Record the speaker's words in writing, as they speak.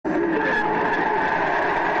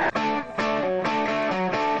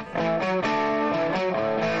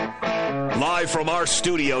Live from our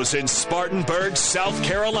studios in Spartanburg, South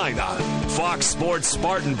Carolina, Fox Sports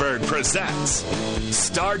Spartanburg presents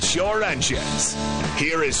Start Your Engines.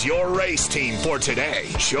 Here is your race team for today.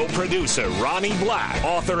 Show producer Ronnie Black,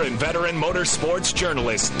 author and veteran motorsports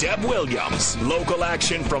journalist Deb Williams, local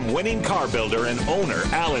action from winning car builder and owner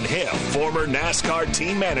Alan Hill, former NASCAR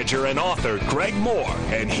team manager and author Greg Moore.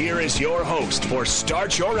 And here is your host for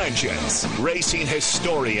Start Your Engines, racing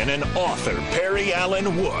historian and author Perry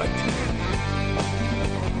Allen Wood.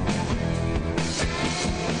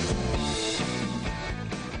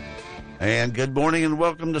 And good morning and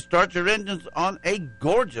welcome to Start Your Engines on a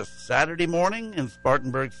gorgeous Saturday morning in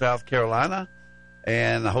Spartanburg, South Carolina.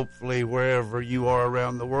 And hopefully wherever you are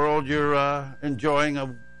around the world, you're enjoying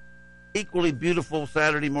a equally beautiful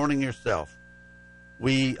Saturday morning yourself.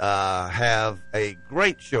 We have a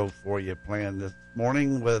great show for you planned this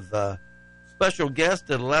morning with a special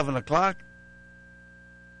guest at 11 o'clock,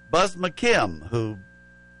 Buz McKim, who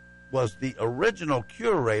was the original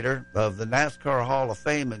curator of the NASCAR Hall of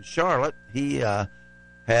Fame in Charlotte. He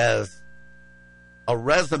has a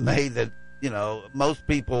resume that, you know, most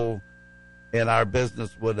people in our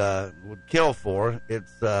business would kill for.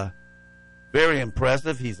 It's very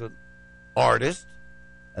impressive. He's an artist,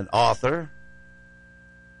 an author,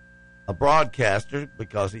 a broadcaster,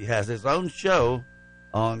 because he has his own show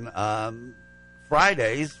on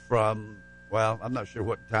Fridays from, well, I'm not sure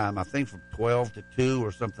what time. I think from 12 to 2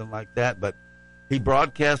 or something like that. But he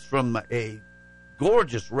broadcasts from a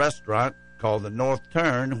gorgeous restaurant called the North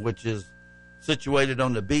Turn, which is situated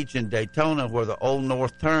on the beach in Daytona where the old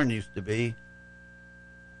North Turn used to be,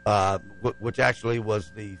 which actually was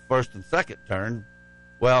the first and second turn.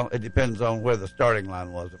 Well, it depends on where the starting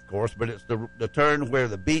line was, of course, but it's the turn where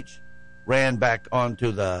the beach ran back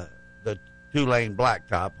onto the two-lane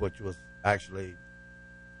blacktop, which was actually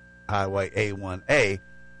Highway A1A,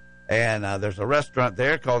 and there's a restaurant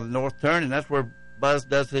there called the North Turn, and that's where Buz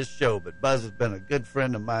does his show. But Buz has been a good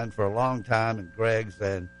friend of mine for a long time, and Greg's,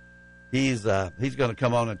 and he's going to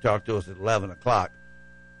come on and talk to us at 11 o'clock.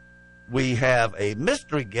 We have a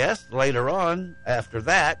mystery guest later on after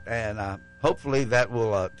that, and hopefully that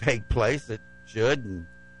will take place. It should, and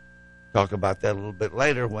talk about that a little bit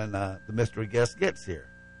later when the mystery guest gets here,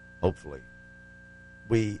 hopefully.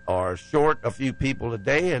 We are short a few people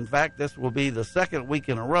today. In fact, this will be the second week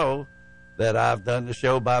in a row that I've done the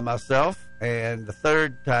show by myself, and the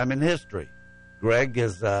third time in history. Greg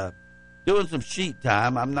is doing some sheet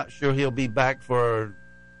time. I'm not sure he'll be back for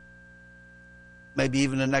maybe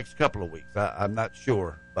even the next couple of weeks. I'm not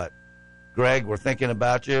sure. But, Greg, we're thinking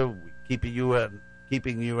about you, keeping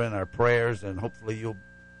you in our prayers, and hopefully you'll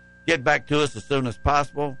get back to us as soon as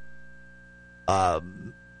possible.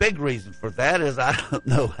 Big reason for that is I don't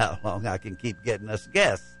know how long I can keep getting us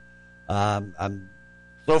guests.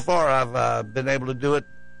 So far I've been able to do it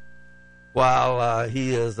while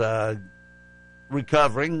he is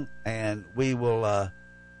recovering, and we will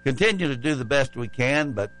continue to do the best we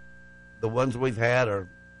can, but the ones we've had are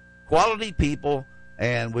quality people,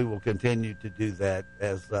 and we will continue to do that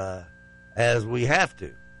as we have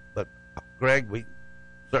to. But, Greg, we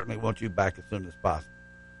certainly want you back as soon as possible.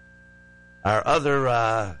 Our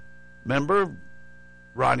other member,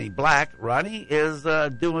 Ronnie Black. Ronnie is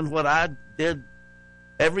doing what I did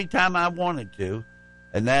every time I wanted to,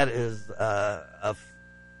 and that is a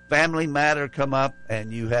family matter come up,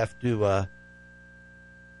 and you have to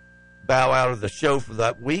bow out of the show for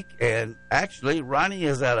that week. And actually, Ronnie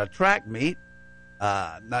is at a track meet.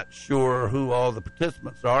 Not sure who all the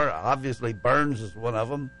participants are. Obviously, Burns is one of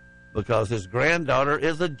them, because his granddaughter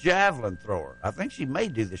is a javelin thrower. I think she may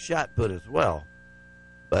do the shot put as well.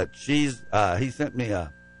 But he sent me a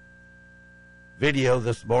video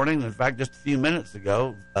this morning, in fact, just a few minutes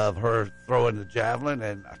ago, of her throwing the javelin,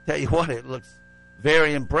 and I tell you what, it looks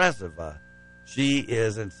very impressive. She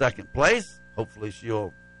is in second place. Hopefully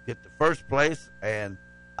she'll get to first place, and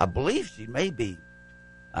I believe she may be,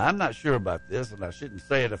 I'm not sure about this, and I shouldn't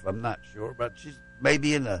say it if I'm not sure, but she's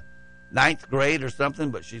maybe in the 9th grade or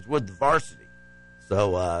something, but she's with the varsity.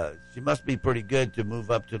 So she must be pretty good to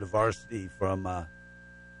move up to the varsity from,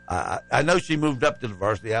 I know she moved up to the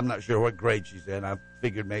varsity. I'm not sure what grade she's in. I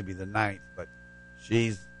figured maybe the 9th, but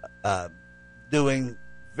she's doing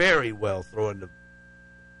very well throwing the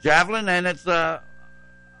javelin, and it's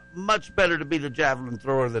much better to be the javelin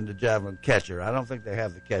thrower than the javelin catcher. I don't think they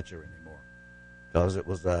have the catcher anymore, because it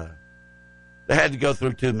was they had to go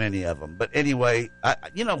through too many of them. But anyway,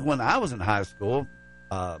 when I was in high school,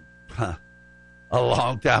 a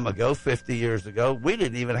long time ago, 50 years ago, we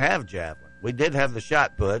didn't even have javelin. We did have the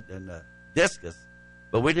shot put and the discus,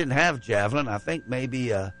 but we didn't have javelin. I think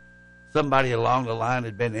maybe somebody along the line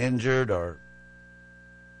had been injured, or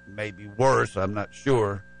maybe worse. I'm not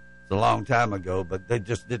sure. It's a long time ago, but they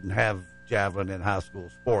just didn't have javelin in high school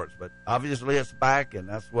sports. But obviously it's back, and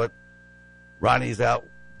that's what Ronnie's out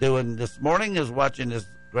doing this morning, is watching his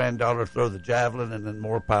granddaughter throw the javelin, and then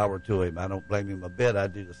more power to him. I don't blame him a bit. I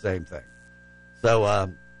do the same thing. So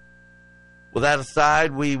with that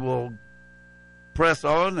aside, we will press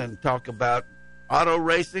on and talk about auto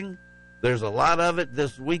racing. There's a lot of it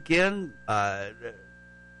this weekend.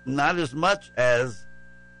 Not as much as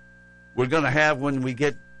we're going to have when we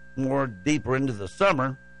get more deeper into the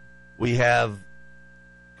summer. We have,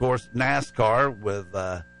 of course, NASCAR with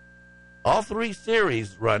all three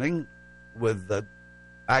series running. With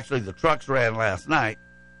actually the trucks ran last night,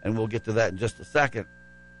 and we'll get to that in just a second.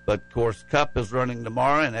 But, of course, Cup is running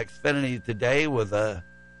tomorrow, and Xfinity today with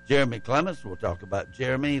Jeremy Clements. We'll talk about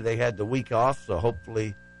Jeremy. They had the week off, so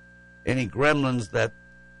hopefully any gremlins that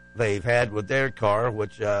they've had with their car,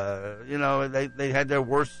 which, they had their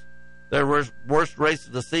worst race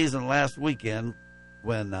of the season last weekend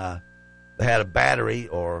when they had a battery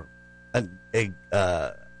or an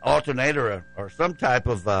alternator or some type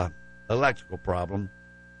of electrical problem.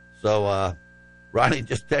 So Ronnie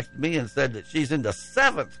just texted me and said that she's in the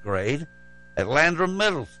 7th grade at Landrum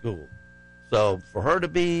Middle School. So for her to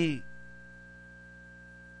be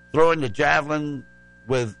throwing the javelin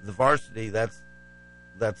with the varsity, that's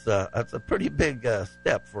a pretty big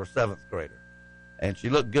step for a 7th grader. And she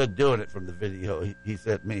looked good doing it from the video he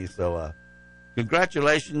sent me. So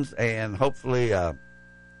congratulations, and hopefully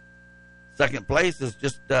second place is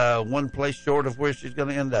just one place short of where she's going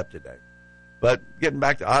to end up today. But getting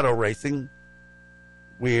back to auto racing,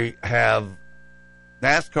 we have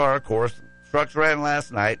NASCAR, of course. Trucks ran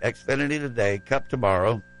last night, Xfinity today, Cup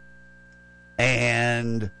tomorrow.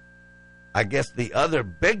 And I guess the other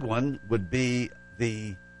big one would be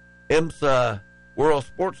the IMSA World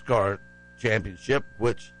Sports Car Championship,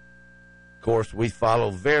 which, of course, we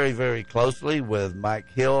follow very, very closely with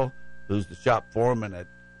Mike Hill, who's the shop foreman at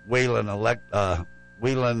Whelen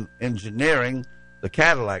Engineering, the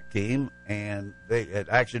Cadillac team, and they at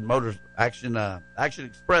Action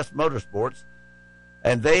Express Motorsports,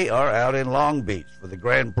 and they are out in Long Beach for the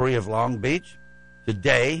Grand Prix of Long Beach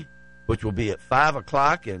today, which will be at 5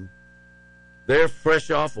 o'clock, and they're fresh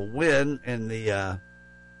off a win in the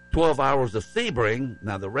 12 Hours of Sebring.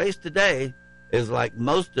 Now, the race today is like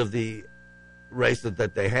most of the races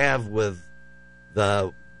that they have with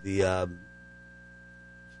the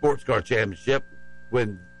Sports Car Championship,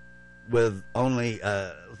 with only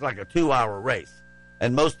it's like a 2-hour race,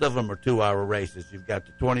 and most of them are 2-hour races. You've got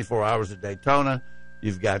the 24 Hours of Daytona,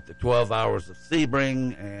 you've got the 12 Hours of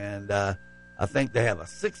Sebring, and I think they have a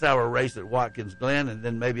 6-hour race at Watkins Glen, and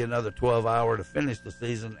then maybe another 12-hour to finish the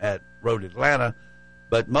season at Road Atlanta.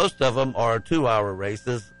 But most of them are 2-hour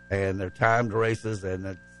races, and they're timed races, and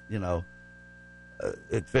it's,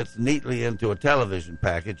 it fits neatly into a television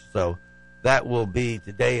package. So that will be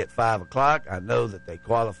today at 5 o'clock. I know that they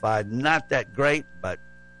qualified not that great, but,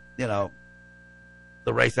 the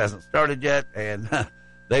race hasn't started yet, and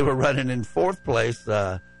they were running in 4th place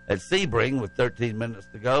at Sebring with 13 minutes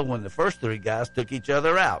to go when the first 3 guys took each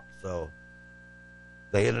other out. So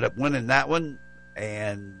they ended up winning that one,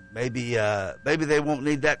 and maybe they won't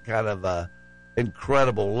need that kind of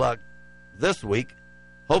incredible luck this week.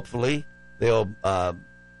 Hopefully they'll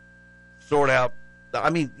sort out. I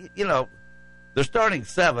mean, they're starting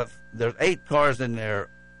 7th. There's 8 cars in their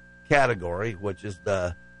category, which is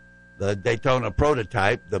the Daytona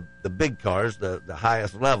prototype, the big cars, the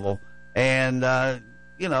highest level. And,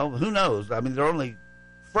 who knows? I mean, they're only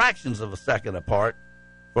fractions of a second apart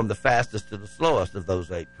from the fastest to the slowest of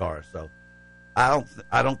those 8 cars. So I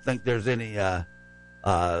don't think there's any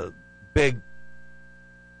big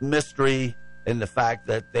mystery in the fact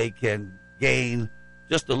that they can gain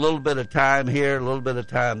just a little bit of time here, a little bit of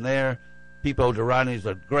time there. Pipo Durrani's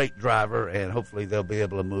a great driver, and hopefully they'll be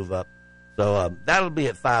able to move up. So that'll be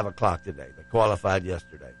at 5 o'clock today. They qualified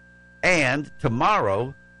yesterday. And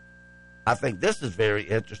tomorrow, I think this is very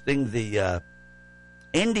interesting, the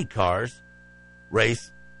Indy cars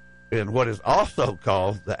race in what is also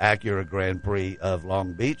called the Acura Grand Prix of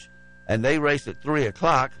Long Beach, and they race at 3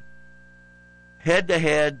 o'clock,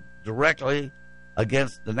 head-to-head directly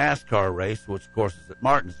against the NASCAR race, which, of course, is at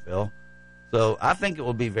Martinsville. So I think it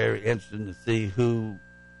will be very interesting to see who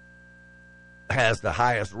has the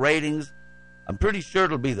highest ratings. I'm pretty sure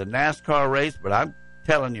it'll be the NASCAR race, but I'm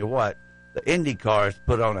telling you what, the Indy cars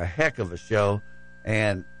put on a heck of a show,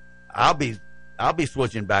 and I'll be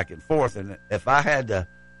switching back and forth. And if I had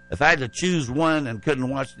to choose one and couldn't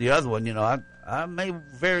watch the other one, I may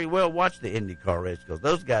very well watch the Indy car race, because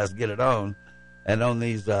those guys get it on, and on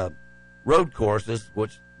these road courses,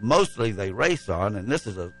 which mostly they race on, and this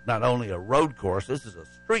is not only a road course, this is a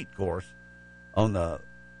street course on the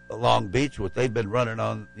Long Beach, which they've been running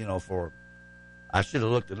on, for, I should have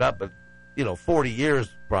looked it up, but 40 years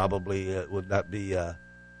probably would not be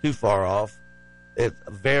too far off. It's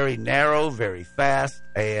very narrow, very fast,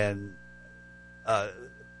 and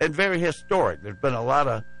very historic. There's been a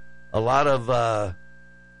lot of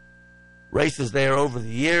races there over the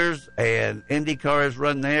years, and Indy cars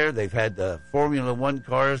run there. They've had the Formula One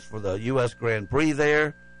cars for the U.S. Grand Prix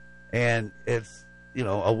there, and it's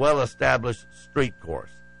a well-established street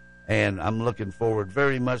course. And I'm looking forward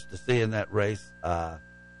very much to seeing that race.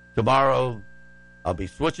 Tomorrow, I'll be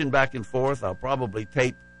switching back and forth. I'll probably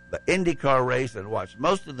tape the IndyCar race and watch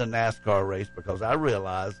most of the NASCAR race because I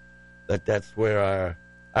realize that that's where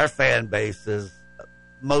our fan base is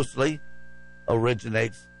mostly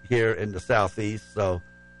originates here in the Southeast. So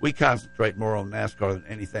we concentrate more on NASCAR than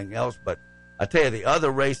anything else. But I tell you, the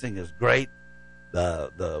other racing is great.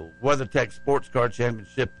 The WeatherTech Sports Car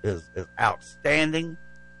Championship is outstanding.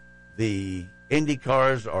 The Indy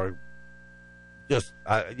cars are just,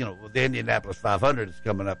 the Indianapolis 500 is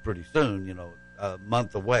coming up pretty soon, a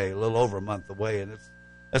month away, a little over a month away. And it's,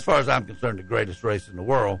 as far as I'm concerned, the greatest race in the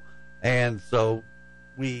world. And so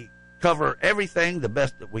we cover everything the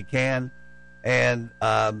best that we can. And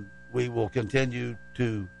we will continue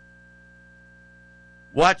to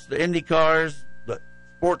watch the Indy cars, the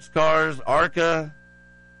sports cars, ARCA,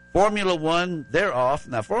 Formula One. They're off.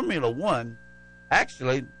 Now, Formula One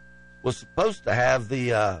actually was supposed to have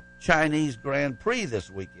the Chinese Grand Prix this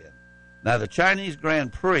weekend. Now, the Chinese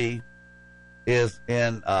Grand Prix is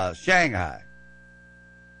in Shanghai.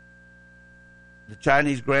 The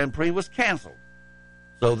Chinese Grand Prix was canceled.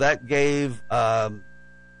 So that gave the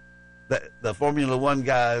Formula One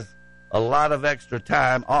guys a lot of extra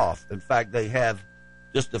time off. In fact, they have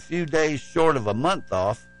just a few days short of a month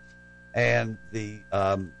off, and the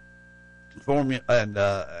and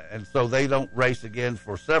so they don't race again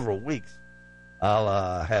for several weeks.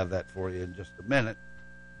 I'll have that for you in just a minute,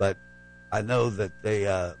 but I know that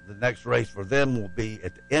the next race for them will be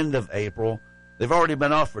at the end of April. They've already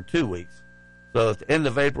been off for 2 weeks, so at the end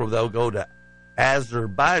of April they'll go to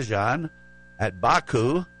Azerbaijan at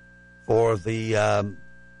Baku for the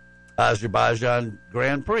Azerbaijan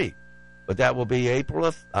Grand Prix, but that will be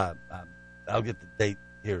April. I'll get the date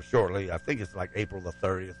here shortly. I think it's like April the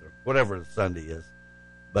 30th or whatever the Sunday is.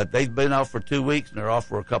 But they've been off for 2 weeks, and they're off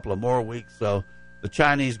for a couple of more weeks. So the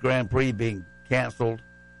Chinese Grand Prix being canceled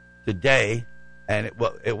today, and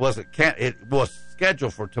it was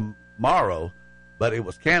scheduled for tomorrow, but it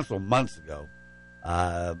was canceled months ago,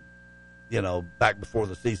 back before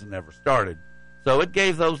the season ever started. So it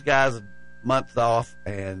gave those guys a month off,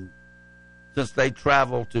 and since they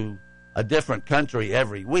travel to a different country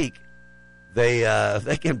every week, they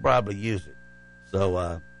can probably use it.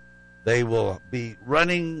 So they will be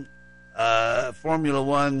running Formula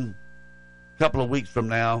One a couple of weeks from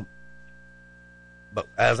now. But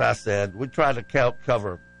as I said, we try to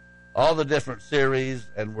cover all the different series,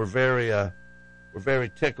 and we're very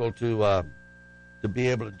tickled to be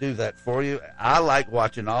able to do that for you. I like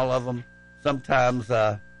watching all of them. Sometimes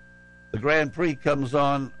the Grand Prix comes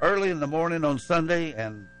on early in the morning on Sunday,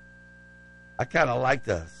 and I kind of like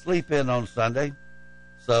to sleep in on Sunday,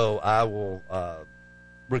 so I will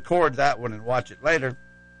record that one and watch it later.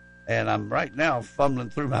 And I'm right now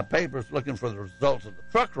fumbling through my papers looking for the results of the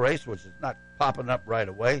truck race, which is not popping up right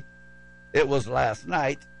away. It was last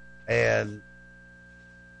night, and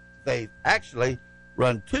they actually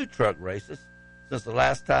run 2 truck races since the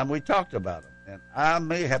last time we talked about them. And I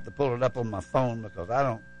may have to pull it up on my phone because I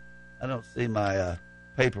don't see my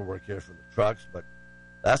paperwork here for the trucks, but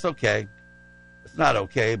that's okay. It's not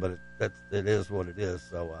okay, but it is what it is.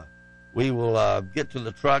 So we will get to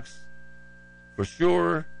the trucks for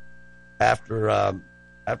sure after I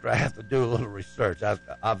have to do a little research. I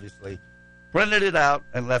obviously printed it out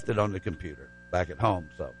and left it on the computer back at home,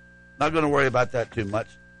 so not going to worry about that too much.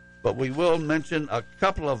 But we will mention a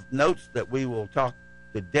couple of notes that we will talk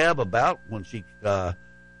to Deb about when she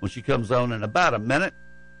comes on in about a minute.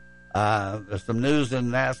 There's some news in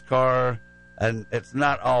NASCAR, and it's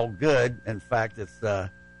not all good. In fact, it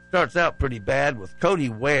starts out pretty bad with Cody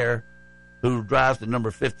Ware, who drives the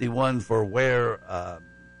number 51 for Ware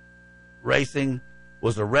Racing,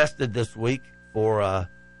 was arrested this week for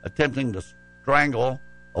attempting to strangle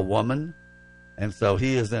a woman. And so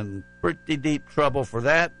he is in pretty deep trouble for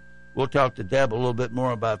that. We'll talk to Deb a little bit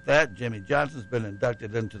more about that. Jimmy Johnson's been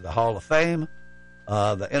inducted into the Hall of Fame,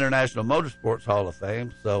 the International Motorsports Hall of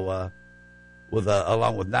Fame, so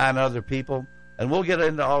along with 9 other people. And we'll get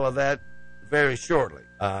into all of that very shortly.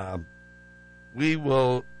 We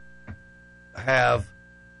will have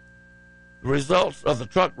the results of the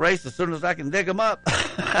truck race as soon as I can dig them up.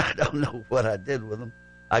 I don't know what I did with them.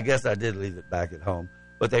 I guess I did leave it back at home.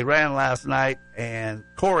 But they ran last night, and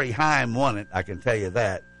Corey Heim won it, I can tell you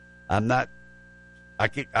that.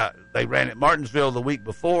 They ran at Martinsville the week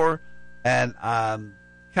before, and I'm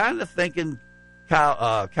kind of thinking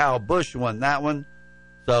Kyle Busch won that one.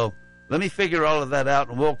 So let me figure all of that out,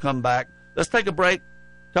 and we'll come back. Let's take a break.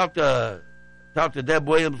 Talk to Deb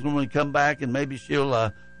Williams when we come back, and maybe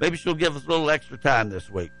she'll give us a little extra time this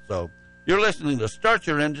week. So you're listening to Start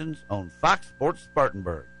Your Engines on Fox Sports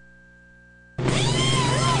Spartanburg.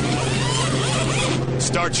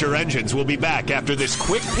 Start Your Engines will be back after this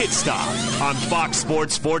quick pit stop on Fox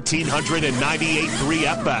Sports 1498.3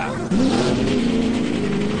 FM.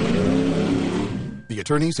 The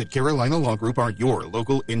attorneys at Carolina Law Group are your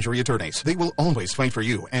local injury attorneys. They will always fight for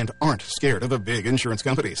you and aren't scared of the big insurance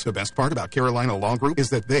companies. The best part about Carolina Law Group is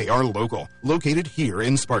that they are local, located here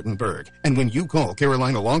in Spartanburg. And when you call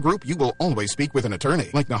Carolina Law Group, you will always speak with an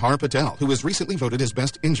attorney, like Nahar Patel, who was recently voted as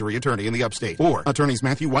best injury attorney in the upstate, or attorneys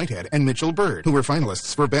Matthew Whitehead and Mitchell Bird, who were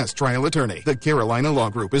finalists for best trial attorney. The Carolina Law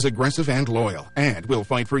Group is aggressive and loyal, and will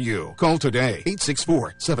fight for you. Call today,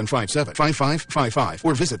 864-757-5555,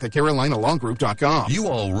 or visit thecarolinalawgroup.com. You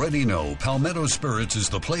already know Palmetto Spirits is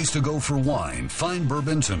the place to go for wine, fine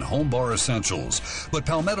bourbons, and home bar essentials. But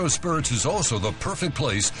Palmetto Spirits is also the perfect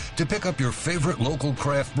place to pick up your favorite local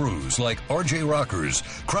craft brews like R.J. Rockers,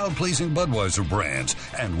 crowd-pleasing Budweiser brands,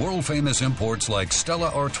 and world-famous imports like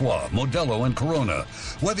Stella Artois, Modelo, and Corona.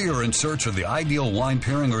 Whether you're in search of the ideal wine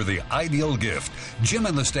pairing or the ideal gift, Jim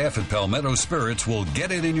and the staff at Palmetto Spirits will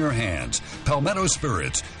get it in your hands. Palmetto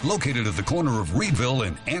Spirits, located at the corner of Reedville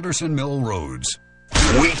and Anderson Mill Roads.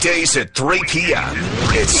 Weekdays at 3 p.m.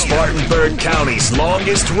 It's Spartanburg County's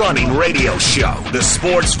longest-running radio show. The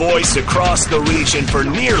sports voice across the region for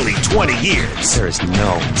nearly 20 years. There is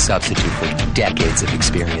no substitute for decades of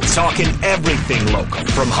experience. Talking everything local,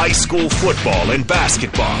 from high school football and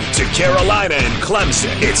basketball to Carolina and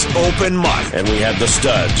Clemson. It's Open Mic. And we have the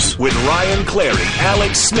studs. With Ryan Clary,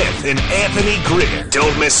 Alex Smith, and Anthony Greer.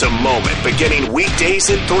 Don't miss a moment beginning weekdays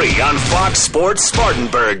at 3 on Fox Sports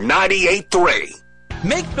Spartanburg 98.3.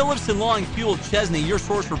 Make Phillips & Long Fuel Chesney your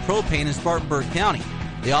source for propane in Spartanburg County.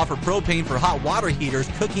 They offer propane for hot water heaters,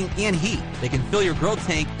 cooking, and heat. They can fill your grill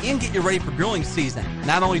tank and get you ready for grilling season.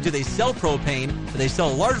 Not only do they sell propane, but they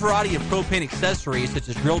sell a large variety of propane accessories such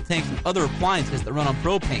as grill tanks and other appliances that run on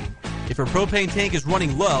propane. If your propane tank is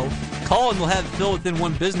running low, call and they'll have it filled within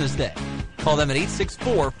one business day. Call them at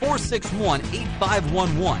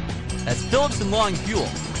 864-461-8511. That's Phillips & Long Fuel,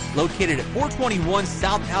 located at 421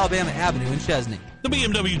 South Alabama Avenue in Chesney. The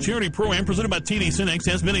BMW Charity Pro-Am presented by TD Cinex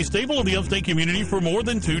has been a staple of the upstate community for more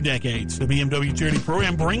than 2 decades. The BMW Charity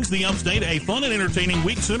Pro-Am brings the upstate a fun and entertaining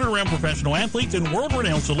week centered around professional athletes and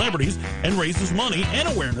world-renowned celebrities and raises money and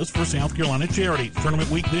awareness for South Carolina charities. Tournament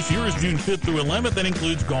week this year is June 5th through 11th. That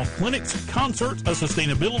includes golf clinics, concerts, a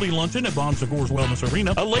sustainability luncheon at Bon Secours Wellness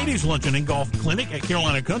Arena, a ladies' luncheon and golf clinic at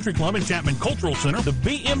Carolina Country Club and Chapman Cultural Center. The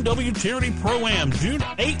BMW Charity Pro-Am, June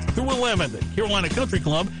 8th through 11th at Carolina Country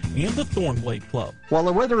Club and the Thornblade Club. While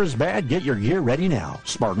the weather is bad, get your gear ready now.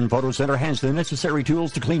 Spartan Photo Center has the necessary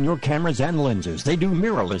tools to clean your cameras and lenses. They do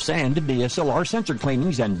mirrorless and DSLR sensor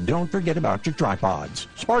cleanings, and don't forget about your tripods.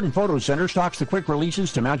 Spartan Photo Center stocks the quick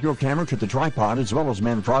releases to mount your camera to the tripod, as well as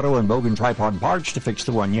Manfrotto and Bogan tripod parts to fix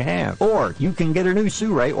the one you have. Or you can get a new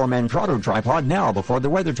Suray or Manfrotto tripod now before the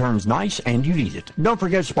weather turns nice and you need it. Don't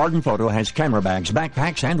forget Spartan Photo has camera bags,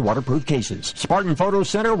 backpacks, and waterproof cases. Spartan Photo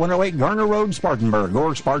Center, 108 Garner Road, Spartanburg,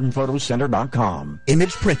 or SpartanPhotoCenter.com.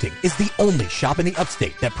 Image Printing is the only shop in the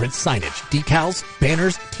upstate that prints signage, decals,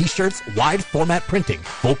 banners, t-shirts, wide format printing,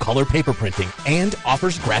 full color paper printing, and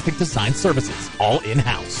offers graphic design services, all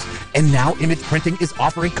in-house. And now Image Printing is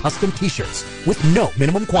offering custom t-shirts with no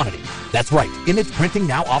minimum quantity. That's right, Image Printing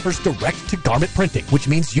now offers direct to garment printing, which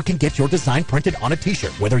means you can get your design printed on a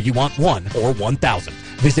t-shirt, whether you want 1 or 1,000.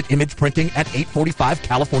 Visit Image Printing at 845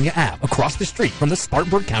 California Ave, across the street from the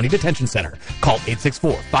Spartanburg County Detention Center. Call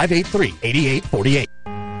 864-583-8848.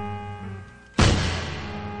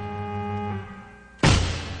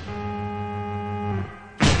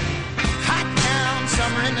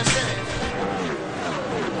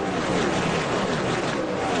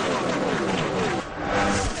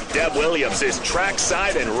 Deb Williams is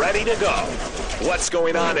trackside and ready to go. What's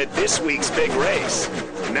going on at this week's big race?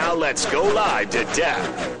 Now let's go live to Deb.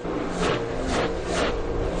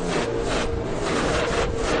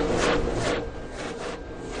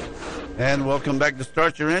 And welcome back to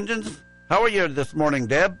Start Your Engines. How are you this morning,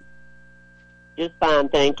 Deb? Just fine,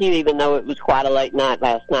 thank you, even though it was quite a late night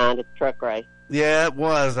last night at the truck race. Yeah, it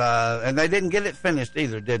was, and they didn't get it finished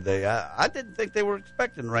either, did they? I didn't think they were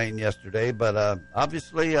expecting rain yesterday, but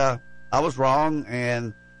obviously I was wrong,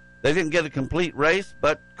 and they didn't get a complete race,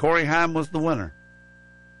 but Corey Heim was the winner.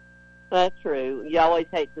 That's true. You always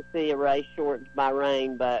hate to see a race shortened by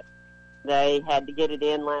rain, but they had to get it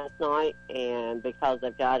in last night, and because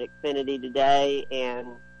they've got Xfinity today, and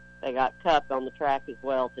they got Cup on the track as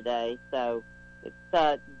well today, so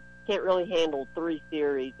it's can't really handle 3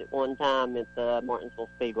 series at one time at the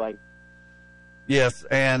Martinsville Speedway. Yes,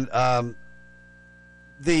 and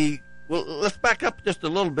let's back up just a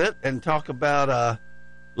little bit and talk about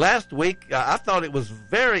last week. I thought it was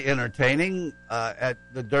very entertaining at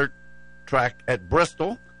the dirt track at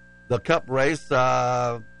Bristol, the Cup race.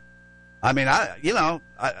 The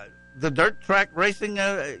dirt track racing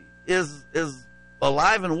is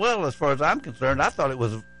alive and well as far as I'm concerned. I thought it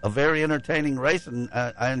was a very entertaining race, and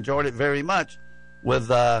I enjoyed it very much, with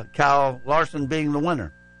Kyle Larson being the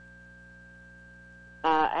winner.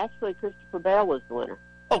 Actually, Christopher Bell was the winner.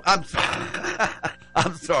 Oh, I'm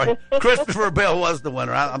sorry. Christopher Bell was the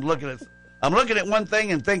winner. I'm looking at one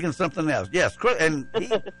thing and thinking something else. Yes, and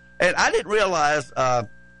I didn't realize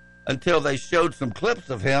until they showed some clips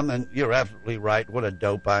of him. And you're absolutely right. What a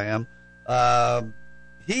dope I am.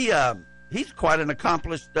 He's quite an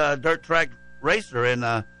accomplished dirt track racer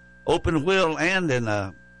in open wheel and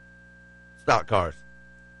in stock cars.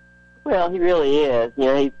 Well, he really is. You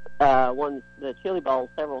know, he's won the Chili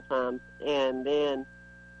Bowl several times, and then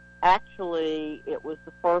actually it was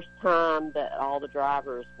the first time that all the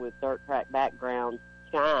drivers with dirt track backgrounds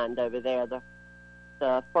shined over there.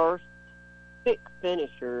 The first 6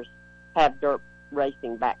 finishers have dirt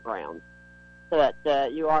racing backgrounds. But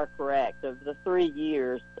you are correct. Of the 3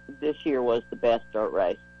 years, this year was the best dirt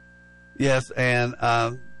race. Yes, and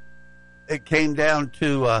it came down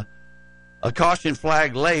to a caution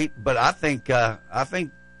flag late, but I think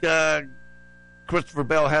Christopher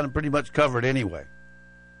Bell had him pretty much covered anyway.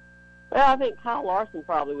 Well, I think Kyle Larson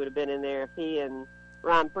probably would have been in there if he and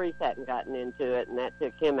Ryan Preece hadn't gotten into it, and that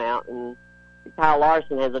took him out. And Kyle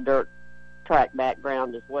Larson has a dirt track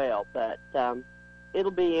background as well, but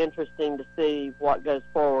it'll be interesting to see what goes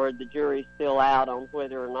forward. The jury's still out on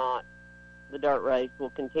whether or not the dirt race will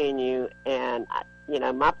continue, and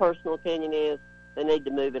my personal opinion is they need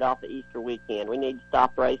to move it off of Easter weekend. We need to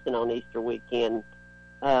stop racing on Easter weekend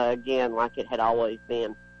again like it had always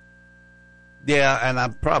been. Yeah, and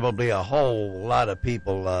I'm probably a whole lot of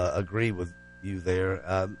people agree with you there.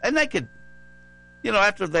 And they could,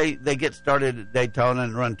 after they get started at Daytona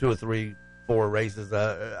and run 2 or 3, 4 races,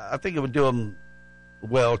 I think it would do them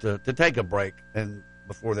well to take a break and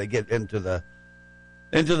before they get into the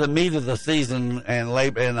meat of the season and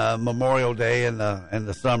Memorial Day and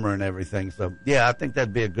the summer and everything. So yeah, I think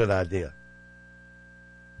that'd be a good idea.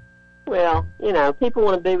 Well, people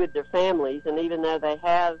want to be with their families, and even though they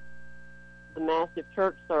have the massive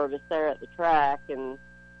church service there at the track, and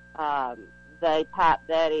they piped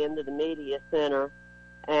that into the media center,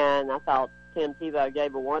 and I thought Tim Tebow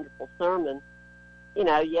gave a wonderful sermon.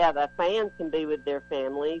 The fans can be with their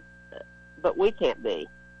families, but we can't be.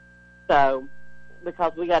 So,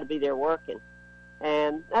 because we got to be there working.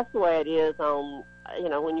 And that's the way it is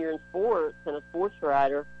when you're in sports and a sports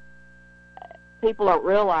writer, people don't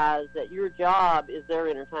realize that your job is their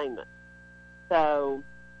entertainment. So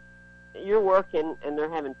you're working and they're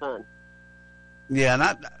having fun. Yeah,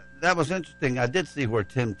 and that was interesting. I did see where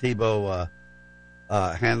Tim Tebow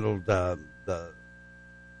handled the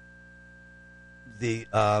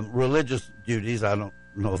religious duties. I don't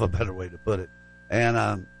know of a better way to put it.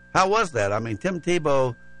 And how was that? I mean, Tim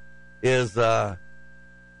Tebow is a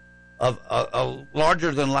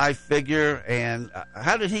larger than life figure, and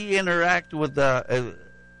how did he interact with the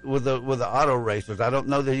auto racers? I don't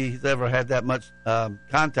know that he's ever had that much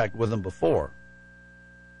contact with them before.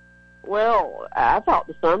 Well, I thought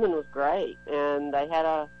the sermon was great, and they had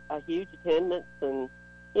a huge attendance. And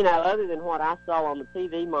other than what I saw on the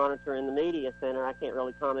TV monitor in the media center, I can't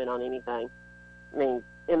really comment on anything. I mean,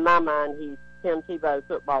 in my mind, he's Tim Tebow,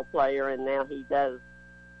 football player, and now he does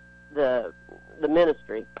the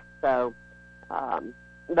ministry. So,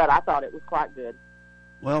 but I thought it was quite good.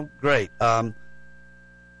 Well, great. I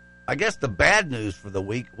guess the bad news for the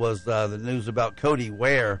week was the news about Cody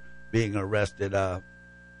Ware being arrested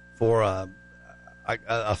for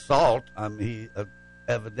assault. He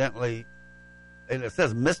evidently, and it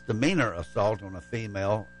says misdemeanor assault on a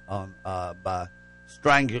female by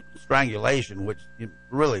strangulation, which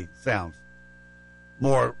really sounds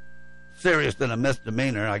more serious than a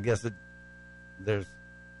misdemeanor. I guess there's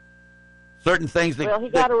certain things that... Well, he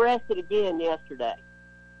got arrested again yesterday.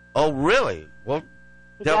 Oh, really? Well,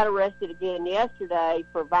 He got arrested again yesterday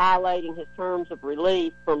for violating his terms of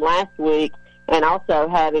release from last week and also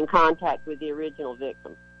having contact with the original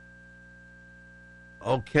victim.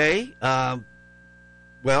 Okay.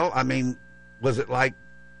 Well, I mean, was it like,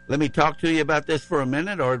 let me talk to you about this for a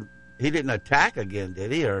minute, or he didn't attack again,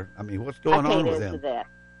 did he? Or, I mean, what's going on with him? I can't answer that.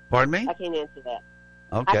 Pardon me? I can't answer that.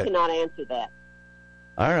 Okay. I cannot answer that.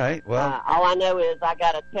 All right. Well, all I know is I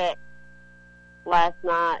got a text last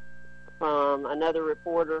night from another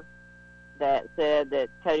reporter that said that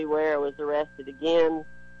Cody Ware was arrested again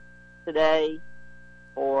today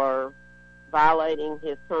for violating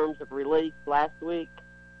his terms of release last week.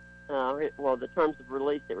 The terms of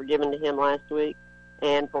release that were given to him last week,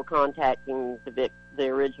 and for contacting the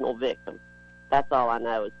original victim. That's all I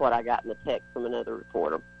know is what I got in the text from another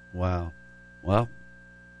reporter. Wow. Well,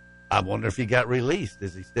 I wonder if he got released.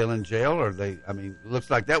 Is he still in jail? Or it looks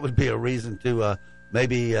like that would be a reason to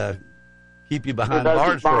maybe keep you behind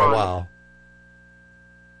bars for a while.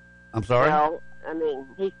 I'm sorry? Well, I mean,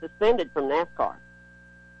 he's suspended from NASCAR.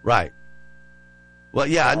 Right. Well,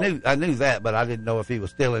 yeah, I knew that, but I didn't know if he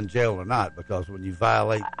was still in jail or not, because when you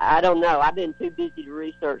violate... I don't know. I've been too busy to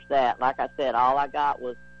research that. Like I said, all I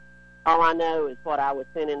know is what I was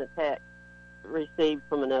sent in a text received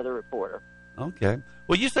from another reporter. Okay.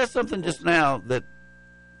 Well, you said something just now that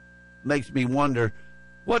makes me wonder,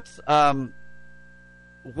 what about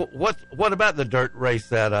the dirt race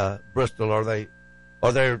at Bristol?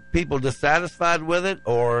 Are there people dissatisfied with it,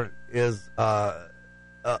 or is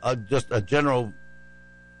just a general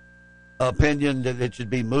opinion that it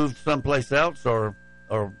should be moved someplace else, or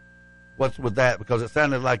what's with that? Because it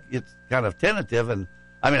sounded like it's kind of tentative, and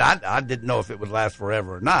I mean, I didn't know if it would last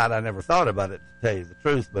forever or not. I never thought about it, to tell you the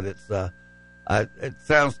truth, but it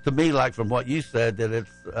sounds to me like, from what you said, that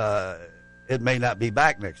it may not be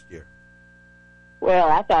back next year. Well,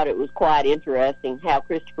 I thought it was quite interesting how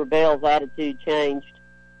Christopher Bell's attitude changed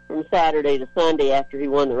from Saturday to Sunday after he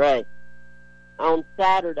won the race. On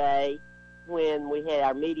Saturday, when we had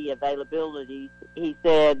our media availability, he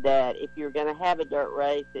said that if you're going to have a dirt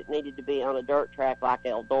race, it needed to be on a dirt track like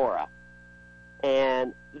Eldora.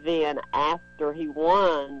 And then after he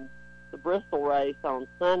won the Bristol race on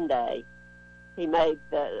Sunday, he was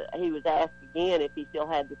asked again if he still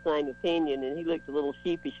had the same opinion, and he looked a little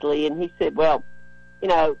sheepishly, and he said, well,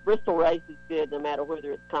 Bristol race is good no matter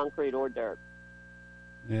whether it's concrete or dirt.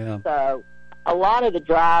 Yeah. So a lot of the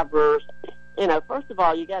drivers, first of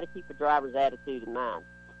all, you got to keep a driver's attitude in mind.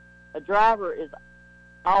 A driver is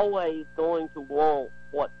always going to want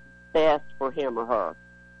what's best for him or her.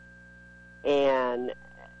 And,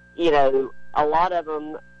 a lot of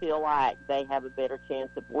them feel like they have a better chance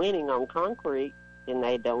of winning on concrete than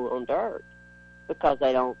they do on dirt, because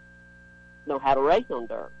they don't know how to race on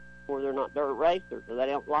dirt, or they're not dirt racers, or they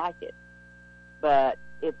don't like it. But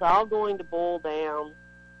it's all going to boil down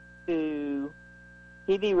to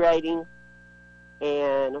TV ratings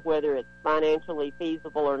and whether it's financially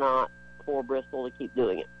feasible or not for Bristol to keep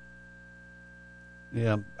doing it.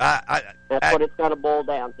 Yeah, that's what it's going to boil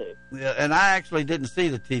down to. Yeah, and I actually didn't see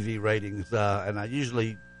the TV ratings, and I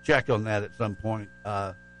usually check on that at some point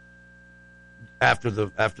after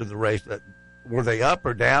the race. Were they up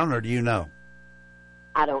or down, or do you know?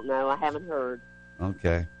 I don't know. I haven't heard.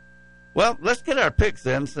 Okay. Well, let's get our picks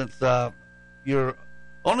in, since you're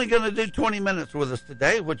only going to do 20 minutes with us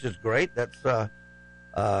today, which is great. That's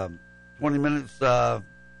 20 minutes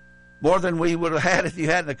more than we would have had if you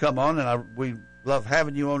hadn't come on, and we love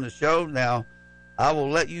having you on the show. Now, I will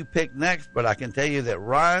let you pick next, but I can tell you that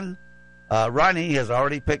Ronnie has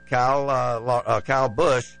already picked Kyle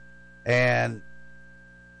Busch, and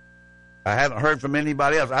I haven't heard from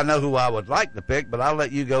anybody else. I know who I would like to pick, but I'll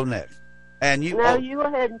let you go next. And you you go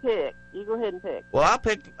ahead and pick. You go ahead and pick. Well,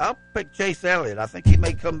 I'll pick Chase Elliott. I think he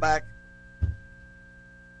may come back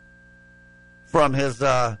from his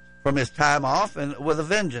time off and with a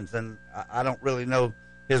vengeance. And I don't really know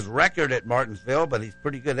his record at Martinsville, but he's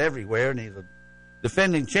pretty good everywhere, and he's a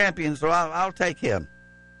defending champion, so I'll take him.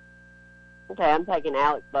 Okay, I'm taking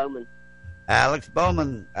Alex Bowman. Alex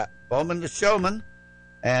Bowman, Bowman the showman.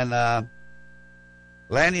 And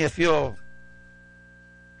Lanny, if you'll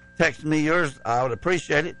text me yours, I would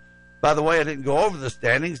appreciate it. By the way, I didn't go over the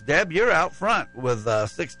standings. Deb, you're out front with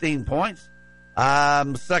 16 points.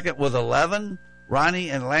 I'm second with 11. Ronnie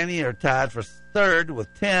and Lanny are tied for third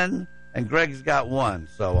with 10, and Greg's got 1.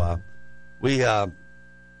 So we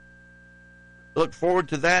look forward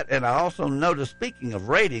to that. And I also noticed, speaking of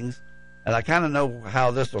ratings, and I kind of know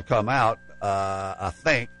how this will come out, I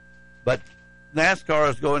think, but NASCAR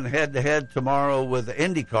is going head-to-head tomorrow with the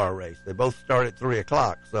IndyCar race. They both start at 3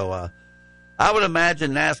 o'clock. So I would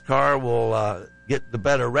imagine NASCAR will get the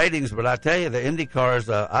better ratings. But I tell you, the Indy cars,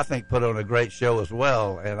 I think, put on a great show as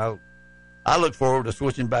well, and I look forward to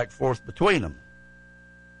switching back and forth between them.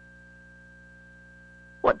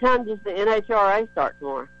 What time does the NHRA start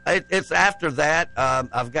tomorrow? It's after that.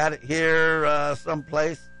 I've got it here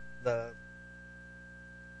someplace. In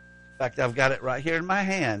fact, I've got it right here in my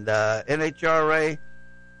hand. NHRA.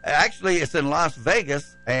 Actually, it's in Las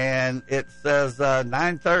Vegas, and it says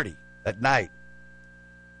 9:30 at night.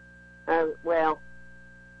 Well,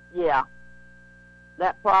 yeah.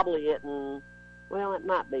 That probably isn't. Well, it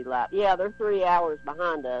might be live. Yeah, they're 3 hours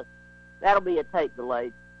behind us. That'll be a tape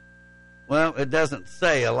delay. Well, it doesn't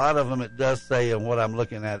say. A lot of them it does say in what I'm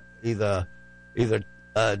looking at, either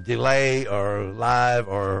delay or live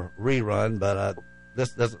or rerun, but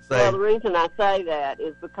this doesn't say. Well, the reason I say that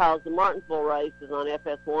is because the Martinsville race is on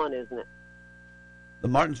FS1, isn't it? The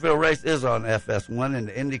Martinsville race is on FS1, and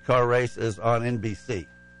the IndyCar race is on NBC.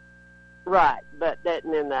 Right, but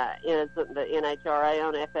isn't the NHRA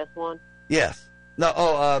on FS1? Yes.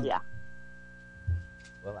 No. Yeah.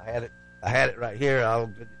 Well, I had it right here.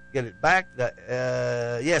 I'll get it back.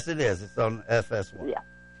 Yes, it is. It's on FS1. Yeah.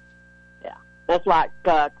 That's like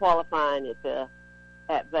qualifying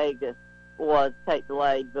at Vegas was tape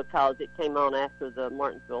delayed because it came on after the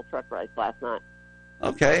Martinsville truck race last night.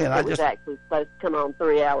 Okay, and it was actually supposed to come on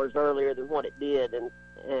 3 hours earlier than what it did, and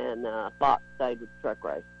Fox stayed with the truck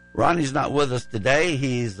race. Ronnie's not with us today.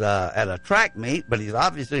 He's at a track meet, but he's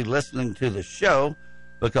obviously listening to the show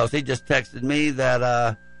because he just texted me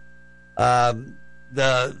that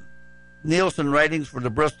the Nielsen ratings for the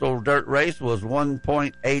Bristol Dirt Race was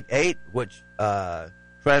 1.88, which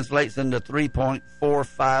translates into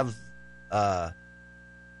 3.45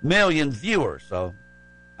 million viewers. So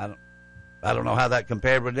I don't know how that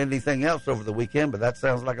compared with anything else over the weekend, but that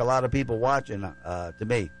sounds like a lot of people watching to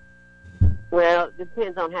me. Well, it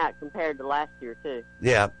depends on how it compared to last year, too.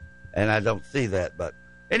 Yeah, and I don't see that. But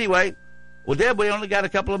anyway, well, Deb, we only got a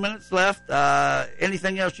couple of minutes left.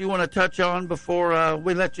 Anything else you want to touch on before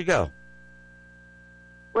we let you go?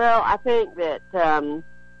 Well, I think that, some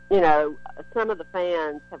of the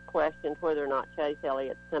fans have questioned whether or not Chase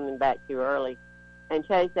Elliott's coming back too early. And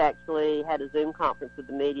Chase actually had a Zoom conference with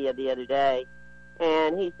the media the other day,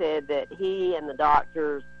 and he said that he and the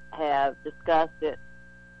doctors have discussed it.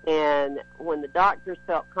 And when the doctors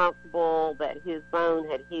felt comfortable that his bone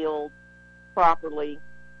had healed properly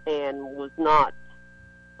and was not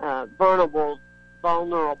vulnerable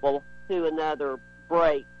to another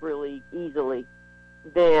break really easily,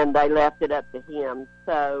 then they left it up to him.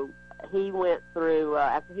 So he went through,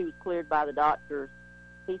 after he was cleared by the doctors,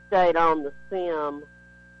 he stayed on the sim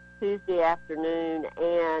Tuesday afternoon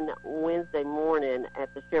and Wednesday morning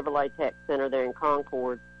at the Chevrolet Tech Center there in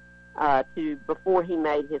Concord before he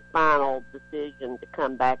made his final decision to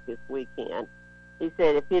come back this weekend. He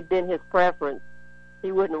said if it had been his preference,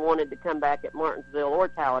 he wouldn't have wanted to come back at Martinsville or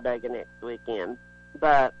Talladega next weekend.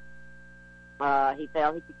 But he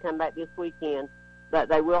felt he could come back this weekend. But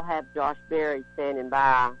they will have Josh Berry standing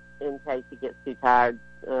by in case he gets too tired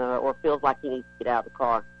or feels like he needs to get out of the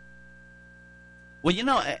car. Well,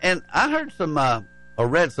 and I heard or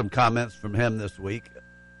read some comments from him this week,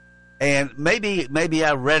 and maybe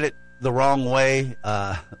I read it the wrong way,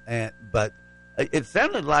 but it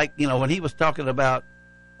sounded like, when he was talking about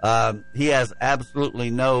he has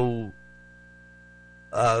absolutely no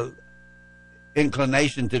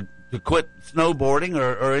inclination to quit snowboarding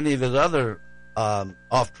or any of his other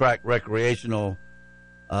off-track recreational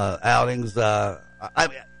outings. To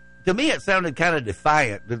me, it sounded kind of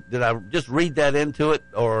defiant. Did I just read that into it,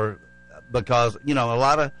 or because a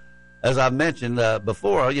lot of, as I mentioned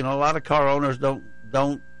before, a lot of car owners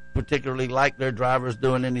don't particularly like their drivers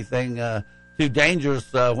doing anything too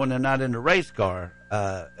dangerous when they're not in the race car.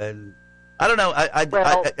 And I don't know.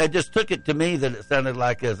 I just took it to me that it sounded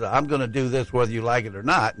like I'm going to do this whether you like it or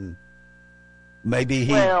not, and maybe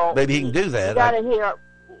he can do that.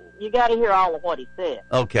 You got to hear all of what he said.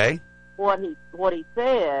 Okay. What he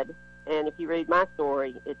said, and if you read my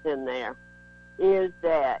story, it's in there, is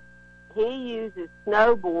that he uses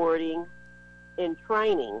snowboarding in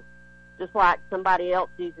training just like somebody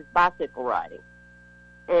else uses bicycle riding.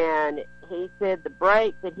 And he said the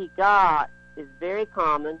break that he got is very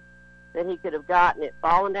common, that he could have gotten it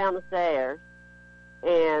falling down the stairs,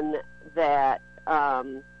 and that,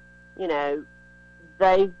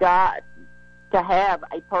 they've got to have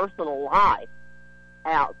a personal life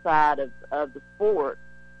outside of the sport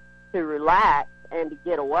to relax and to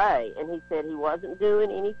get away. And he said he wasn't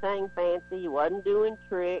doing anything fancy. He wasn't doing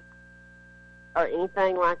tricks or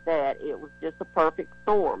anything like that. It was just a perfect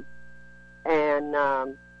storm. And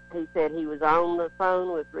he said he was on the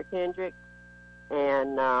phone with Rick Hendricks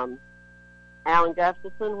And Alan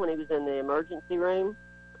Gustafson, when he was in the emergency room,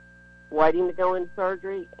 waiting to go into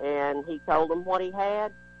surgery, and he told them what he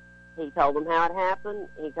had. He told them how it happened.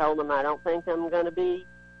 He told them, I don't think I'm going to be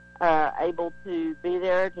able to be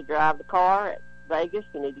there to drive the car at Vegas.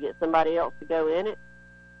 You need to get somebody else to go in it.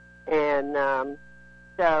 And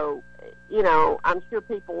so, you know, I'm sure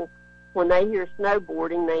people, when they hear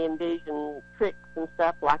snowboarding, they envision tricks and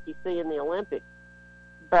stuff like you see in the Olympics.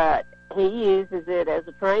 But he uses it as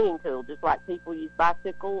a training tool, just like people use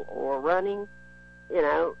bicycle or running, you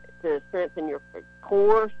know, to strengthen your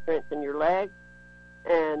core, strengthen your legs.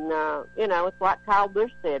 And, you know, it's like Kyle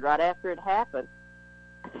Busch said right after it happened.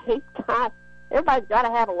 Everybody's got to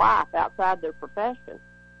have a life outside their profession.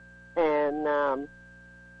 And,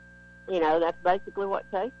 you know, that's basically what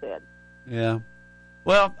Chase said. Yeah.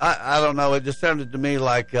 Well, I don't know. It just sounded to me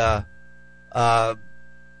like, well, I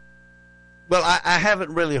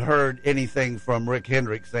haven't really heard anything from Rick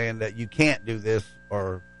Hendrick saying that you can't do this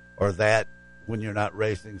or that when you're not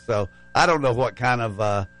racing. So I don't know what kind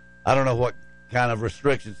of,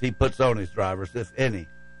 restrictions he puts on his drivers, if any.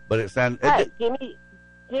 But it sounded. Hey,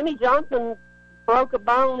 Jimmy Johnson broke a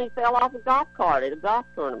bone. He fell off a golf cart at a golf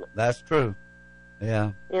tournament. That's true.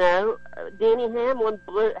 Yeah. You know, Denny Hamlin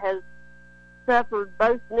has suffered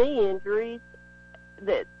both knee injuries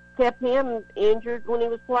that kept him injured when he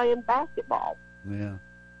was playing basketball. Yeah.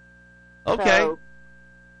 Okay. So,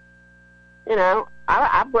 you know,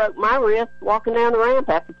 I broke my wrist walking down the ramp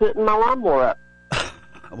after putting my lawnmower up.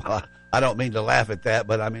 Well, I don't mean to laugh at that,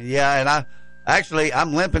 but I mean, yeah, and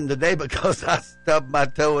I'm limping today because I stubbed my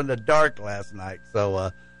toe in the dark last night.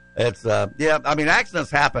 So it's yeah, I mean,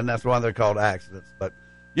 accidents happen. That's why they're called accidents. But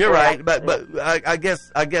you're right. But I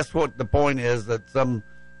guess what the point is that some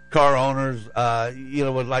car owners, you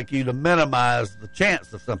know, would like you to minimize the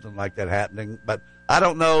chance of something like that happening. But I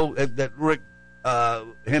don't know that Rick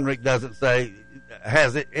Hendrick doesn't say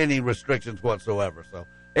has any restrictions whatsoever. So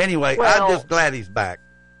anyway, well, I'm just glad he's back.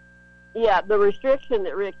 Yeah, the restriction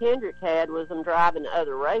that Rick Hendrick had was him driving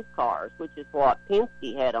other race cars, which is what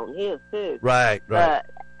Penske had on his, too. Right. But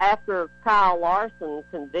after Kyle Larson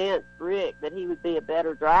convinced Rick that he would be a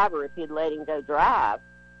better driver if he'd let him go drive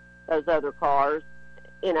those other cars,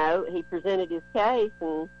 you know, he presented his case,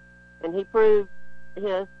 and he proved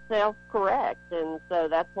himself correct. And so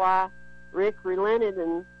that's why Rick relented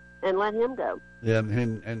and let him go. Yeah,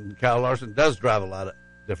 and Kyle Larson does drive a lot of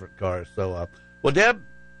different cars. So, well, Deb,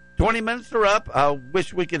 20 minutes are up. I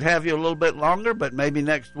wish we could have you a little bit longer, but maybe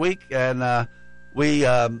next week. And we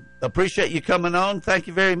appreciate you coming on. Thank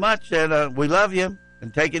you very much, and we love you.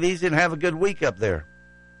 And take it easy and have a good week up there.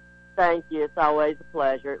 Thank you. It's always a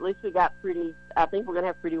pleasure. At least we got I think we're going to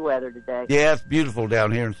have pretty weather today. Yeah, it's beautiful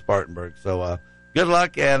down here in Spartanburg. So good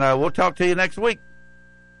luck, and we'll talk to you next week.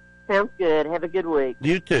 Sounds good. Have a good week.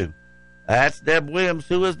 You too. That's Deb Williams,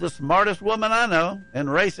 who is the smartest woman I know in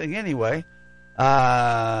racing anyway.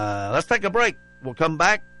 Let's take a break. We'll come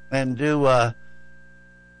back and do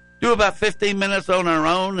about 15 minutes on our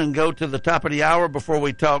own and go to the top of the hour before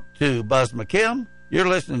we talk to Buz McKim. You're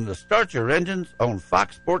listening to Start Your Engines on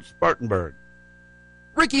Fox Sports Spartanburg.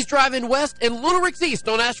 Ricky's Drive-In West and Little Rick's East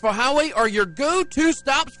on Asheville Highway are your go-to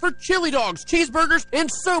stops for chili dogs, cheeseburgers, and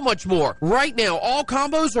so much more. Right now, all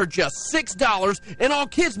combos are just $6, and all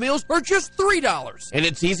kids' meals are just $3. And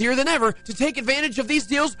it's easier than ever to take advantage of these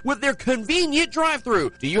deals with their convenient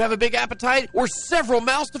drive-thru. Do you have a big appetite or several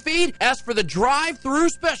mouths to feed? Ask for the drive-thru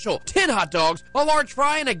special. 10 hot dogs, a large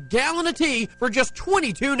fry, and a gallon of tea for just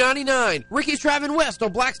 $22.99. Ricky's Drive-In West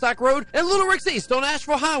on Blackstock Road and Little Rick's East on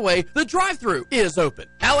Asheville Highway. The drive-thru is open.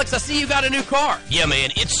 Alex, I see you got a new car. Yeah, man,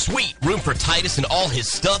 it's sweet. Room for Titus and all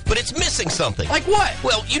his stuff, but it's missing something. Like what?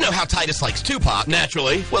 Well, you know how Titus likes Tupac.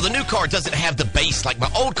 Naturally. Well, the new car doesn't have the bass like my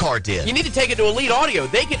old car did. You need to take it to Elite Audio.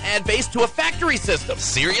 They can add bass to a factory system.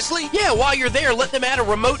 Seriously? Yeah, while you're there, let them add a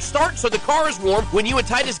remote start so the car is warm when you and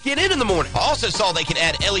Titus get in the morning. I also saw they can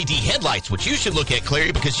add LED headlights, which you should look at,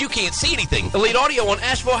 Clary, because you can't see anything. Elite Audio on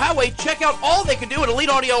Asheville Highway. Check out all they can do at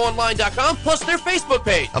EliteAudioOnline.com, plus their Facebook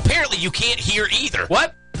page. Apparently you can't hear either.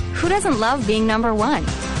 What? Who doesn't love being number one?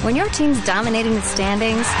 When your team's dominating the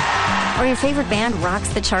standings, or your favorite band rocks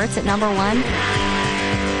the charts at number one,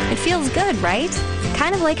 it feels good, right?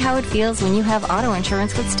 Kind of like how it feels when you have auto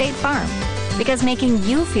insurance with State Farm. Because making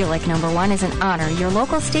you feel like number one is an honor your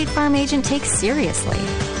local State Farm agent takes seriously.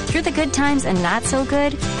 Through the good times and not so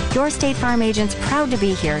good, your State Farm agent's proud to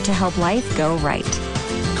be here to help life go right.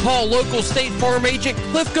 Call local State Farm agent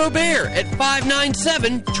Cliff Gobert at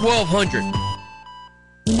 597-1200.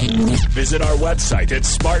 Visit our website at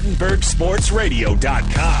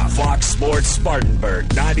SpartanburgSportsRadio.com. Fox Sports Spartanburg,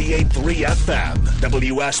 98.3 FM,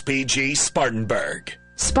 WSPG Spartanburg.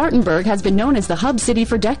 Spartanburg has been known as the hub city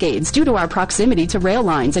for decades due to our proximity to rail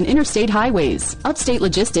lines and interstate highways. Upstate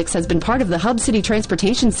Logistics has been part of the hub city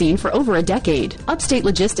transportation scene for over a decade. Upstate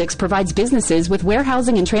Logistics provides businesses with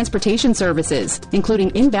warehousing and transportation services,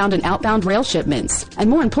 including inbound and outbound rail shipments. And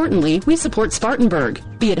more importantly, we support Spartanburg.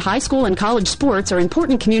 Be it high school and college sports or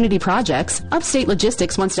important community projects, Upstate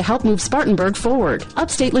Logistics wants to help move Spartanburg forward.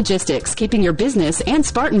 Upstate Logistics, keeping your business and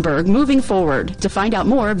Spartanburg moving forward. To find out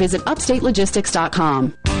more, visit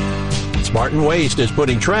upstatelogistics.com. Spartan Waste is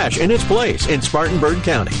putting trash in its place in Spartanburg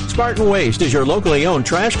County. Spartan Waste is your locally owned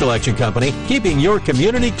trash collection company, keeping your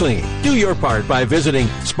community clean. Do your part by visiting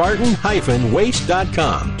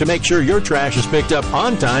Spartan-waste.com to make sure your trash is picked up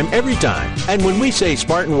on time every time. And when we say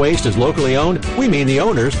Spartan Waste is locally owned, we mean the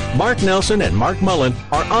owners, Mark Nelson and Mark Mullen,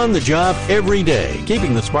 are on the job every day,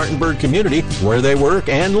 keeping the Spartanburg community where they work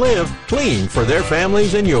and live clean for their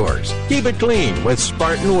families and yours. Keep it clean with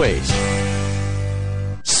Spartan Waste.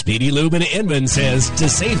 Speedy Lube in Inman says to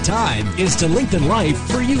save time is to lengthen life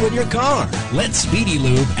for you and your car. Let Speedy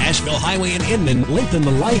Lube, Asheville Highway in Inman, lengthen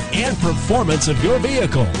the life and performance of your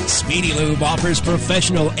vehicle. Speedy Lube offers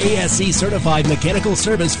professional ASC certified mechanical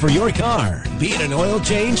service for your car. Be it an oil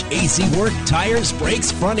change, AC work, tires,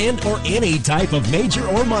 brakes, front end, or any type of major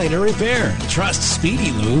or minor repair. Trust Speedy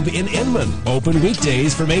Lube in Inman. Open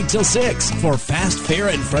weekdays from 8 till 6. For fast, fair,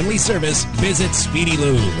 and friendly service, visit Speedy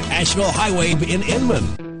Lube, Asheville Highway in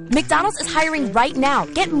Inman. McDonald's is hiring right now.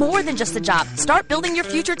 Get more than just a job. Start building your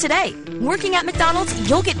future today. Working at McDonald's,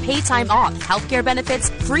 you'll get paid time off, healthcare benefits,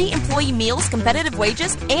 free employee meals, competitive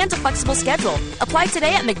wages, and a flexible schedule. Apply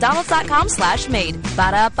today at mcdonalds.com/made.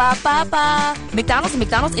 Ba-da-ba-ba-ba. McDonald's and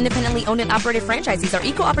McDonald's independently owned and operated franchisees are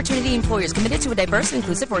equal opportunity employers committed to a diverse and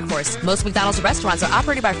inclusive workforce. Most McDonald's restaurants are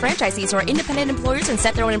operated by franchisees who are independent employers and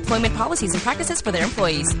set their own employment policies and practices for their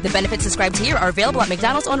employees. The benefits described here are available at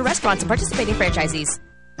McDonald's owned restaurants and participating franchisees.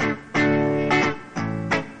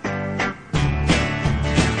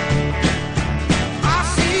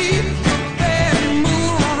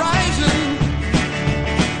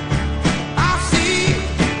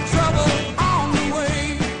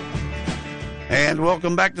 And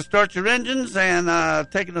welcome back to Start Your Engines, and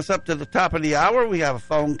taking us up to the top of the hour, we have a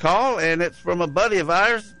phone call, and it's from a buddy of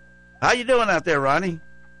ours. How you doing out there, Ronnie?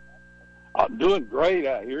 I'm doing great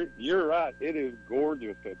out here. You're right. It is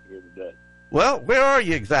gorgeous up here today. Well, where are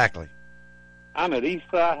you exactly? I'm at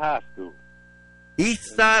Eastside High School.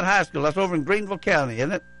 Eastside High School. That's over in Greenville County,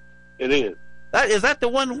 isn't it? It is. Is that the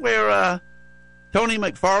one where Tony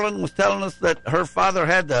McFarland was telling us that her father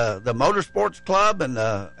had the motorsports club and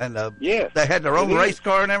yes, they had their own race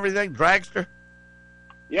car and everything, dragster?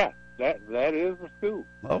 Yeah, that is the school.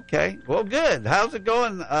 Okay, well, good. How's it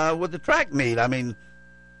going with the track meet? I mean,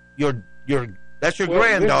 that's your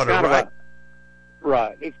granddaughter, right?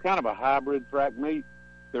 Right. It's kind of a hybrid track meet.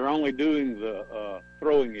 They're only doing the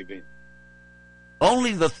throwing events.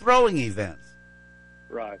 Only the throwing events?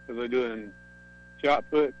 Right. So they're doing shot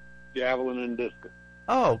put, javelin, and discus.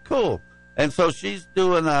 Oh, cool. And so she's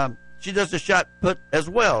doing, she does the shot put as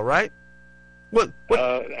well, right? What?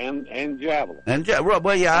 And javelin. And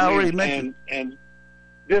well, yeah, I already mentioned. And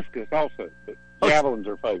discus also, but javelin's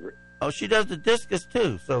her favorite. Oh, she does the discus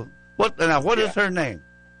too. So what is her name?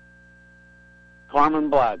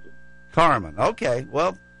 Carmen Blyden. Carmen. Okay.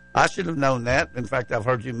 Well, I should have known that. In fact, I've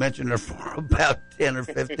heard you mention her for about 10 or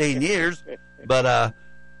 15 years, but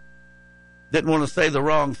didn't want to say the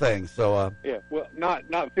wrong thing. So yeah. Well, not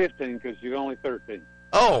 15 because you're only 13.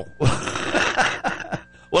 Oh.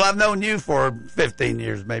 Well, I've known you for 15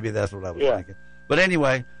 years. Maybe that's what I was thinking. But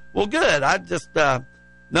anyway, well, good. I just I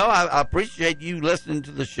appreciate you listening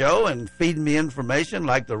to the show and feeding me information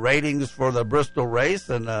like the ratings for the Bristol race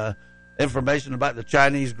and information about the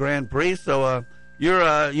Chinese Grand Prix. So you're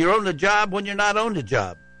on the job when you're not on the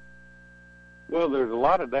job. Well, there's a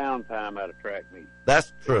lot of downtime at a track meet.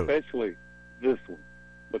 That's true. Especially this one,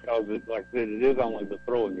 because like I said, it is only the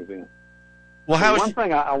throwing event. Well, one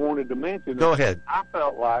thing I wanted to mention. Go ahead. I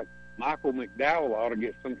felt like Michael McDowell ought to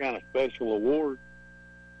get some kind of special award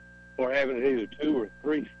for having either 2 or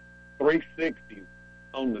 3 360s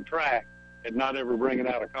on the track and not ever bringing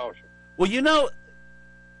out a caution. Well,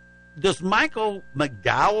 does Michael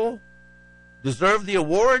McDowell deserve the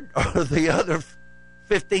award or the other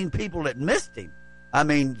 15 people that missed him? I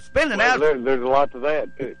mean, spinning out. There's a lot to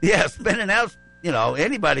that, too. Yeah, spinning out,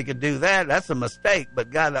 anybody could do that. That's a mistake.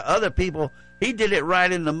 But, God, the other people, he did it right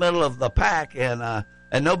in the middle of the pack, and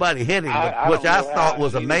nobody hit him, which I thought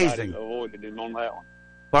was amazing. Avoided him on that one.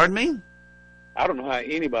 Pardon me? I don't know how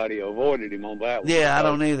anybody avoided him on that one. Yeah, I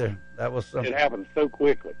don't either. That was something. It happened so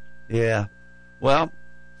quickly. Yeah. Well,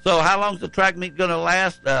 so how long's the track meet going to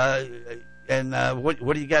last? And what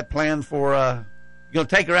do you got planned for? You're going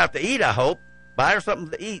to take her out to eat, I hope. Buy her something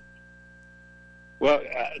to eat. Well,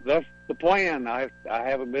 that's the plan. I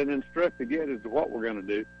haven't been instructed yet as to what we're going to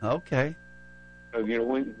do. Okay. So,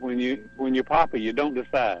 when you're Papa, you don't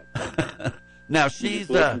decide. Now she's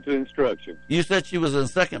listen to instructions. You said she was in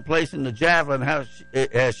second place in the javelin. How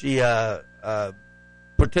has she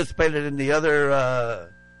participated in the other?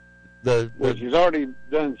 Well, she's already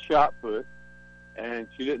done shot put, and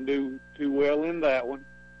she didn't do too well in that one.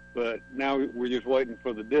 But now we're just waiting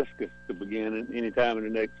for the discus to begin any time in the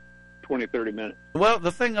next 20, 30 minutes. Well,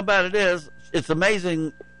 the thing about it is, it's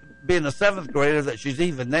amazing being a seventh grader that she's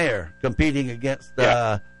even there competing against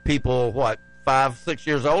people, 5, 6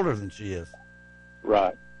 years older than she is.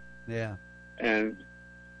 Right. Yeah. And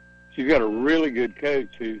she's got a really good coach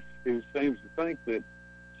who seems to think that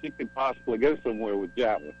she could possibly go somewhere with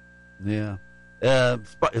javelin. Yeah.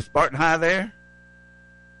 Is Spartan High there?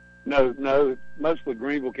 No, it's mostly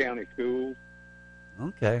Greenville County schools.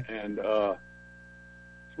 Okay. And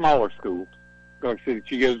smaller schools.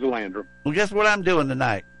 She goes to Landrum. Well, guess what I'm doing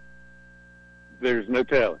tonight? There's no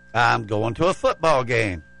telling. I'm going to a football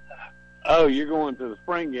game. Oh, you're going to the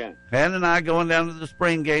spring game. Hannah and I going down to the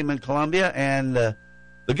spring game in Columbia, and the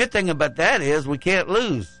good thing about that is we can't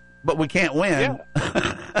lose, but we can't win.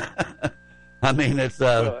 Yeah. I mean, it's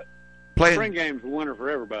playing. Spring game's a winner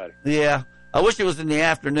for everybody. Yeah. I wish it was in the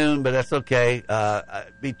afternoon, but that's okay.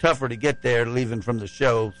 It'd be tougher to get there leaving from the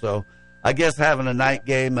show, so I guess having a night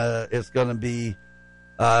game is going to be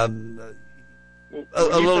a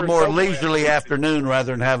little more leisurely afternoon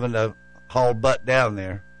rather than having to haul butt down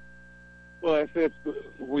there. Well,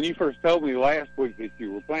 when you first told me last week that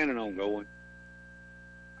you were planning on going,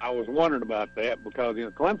 I was wondering about that because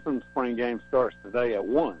Clemson's spring game starts today at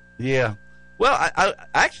 1. Yeah. Well, I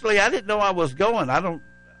actually didn't know I was going. I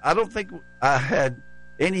don't think I had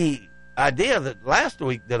any idea that last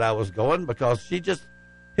week that I was going because she just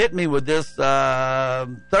hit me with this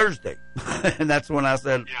Thursday, and that's when I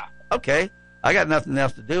said, "Okay, I got nothing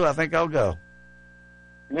else to do. I think I'll go."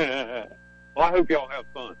 Well, I hope y'all have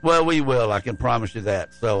fun. Well, we will. I can promise you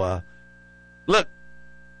that. So, look,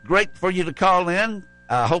 great for you to call in.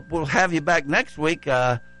 I hope we'll have you back next week.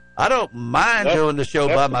 I don't mind doing the show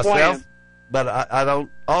by myself, but I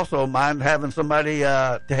don't also mind having somebody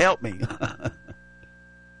to help me.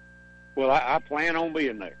 Well, I plan on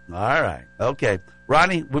being there. All right. Okay.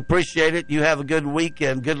 Ronnie, we appreciate it. You have a good week,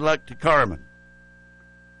 and good luck to Carmen.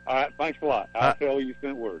 All right. Thanks a lot. I'll tell you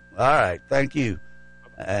sent word. All right. Thank you.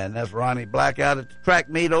 And that's Ronnie Black out at the track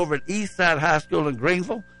meet over at Eastside High School in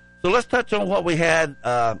Greenville. So let's touch on what we had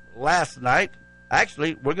last night.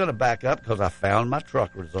 Actually, we're going to back up because I found my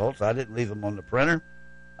truck results. I didn't leave them on the printer.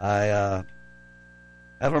 I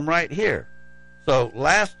have them right here. So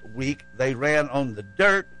last week they ran on the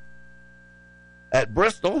dirt at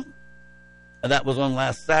Bristol, and that was on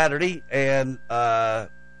last Saturday. And I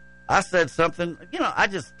said something. I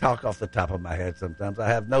just talk off the top of my head sometimes. I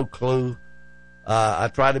have no clue. I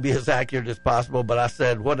try to be as accurate as possible, but I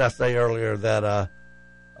said, what did I say earlier, that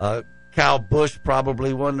Kyle Busch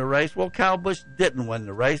probably won the race? Well, Kyle Busch didn't win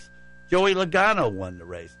the race. Joey Logano won the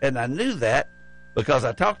race. And I knew that because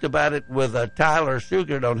I talked about it with Tyler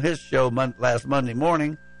Shugart on his show last Monday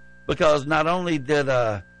morning, because not only did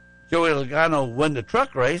Joey Logano win the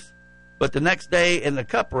truck race, but the next day in the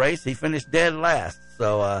Cup race, he finished dead last.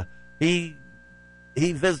 So he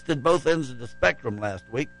visited both ends of the spectrum last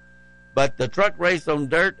week. But the truck race on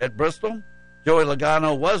dirt at Bristol, Joey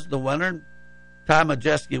Logano was the winner. Ty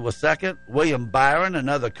Majeski was second. William Byron,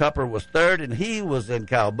 another Cupper, was third, and he was in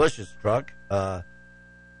Kyle Busch's truck, the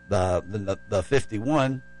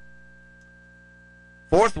 51.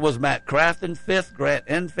 Fourth was Matt Crafton. Fifth, Grant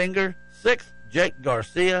Enfinger. Sixth, Jake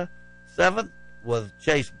Garcia. Seventh was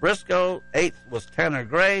Chase Briscoe. Eighth was Tanner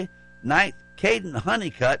Gray. Ninth, Caden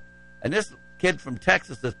Honeycutt. And this kid from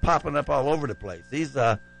Texas is popping up all over the place.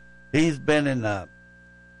 He's been in, I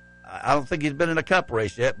don't think he's been in a Cup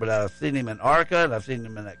race yet, but I've seen him in ARCA, and I've seen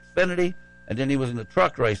him in Xfinity, and then he was in the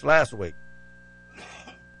truck race last week.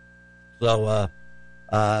 So,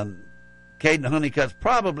 Caden Honeycutt's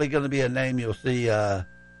probably going to be a name you'll see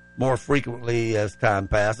more frequently as time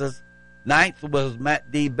passes. Ninth was Matt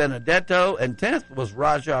D. Benedetto, and 10th was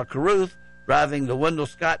Rajah Caruth, driving the Wendell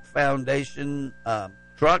Scott Foundation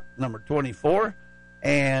truck, number 24.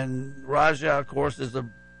 And Rajah, of course, is a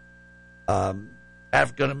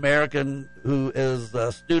African-American who is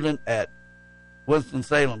a student at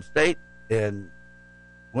Winston-Salem State in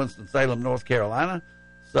Winston-Salem, North Carolina.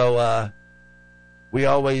 So we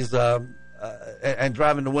always and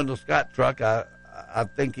driving the Wendell Scott truck, I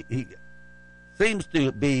think he seems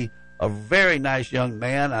to be a very nice young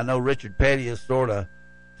man. I know Richard Petty is sort of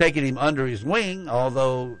taking him under his wing,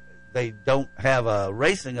 although they don't have a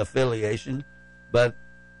racing affiliation. But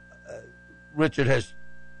Richard has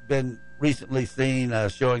been recently seen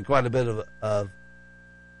showing quite a bit of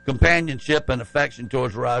companionship and affection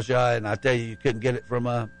towards Rajah, and I tell you couldn't get it from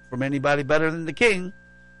anybody better than the King.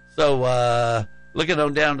 So looking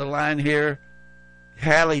on down the line here,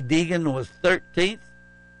 Hallie Deegan was 13th,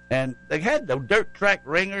 and they had the dirt track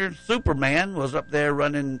ringer. Superman was up there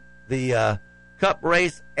running the Cup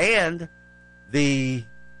race and the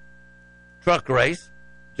truck race,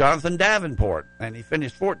 Jonathan Davenport, and he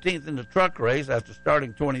finished 14th in the truck race after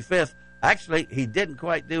starting 25th. Actually, he didn't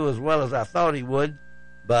quite do as well as I thought he would,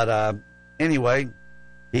 but anyway,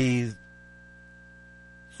 he's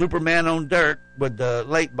Superman on dirt with the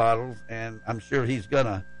late models, and I'm sure he's going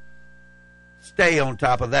to stay on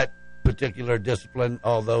top of that particular discipline,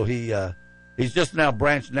 although he's just now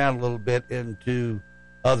branching out a little bit into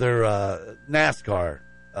other NASCAR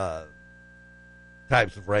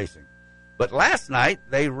types of racing. But last night,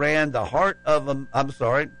 they ran they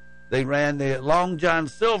ran the Long John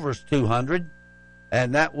Silver's 200,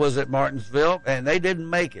 and that was at Martinsville, and they didn't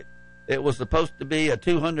make it. It was supposed to be a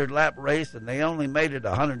 200-lap race, and they only made it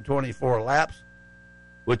 124 laps,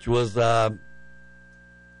 which was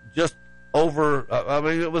just over.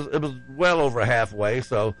 It was well over halfway.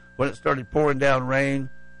 So when it started pouring down rain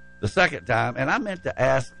the second time, and I meant to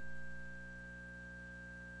ask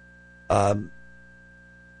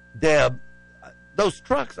Deb, those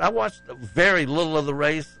trucks. I watched very little of the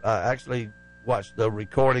race. I actually watched the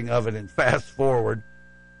recording of it in fast forward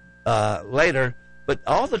later. But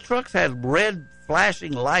all the trucks had red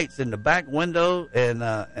flashing lights in the back window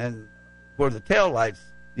and where the tail lights,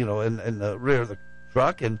 in the rear of the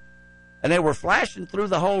truck, and they were flashing through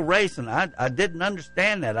the whole race, and I didn't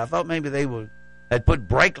understand that. I thought maybe they had put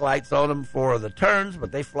brake lights on them for the turns,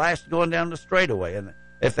 but they flashed going down the straightaway. And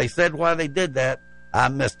if they said why they did that, I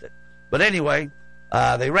missed it. But anyway,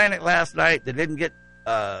 they ran it last night. They didn't get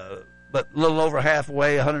but a little over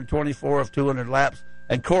halfway, 124 of 200 laps.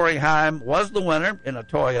 And Corey Heim was the winner in a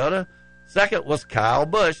Toyota. Second was Kyle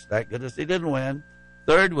Busch. Thank goodness he didn't win.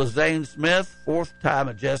 Third was Zane Smith. Fourth, Ty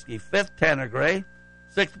Majeski. Fifth, Tanner Gray.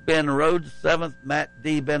 Sixth, Ben Rhodes. Seventh, Matt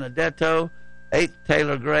D. Benedetto. Eighth,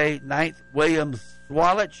 Taylor Gray. Ninth, William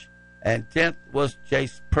Swalich. And 10th was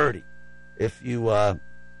Chase Purdy. If you look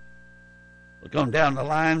on down the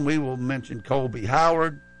line, we will mention Colby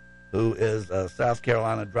Howard, who is a South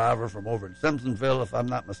Carolina driver from over in Simpsonville, if I'm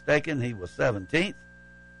not mistaken. He was 17th.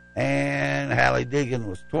 And Hallie Deegan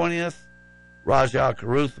was 20th. Rajah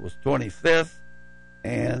Caruth was 25th.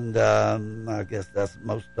 And I guess that's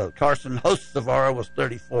most. Carson Hocevar was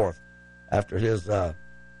 34th after his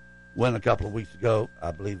win a couple of weeks ago.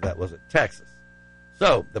 I believe that was at Texas.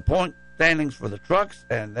 So the point standings for the trucks,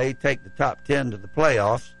 and they take the top 10 to the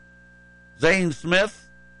playoffs. Zane Smith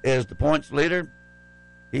is the points leader.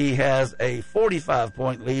 He has a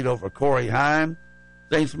 45-point lead over Corey Heim.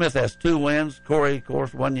 Zane Smith has 2 wins. Corey, of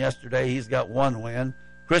course, won yesterday. He's got 1 win.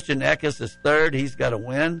 Christian Eckes is third. He's got a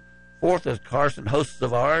win. Fourth is Carson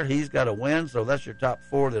Hocevar. He's got a win, so that's your top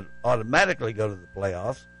 4 that automatically go to the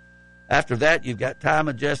playoffs. After that, you've got Ty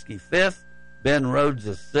Majeski 5th. Ben Rhodes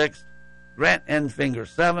is 6th. Grant Enfinger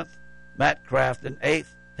 7th. Matt Crafton 8th.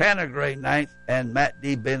 Tanner Gray 9th. And Matt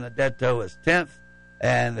D. Benedetto is 10th.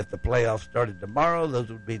 And if the playoffs started tomorrow, those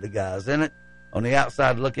would be the guys in it. On the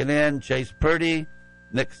outside looking in, Chase Purdy,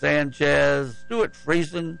 Nick Sanchez, Stuart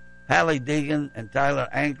Friesen, Hallie Deegan, and Tyler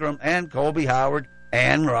Ankrum, and Colby Howard,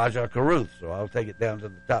 and Rajah Caruth. So I'll take it down to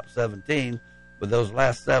the top 17. But those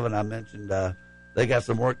last 7 I mentioned, they got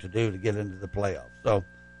some work to do to get into the playoffs. So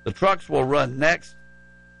the trucks will run next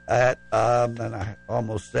at, and I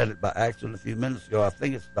almost said it by accident a few minutes ago, I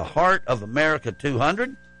think it's the Heart of America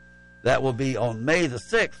 200. That will be on May the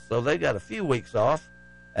 6th. So they got a few weeks off,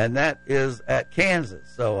 and that is at Kansas.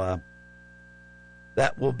 So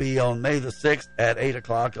that will be on May the 6th at 8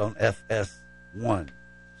 o'clock on FS1.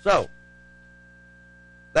 So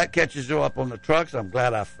that catches you up on the trucks. I'm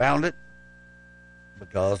glad I found it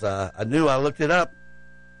because I knew I looked it up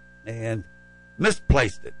and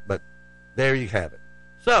misplaced it. But there you have it.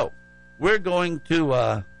 So we're going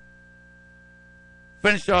to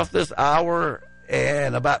finish off this hour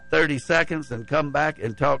in about 30 seconds and come back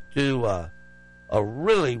and talk to a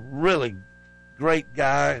really, really great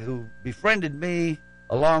guy who befriended me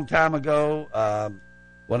a long time ago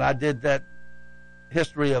when I did that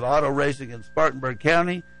history of auto racing in Spartanburg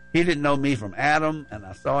County. He didn't know me from Adam, and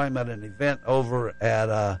I saw him at an event over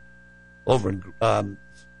at over in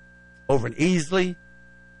Easley,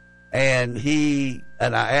 and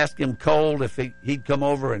I asked him cold if he'd come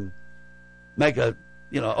over and make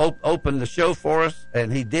open the show for us,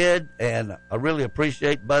 and he did, and I really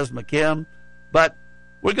appreciate Buz McKim. But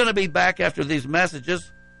we're going to be back after these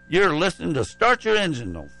messages. You're listening to Start Your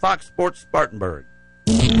Engine on Fox Sports Spartanburg.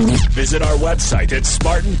 Visit our website at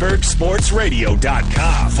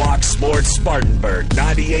SpartanburgSportsRadio.com. Fox Sports Spartanburg,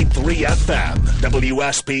 98.3 FM,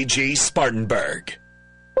 WSPG Spartanburg.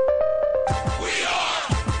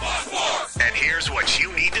 And here's what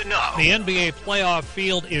you need to know. The NBA playoff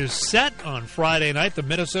field is set on Friday night. The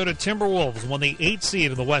Minnesota Timberwolves won the 8th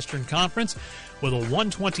seed of the Western Conference with a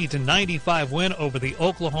 120-95 win over the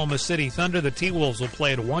Oklahoma City Thunder. The T-Wolves will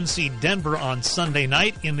play at 1 seed Denver on Sunday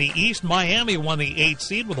night. In the East, Miami won the 8th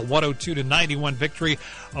seed with a 102-91 victory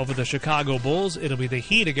over the Chicago Bulls. It'll be the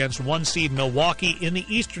Heat against 1 seed Milwaukee in the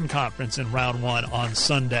Eastern Conference in round 1 on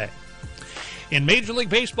Sunday. In Major League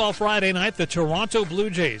Baseball Friday night, the Toronto Blue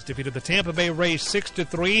Jays defeated the Tampa Bay Rays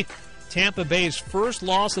 6-3. Tampa Bay's first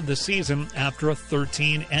loss of the season after a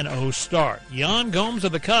 13-0 start. Yan Gomes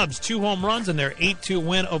of the Cubs, 2 home runs in their 8-2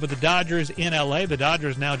 win over the Dodgers in L.A. The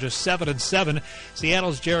Dodgers now just 7-7.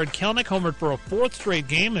 Seattle's Jared Kelenic homered for a 4th straight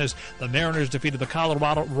game as the Mariners defeated the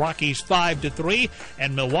Colorado Rockies 5-3.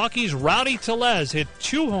 And Milwaukee's Rowdy Tellez hit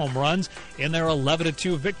 2 home runs in their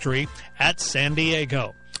 11-2 victory at San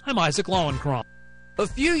Diego. I'm Isaac Lowenkron. A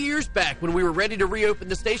few years back, when we were ready to reopen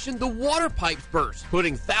the station, the water pipes burst,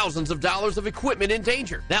 putting thousands of dollars of equipment in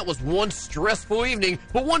danger. That was one stressful evening,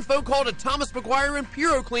 but one phone call to Thomas McGuire and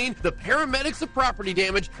PuroClean, the paramedics of property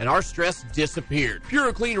damage, and our stress disappeared.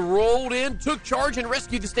 PuroClean rolled in, took charge, and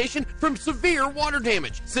rescued the station from severe water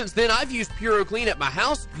damage. Since then, I've used PuroClean at my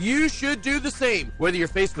house. You should do the same. Whether you're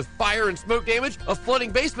faced with fire and smoke damage, a flooding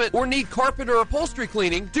basement, or need carpet or upholstery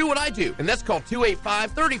cleaning, do what I do, and that's called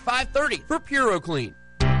 285-3530 for PuroClean.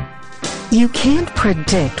 You can't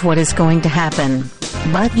predict what is going to happen,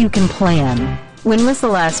 but you can plan. When was the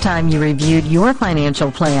last time you reviewed your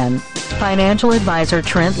financial plan? Financial advisor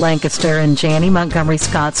Trent Lancaster and Janney Montgomery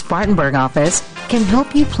Scott's Spartanburg office can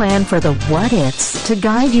help you plan for the what-ifs to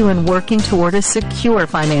guide you in working toward a secure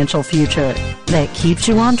financial future that keeps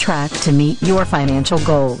you on track to meet your financial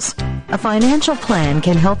goals. A financial plan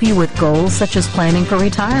can help you with goals such as planning for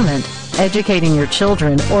retirement, educating your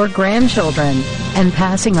children or grandchildren, and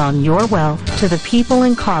passing on your wealth to the people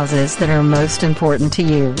and causes that are most important to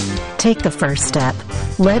you. Take the first step.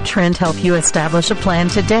 Let Trent help you establish a plan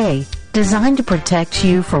today designed to protect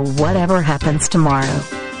you for whatever happens tomorrow.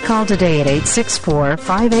 Call today at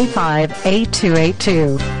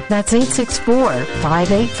 864-585-8282. That's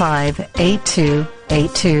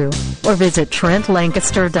 864-585-8282. Or visit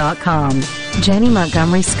TrentLancaster.com. Janney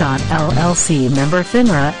Montgomery Scott, LLC, member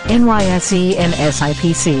FINRA, NYSE, and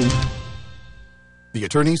SIPC. The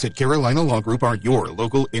attorneys at Carolina Law Group are your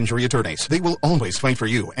local injury attorneys. They will always fight for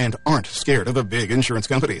you and aren't scared of the big insurance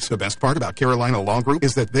companies. The best part about Carolina Law Group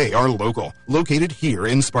is that they are local, located here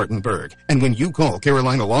in Spartanburg. And when you call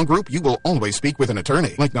Carolina Law Group, you will always speak with an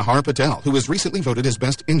attorney, like Nahar Patel, who was recently voted as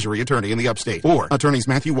best injury attorney in the upstate, or attorneys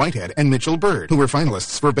Matthew Whitehead and Mitchell Bird, who were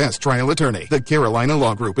finalists for best trial attorney. The Carolina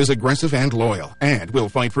Law Group is aggressive and loyal, and will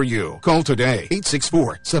fight for you. Call today,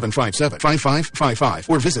 864-757-5555,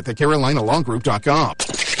 or visit thecarolinalawgroup.com.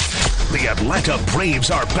 The Atlanta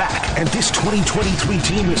Braves are back, and this 2023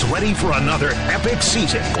 team is ready for another epic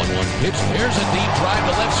season. 1-1 pitch. Here's a deep drive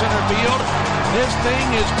to left center field. This thing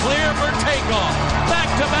is clear for takeoff.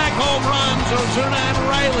 Back-to-back home runs, Ozuna and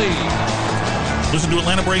Riley. Listen to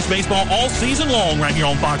Atlanta Braves baseball all season long right here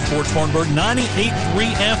on Fox Sports Spartanburg,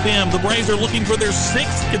 98.3 FM. The Braves are looking for their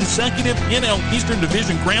 6th consecutive NL Eastern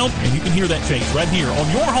Division crown, and you can hear that chase right here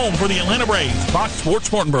on your home for the Atlanta Braves. Fox Sports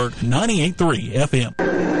Spartanburg, 98.3 FM.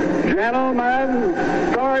 Gentlemen,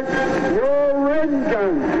 start your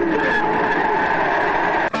engine.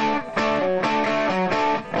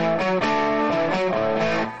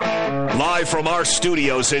 Live from our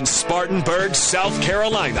studios in Spartanburg, South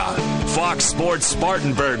Carolina, Fox Sports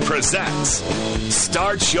Spartanburg presents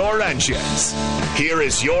Start Your Engines. Here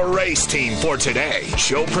is your race team for today.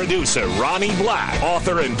 Show producer Ronnie Black,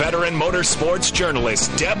 author and veteran motorsports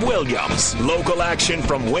journalist Deb Williams, local action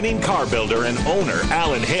from winning car builder and owner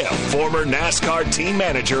Alan Hill, former NASCAR team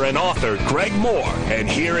manager and author Greg Moore. And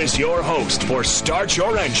here is your host for Start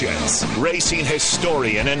Your Engines, racing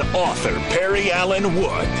historian and author Perry Allen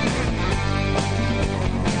Wood.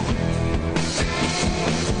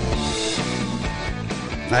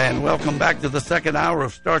 And welcome back to the second hour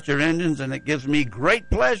of Start Your Engines, and it gives me great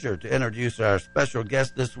pleasure to introduce our special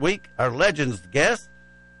guest this week, our Legends guest.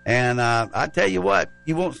 And I tell you what,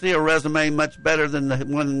 you won't see a resume much better than the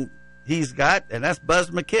one he's got, and that's Buz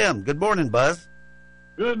McKim. Good morning, Buzz.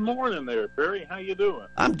 Good morning there, Barry. How you doing?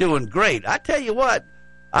 I'm doing great. I tell you what,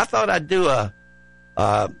 I thought I'd do a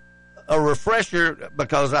refresher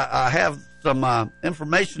because I have some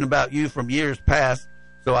information about you from years past.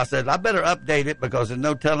 So I said I better update it because there's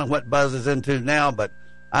no telling what Buzz is into now. But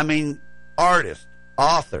I mean, artist,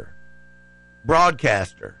 author,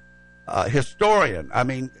 broadcaster, historian. I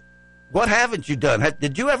mean, what haven't you done?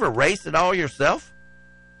 Did you ever race at all yourself?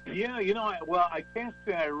 Yeah, I can't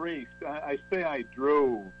say I raced. I say I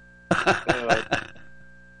drove.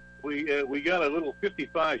 We got a little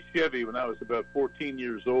 55 Chevy when I was about 14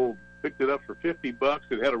 years old. Picked it up for $50.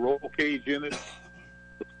 It had a roll cage in it,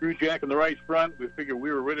 a screw jack in the right front. We figured we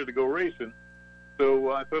were ready to go racing.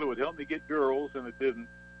 So I thought it would help me get girls, and it didn't.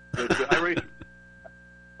 But I raced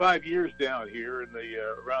 5 years down here in the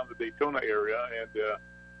around the Daytona area, and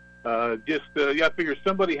I figured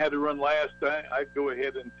somebody had to run last. I'd go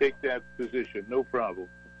ahead and take that position, no problem.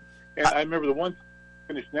 And I remember the one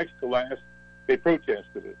finished next to last, they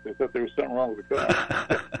protested it. They thought there was something wrong with the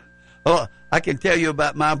car. Well, I can tell you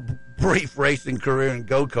about my brief racing career in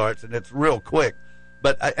go-karts, and it's real quick.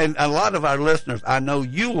 But and a lot of our listeners, I know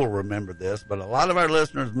you will remember this, but a lot of our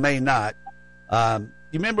listeners may not. You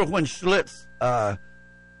remember when Schlitz? Well,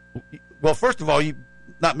 first of all,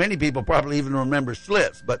 not many people probably even remember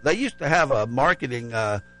Schlitz, but they used to have a marketing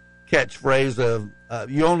catchphrase of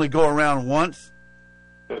 "you only go around once."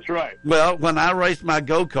 That's right. Well, when I raced my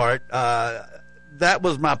go-kart, that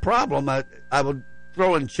was my problem. I would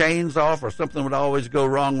throwing chains off or something would always go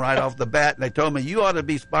wrong right off the bat, and they told me you ought to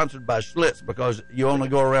be sponsored by Schlitz because you only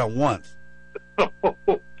go around once.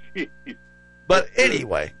 Oh, geez. But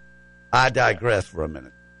anyway, I digress for a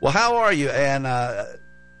minute. Well, how are you? And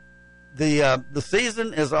the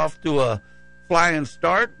season is off to a flying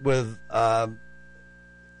start with the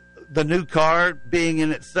new car being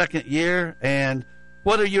in its second year. And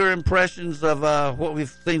what are your impressions of what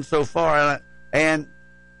we've seen so far? And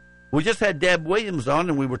we just had Deb Williams on,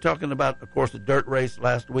 and we were talking about, of course, the dirt race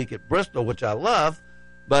last week at Bristol, which I love.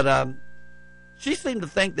 But she seemed to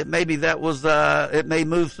think that maybe that was it may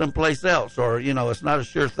move someplace else, or it's not a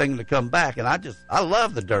sure thing to come back. And I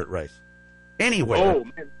love the dirt race anywhere. Oh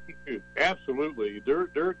man, me too. Absolutely,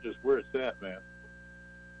 dirt is where it's at, man.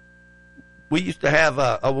 We used to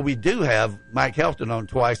have we do have Mike Helton on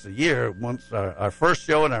twice a year, once our first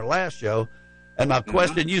show and our last show. And my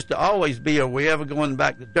question used to always be, are we ever going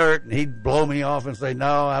back to dirt? And he'd blow me off and say,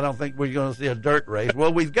 no, I don't think we're going to see a dirt race.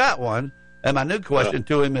 Well, we've got one. And my new question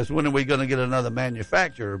to him is, when are we going to get another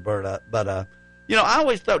manufacturer? But I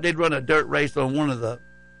always thought they'd run a dirt race on one of the,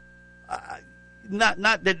 not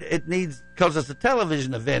that it needs, because it's a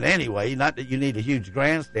television event anyway, not that you need a huge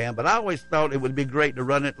grandstand, but I always thought it would be great to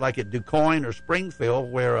run it like at DuQuoin or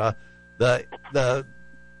Springfield, where the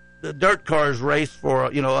dirt cars race for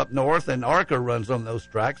up north, and ARCA runs on those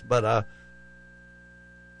tracks. But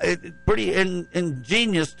it's pretty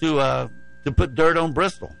ingenious to put dirt on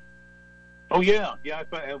Bristol. Oh yeah.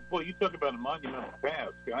 Well, you talk about a monumental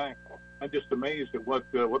task. I'm just amazed at what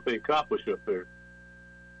they accomplish up there.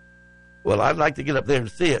 Well, I'd like to get up there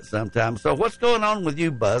and see it sometime. So, what's going on with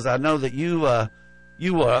you, Buzz? I know that you've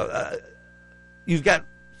got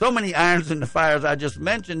so many irons in the fire, as I just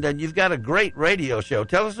mentioned, and you've got a great radio show.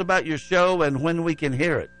 Tell us about your show and when we can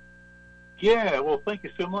hear it. Yeah, well, thank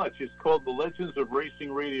you so much. It's called the Legends of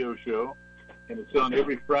Racing Radio Show, and it's on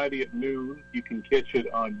every Friday at noon. You can catch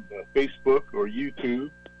it on Facebook or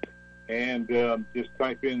YouTube, and just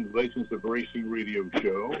type in Legends of Racing Radio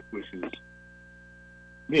Show, which is,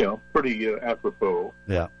 pretty apropos.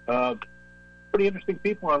 Yeah. Pretty interesting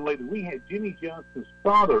people on lately. We had Jimmy Johnson's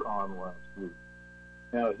father on last week.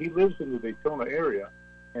 Now, he lives in the Daytona area,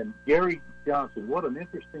 and Gary Johnson, what an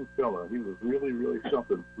interesting fellow. He was really, really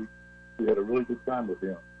something. We had a really good time with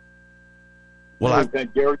him. Well,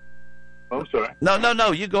 had Gary. Oh, I'm sorry.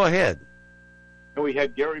 No, you go ahead. And we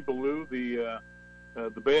had Gary Ballou, the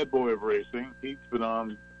bad boy of racing. He's been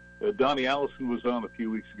on. Donnie Allison was on a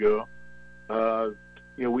few weeks ago.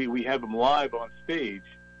 We have him live on stage.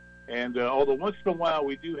 And although once in a while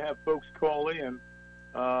we do have folks call in,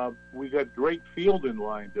 we got great fielding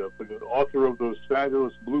lined up. The author of those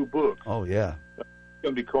fabulous blue books. Oh, yeah.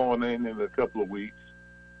 Going to be calling in a couple of weeks.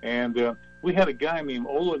 And we had a guy named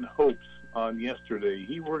Olin Hopes on yesterday.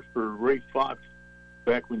 He worked for Ray Fox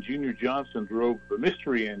back when Junior Johnson drove the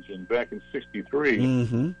Mystery Engine back in '63.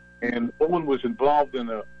 Mm-hmm. And Olin was involved in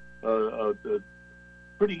a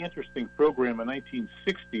pretty interesting program in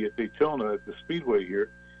 1960 at Daytona at the Speedway here.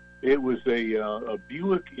 It was a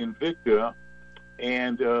Buick Invicta,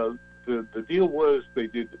 and the deal was they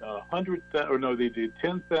did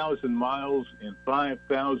 10,000 miles in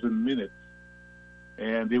 5,000 minutes,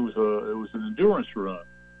 and it was an endurance run.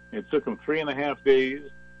 It took them 3.5 days,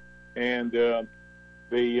 and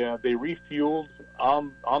they refueled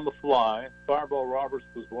on the fly. Fireball Roberts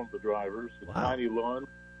was one of the drivers. Wow. Tiny Lund,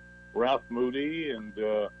 Ralph Moody, and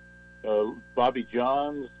Bobby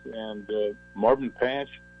Johns, and Marvin Patch,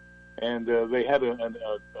 and they had an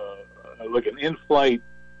in-flight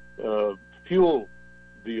fuel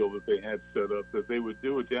deal that they had set up, that they would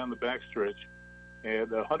do it down the backstretch at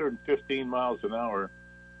 115 miles an hour.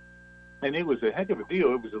 And it was a heck of a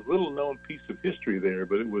deal. It was a little-known piece of history there,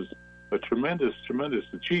 but it was a tremendous, tremendous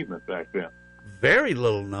achievement back then. Very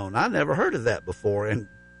little known. I never heard of that before. And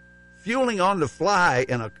fueling on the fly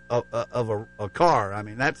in a car, I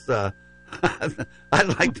mean, that's I'd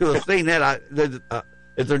like to have seen that.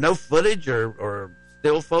 Is there no footage or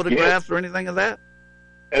still photographs or anything of that?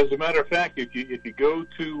 As a matter of fact, if you go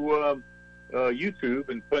to YouTube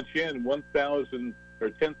and punch in 1,000 or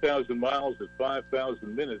 10,000 miles at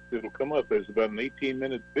 5,000 minutes, it'll come up. There's about an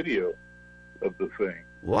 18-minute video of the thing.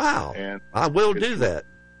 Wow. And I will do that.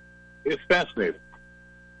 It's fascinating.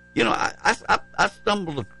 You know, I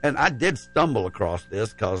stumbled, and I did stumble across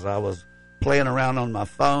this because I was playing around on my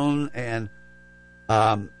phone, and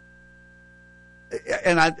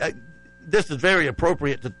this is very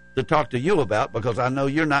appropriate to talk to you about, because I know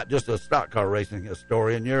you're not just a stock car racing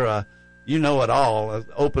historian. You're you know it all,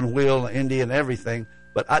 open wheel, Indy, and everything.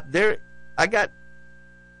 But I got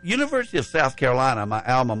University of South Carolina, my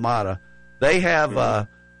alma mater. They have a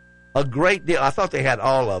great deal. I thought they had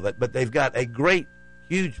all of it, but they've got a great,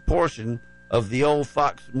 huge portion of the old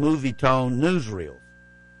Fox movie tone newsreels.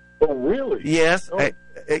 Oh, really? Yes. Oh.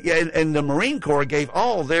 And the Marine Corps gave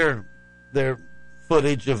all their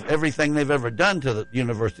footage of everything they've ever done to the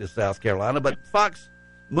University of South Carolina, but Fox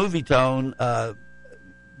Movie Tone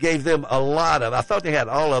gave them a lot of. I thought they had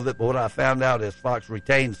all of it, but what I found out is Fox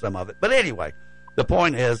retained some of it. But anyway, the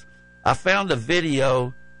point is, I found a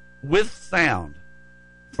video with sound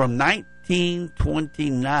from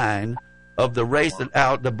 1929 of the race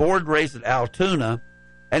the board race at Altoona,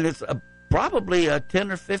 and it's probably a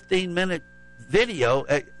 10 or 15 minute video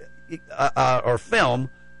or film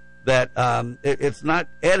that it's not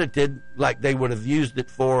edited like they would have used it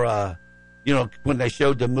for when they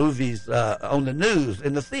showed the movies on the news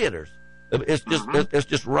in the theaters. It's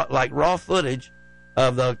just like raw footage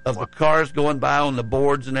of the cars going by on the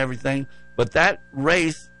boards and everything. But that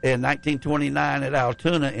race in 1929 at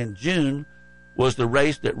Altoona in June was the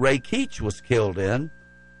race that Ray Keech was killed in.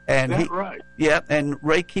 And right? Yeah, and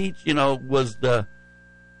Ray Keech, was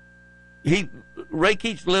Ray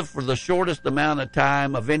Keech lived for the shortest amount of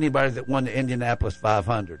time of anybody that won the Indianapolis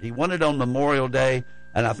 500. He won it on Memorial Day,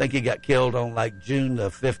 and I think he got killed on like June the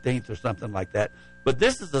 15th or something like that. But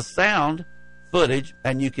this is the sound footage,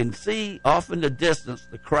 and you can see off in the distance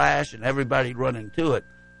the crash and everybody running to it.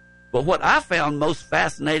 But what I found most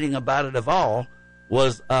fascinating about it of all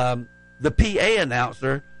was the PA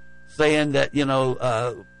announcer saying that,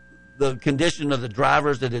 the condition of the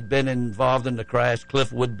drivers that had been involved in the crash.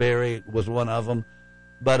 Cliff Woodbury was one of them.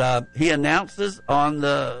 But he announces on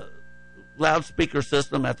the loudspeaker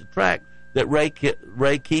system at the track that Ray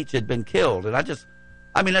Keech had been killed. And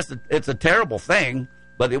it's a terrible thing,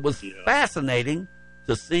 but it was fascinating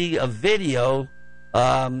to see a video,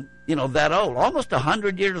 that old, almost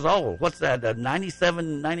 100 years old. What's that,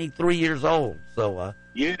 97, 93 years old. So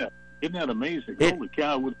yeah, isn't that amazing? Holy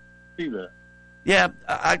cow, I wouldn't see that. Yeah,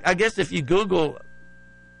 I guess if you Google,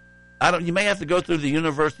 you may have to go through the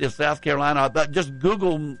University of South Carolina, but just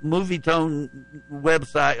Google Movie Tone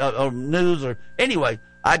website or news or anyway.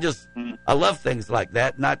 I love things like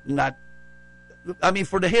that. Not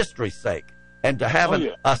for the history's sake, and to have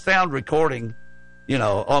a sound recording,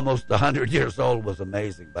 almost 100 years old was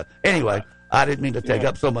amazing. But anyway, I didn't mean to take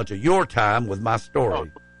up so much of your time with my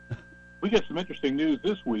story. We got some interesting news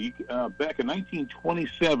this week. Back in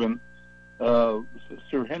 1927.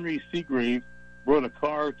 Sir Henry Seagrave brought a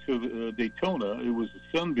car to Daytona. It was a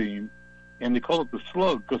Sunbeam, and they called it the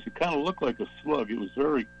Slug because it kind of looked like a slug. It was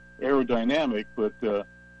very aerodynamic, but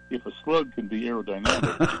if a slug can be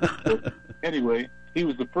aerodynamic. But anyway, he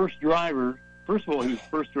was the first driver. First of all, he was the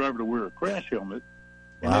first driver to wear a crash helmet,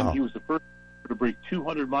 and then he was the first to break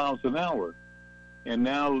 200 miles an hour. And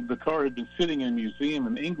now the car had been sitting in a museum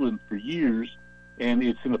in England for years, and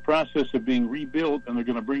it's in the process of being rebuilt, and they're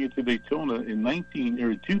going to bring it to Daytona in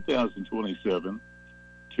 2027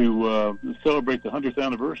 to celebrate the 100th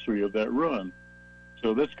anniversary of that run.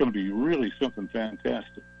 So that's going to be really something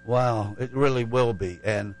fantastic. Wow, it really will be.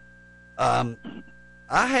 And I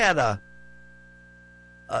had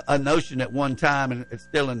a notion at one time, and it's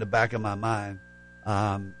still in the back of my mind.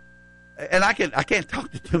 And I can't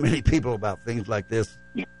talk to too many people about things like this,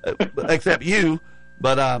 except you.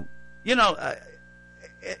 But you know,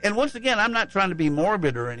 and once again, I'm not trying to be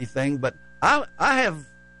morbid or anything, but I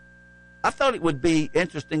thought it would be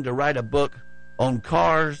interesting to write a book on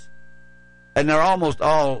cars, and they're almost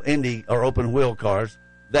all Indy or open wheel cars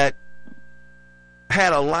that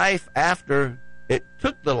had a life after it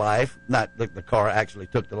took the life. Not the car actually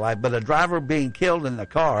took the life, but a driver being killed in the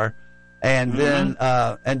car, and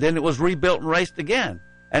then it was rebuilt and raced again.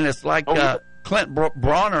 And it's like Clint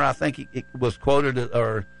Brawner, I think he was quoted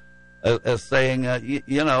as saying,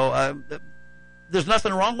 there's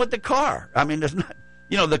nothing wrong with the car. I mean, there's not.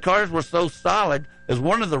 The cars were so solid is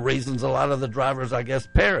one of the reasons a lot of the drivers, I guess,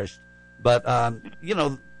 perished. But, and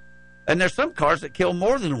there's some cars that kill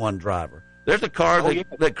more than one driver. There's a car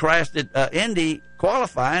that crashed at Indy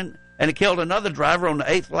qualifying, and it killed another driver on the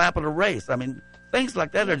 8th lap of the race. I mean, things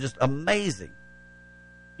like that are just amazing.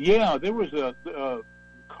 Yeah, there was a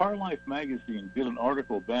Car Life magazine did an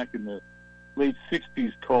article back in the late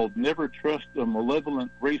 60s called Never Trust a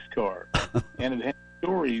Malevolent Race Car. And it had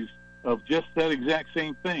stories of just that exact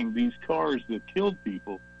same thing, these cars that killed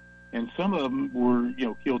people. And some of them were,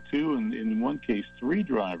 killed 2, and in one case 3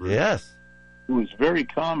 drivers. Yes. It was very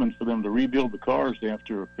common for them to rebuild the cars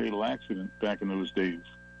after a fatal accident back in those days.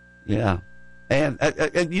 Yeah. And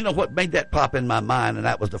you know what made that pop in my mind, and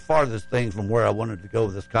that was the farthest thing from where I wanted to go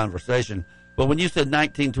with this conversation. But when you said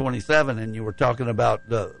 1927 and you were talking about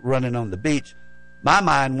running on the beach, my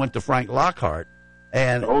mind went to Frank Lockhart,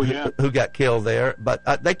 and who got killed there.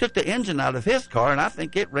 But they took the engine out of his car, and I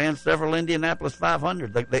think it ran several Indianapolis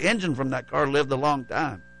 500. The engine from that car lived a long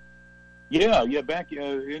time. Yeah, back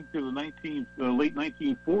into the late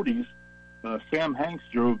 1940s, Sam Hanks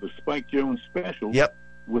drove the Spike Jones Special. Yep.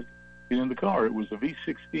 With in the car. It was a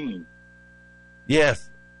V16. Yes.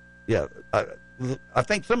 Yeah. I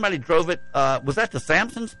think somebody drove it. Was that the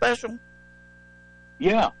Samson Special?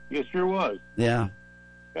 Yeah, it sure was. Yeah.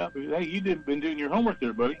 Yeah, hey, you've been doing your homework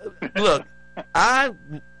there, buddy. Look, I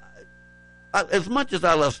as much as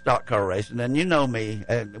I love stock car racing, and you know me,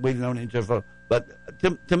 and we've known each other, but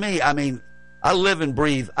to me, I mean, I live and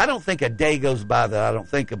breathe. I don't think a day goes by that I don't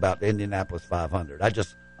think about the Indianapolis 500.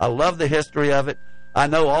 I love the history of it. I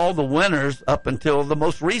know all the winners up until the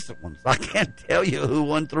most recent ones. I can't tell you who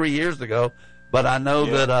won 3 years ago, but I know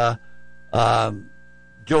that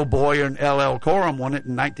Joe Boyer and L.L. Coram won it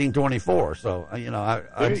in 1924. So,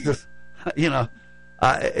 it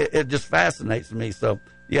just fascinates me. So,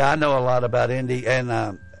 yeah, I know a lot about Indy,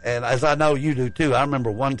 and as I know you do too. I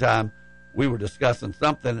remember one time we were discussing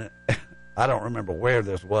something. I don't remember where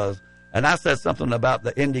this was, and I said something about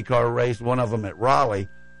the IndyCar race, one of them at Raleigh,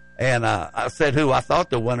 and I said who I thought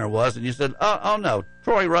the winner was, and you said, oh no,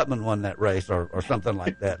 Troy Ruttman won that race, or something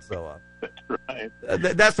like that. So that's right.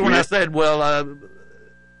 That's when I said, well,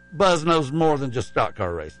 Buzz knows more than just stock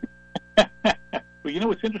car racing. Well, you know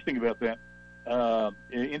what's interesting about that?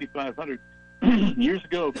 Indy 500, years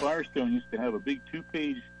ago, Firestone used to have a big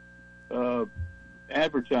 2-page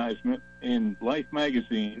advertisement in Life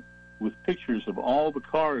magazine with pictures of all the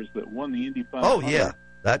cars that won the Indy 500. Oh, yeah.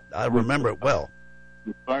 That I remember it well.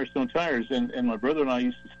 With Firestone tires, and my brother and I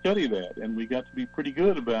used to study that, and we got to be pretty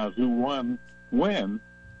good about who won when.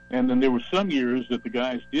 And then there were some years that the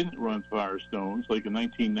guys didn't run Firestones, like in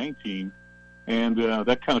 1919, and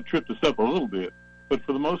that kind of tripped us up a little bit. But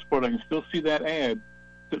for the most part, I can still see that ad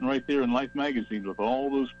sitting right there in Life magazine with all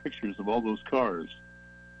those pictures of all those cars.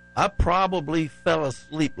 I probably fell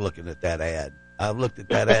asleep looking at that ad. I've looked at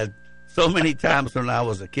that ad so many times when I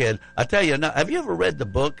was a kid. I tell you, now, have you ever read the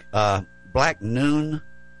book Black Noon?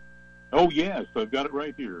 Oh, yes. I've got it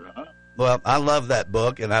right here. Uh-huh. Well, I love that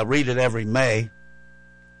book, and I read it every May.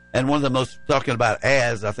 And one of the most, talking about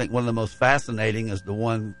ads, I think one of the most fascinating is the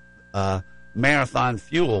one Marathon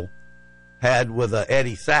Fuel had with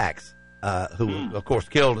Eddie Sachs, who, of course,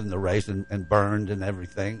 killed in the race and burned and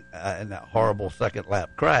everything in that horrible second lap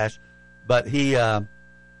crash. But he, the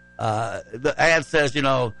ad says,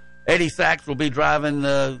 Eddie Sachs will be driving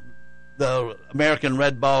the American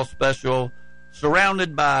Red Ball Special,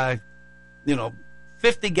 surrounded by,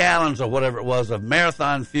 50 gallons or whatever it was of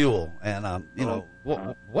Marathon Fuel. And,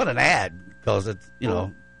 what an ad, because it's,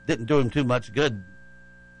 didn't do him too much good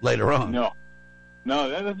later on. No,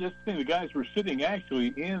 that's just the thing. The guys were sitting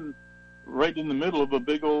actually right in the middle of a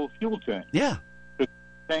big old fuel tank. Yeah.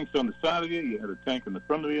 Tanks on the side of you had a tank in the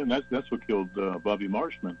front of you, and that's what killed Bobby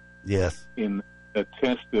Marshman. Yes. In that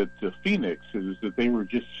test at Phoenix, is that they were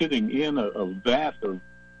just sitting in a vat of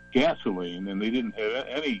gasoline, and they didn't have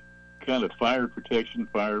any kind of fire protection,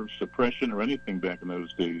 fire suppression, or anything back in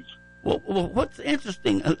those days. Well what's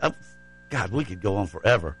interesting, God, we could go on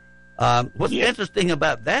forever. What's interesting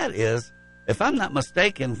about that is, if I'm not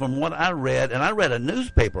mistaken, from what I read, and I read a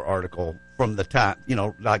newspaper article from the time,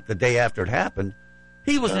 like the day after it happened,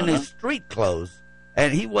 he was in his street clothes,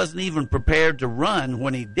 and he wasn't even prepared to run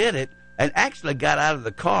when he did it, and actually got out of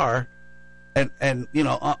the car, and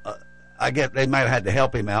I guess they might have had to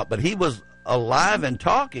help him out, but he was alive and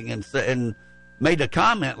talking and made a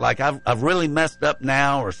comment like, I've really messed up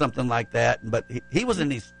now, or something like that, but he was in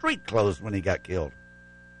his street clothes when he got killed.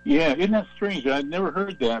 Yeah, isn't that strange? I'd never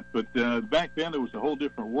heard that, but back then it was a whole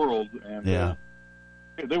different world. And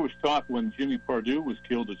there was talk when Jimmy Pardue was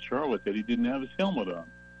killed at Charlotte that he didn't have his helmet on.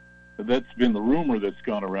 But that's been the rumor that's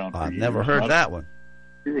gone around for years. I've never heard that one.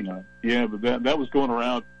 Sure not. Yeah, but that was going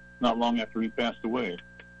around not long after he passed away.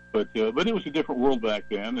 But it was a different world back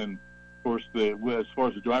then, and of course, as far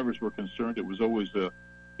as the drivers were concerned, it was always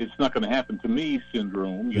 "it's not going to happen to me"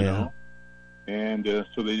 syndrome, you know. And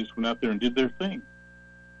so they just went out there and did their thing.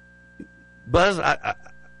 Buzz,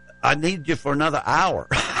 I need you for another hour.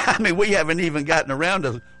 I mean, we haven't even gotten around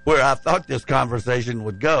to where I thought this conversation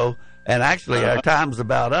would go, and actually our time's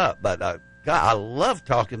about up. But, God, I love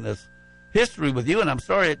talking this history with you, and I'm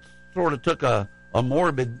sorry it sort of took a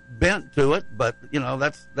morbid bent to it, but,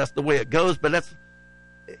 that's the way it goes. But that's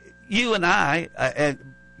you and I,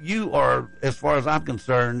 and you are, as far as I'm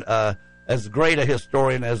concerned, as great a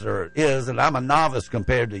historian as there is, and I'm a novice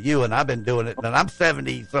compared to you, and I've been doing it, and I'm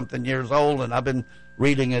 70-something years old, and I've been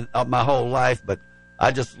reading it my whole life, but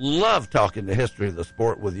I just love talking the history of the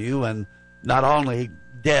sport with you, and not only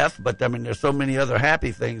death, but, I mean, there's so many other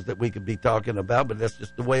happy things that we could be talking about, but that's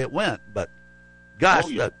just the way it went. But, gosh,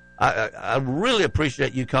 I really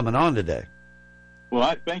appreciate you coming on today. Well,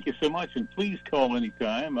 I thank you so much, and please call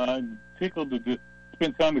anytime. I'm tickled to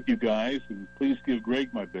spend time with you guys, and please give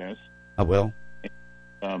Greg my best. I will.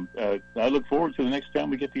 I look forward to the next time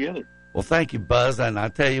we get together. Well, thank you, Buzz. And I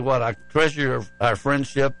tell you what, I treasure our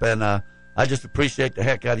friendship, and I just appreciate the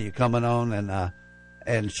heck out of you coming on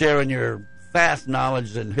and sharing your vast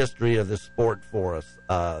knowledge and history of this sport for us,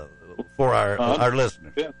 for our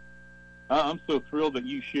listeners. Yeah. I'm so thrilled that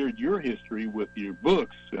you shared your history with your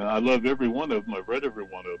books. I love every one of them. I've read every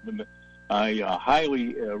one of them. And I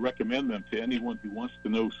highly recommend them to anyone who wants to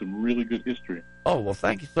know some really good history. Oh, well,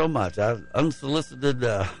 thank you so much. Unsolicited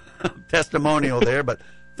testimonial there, but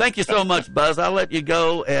thank you so much, Buzz. I'll let you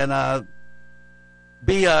go and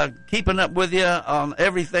be keeping up with you on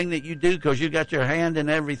everything that you do, because you got your hand in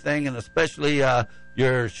everything, and especially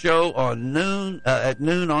your show on at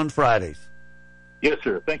noon on Fridays. Yes,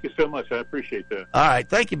 sir. Thank you so much. I appreciate that. All right.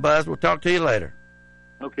 Thank you, Buzz. We'll talk to you later.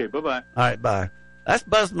 Okay. Bye-bye. All right. Bye. That's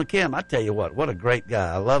Buz McKim. I tell you what a great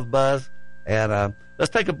guy. I love Buzz. And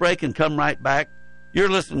let's take a break and come right back. You're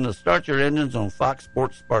listening to Start Your Engines on Fox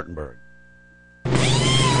Sports Spartanburg.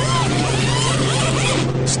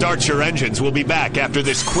 Start Your Engines will be back after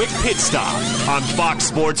this quick pit stop on Fox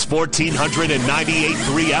Sports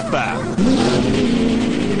 1498.3 FM.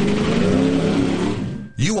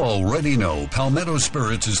 You already know Palmetto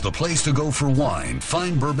Spirits is the place to go for wine,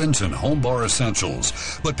 fine bourbons, and home bar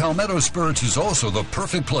essentials. But Palmetto Spirits is also the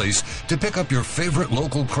perfect place to pick up your favorite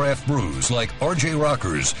local craft brews like R.J.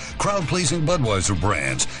 Rockers, crowd-pleasing Budweiser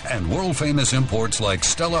brands, and world-famous imports like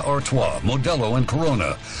Stella Artois, Modelo, and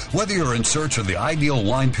Corona. Whether you're in search of the ideal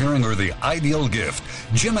wine pairing or the ideal gift,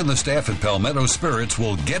 Jim and the staff at Palmetto Spirits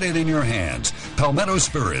will get it in your hands. Palmetto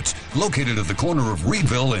Spirits, located at the corner of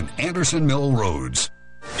Reedville and Anderson Mill Roads.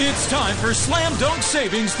 It's time for Slam Dunk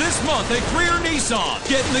Savings this month at Greer Nissan.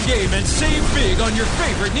 Get in the game and save big on your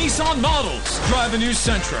favorite Nissan models. Drive a new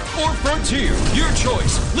Sentra or Frontier, your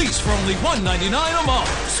choice. Lease for only $199 a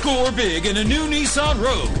month. Score big in a new Nissan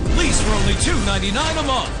Rogue. Lease for only $299 a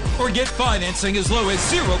month. Or get financing as low as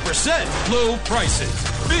 0%. Low prices,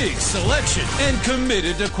 big selection, and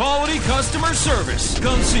committed to quality customer service.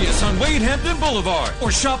 Come see us on Wade Hampton Boulevard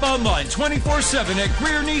or shop online 24/7 at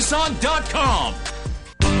GreerNissan.com.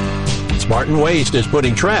 Spartan Waste is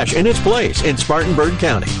putting trash in its place in Spartanburg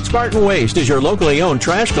County. Spartan Waste is your locally owned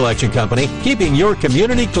trash collection company, keeping your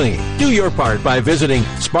community clean. Do your part by visiting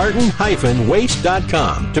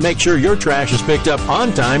Spartan-Waste.com to make sure your trash is picked up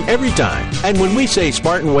on time every time. And when we say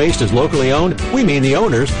Spartan Waste is locally owned, we mean the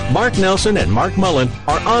owners, Mark Nelson and Mark Mullen,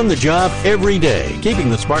 are on the job every day, keeping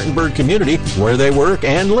the Spartanburg community, where they work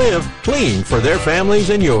and live, clean for their families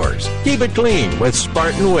and yours. Keep it clean with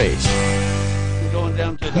Spartan Waste.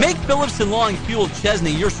 Make Phillips and Long Fuel Chesney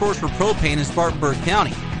your source for propane in Spartanburg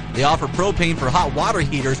County. They offer propane for hot water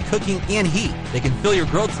heaters, cooking, and heat. They can fill your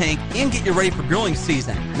grill tank and get you ready for grilling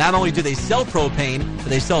season. Not only do they sell propane, but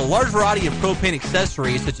they sell a large variety of propane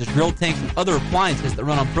accessories such as grill tanks and other appliances that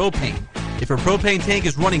run on propane. If your propane tank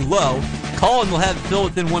is running low, call and we'll have it filled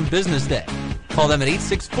within one business day. Call them at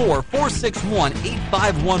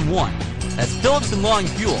 864-461-8511. That's Phillips and Long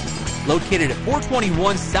Fuel, located at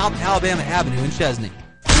 421 South Alabama Avenue in Chesney.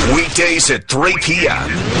 Weekdays at 3 p.m.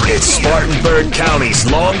 It's Spartanburg County's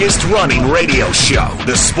longest-running radio show.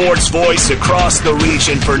 The sports voice across the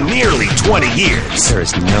region for nearly 20 years. There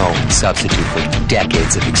is no substitute for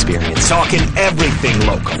decades of experience. Talking everything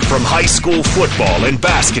local, from high school football and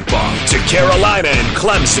basketball to Carolina and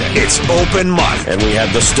Clemson. It's Open Mic. And we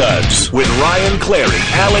have the studs. With Ryan Clary,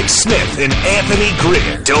 Alex Smith, and Anthony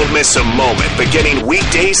Greer. Don't miss a moment beginning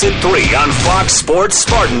weekdays at 3 on Fox Sports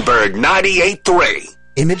Spartanburg 98.3.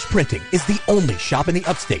 Image Printing is the only shop in the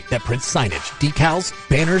upstate that prints signage, decals,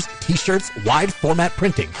 banners, t-shirts, wide format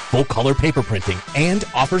printing, full color paper printing, and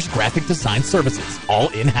offers graphic design services, all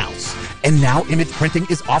in-house. And now Image Printing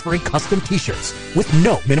is offering custom t-shirts with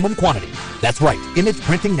no minimum quantity. That's right, Image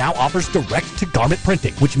Printing now offers direct to garment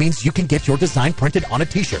printing, which means you can get your design printed on a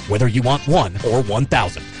t-shirt, whether you want 1 or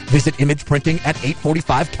 1,000. Visit Image Printing at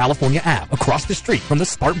 845 California Ave, across the street from the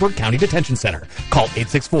Spartanburg County Detention Center. Call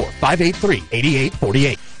 864-583-8848.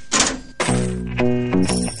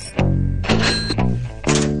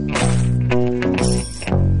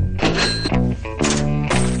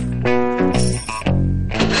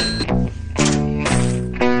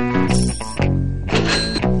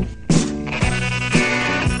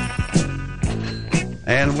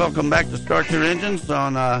 And welcome back to Start Your Engines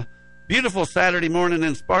on a beautiful Saturday morning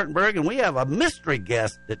in Spartanburg. And we have a mystery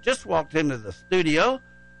guest that just walked into the studio,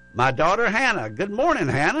 my daughter, Hannah. Good morning,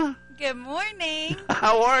 Hannah. Good morning.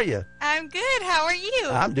 How are you? I'm good. How are you?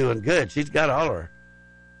 I'm doing good. She's got all her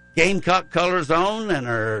Gamecock colors on and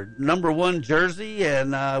her #1 jersey.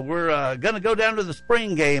 And we're going to go down to the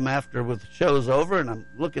spring game after with the show's over. And I'm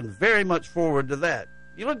looking very much forward to that.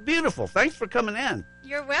 You look beautiful. Thanks for coming in.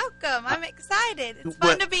 You're welcome. I'm excited. It's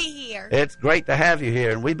fun to be here. It's great to have you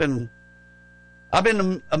here. And I've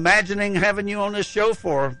been imagining having you on this show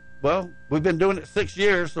we've been doing it 6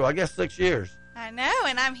 years, so I guess 6 years. I know,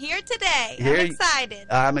 and I'm here today. I'm excited.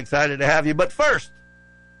 I'm excited to have you. But first,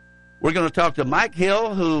 we're going to talk to Mike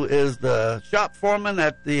Hill, who is the shop foreman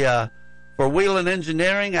at the for Wheeling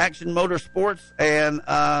Engineering, Action Motorsports, and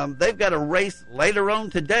they've got a race later on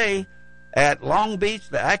today at Long Beach,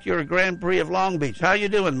 the Acura Grand Prix of Long Beach. How you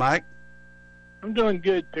doing, Mike? I'm doing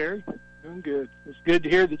good, Terry. Doing good. It's good to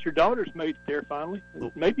hear that your daughter's made it there finally.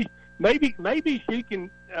 Maybe she can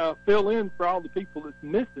fill in for all the people that's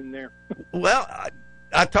missing there. Well,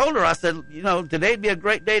 I told her, I said, today'd be a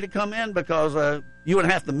great day to come in because you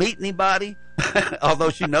wouldn't have to meet anybody, although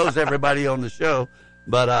she knows everybody on the show.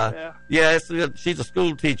 But, she's a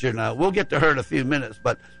school teacher now. We'll get to her in a few minutes.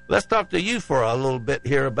 But let's talk to you for a little bit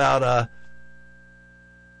here about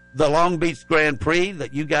the Long Beach Grand Prix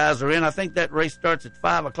that you guys are in. I think that race starts at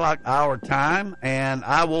 5 o'clock our time, and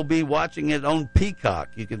I will be watching it on Peacock.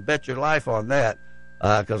 You can bet your life on that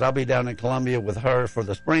because I'll be down in Columbia with her for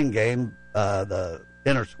the spring game, the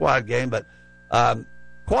inter-squad game. But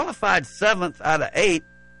qualified 7th out of 8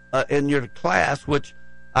 in your class, which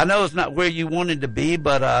I know is not where you wanted to be,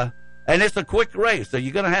 but and it's a quick race, so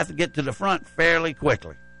you're going to have to get to the front fairly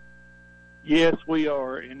quickly. Yes, we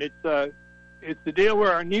are, and it's the deal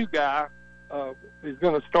where our new guy is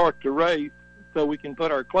going to start the race, so we can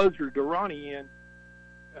put our closer to Ronnie in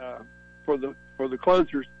for the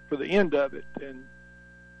closers for the end of it. And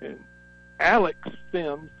Alex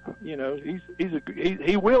Sims,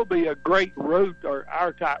 he will be a great road or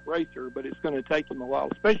our type racer, but it's going to take him a while,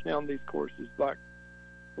 especially on these courses like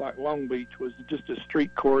Long Beach was just a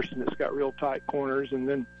street course and it's got real tight corners. And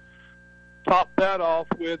then top that off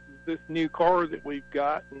with this new car that we've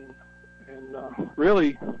got, and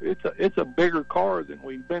really it's a bigger car than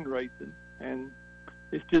we've been racing, and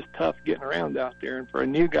it's just tough getting around out there. And for a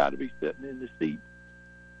new guy to be sitting in the seat,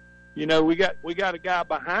 we got a guy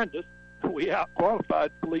behind us. We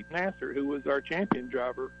out-qualified Philippe Nasser, who was our champion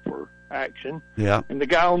driver for Action. Yeah. And the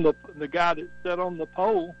guy that sat on the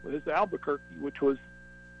pole was Albuquerque, which was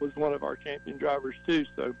one of our champion drivers too.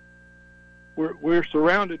 So we're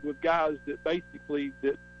surrounded with guys that basically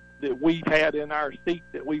that we've had in our seat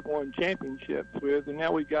that we've won championships with, and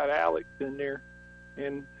now we've got Alex in there,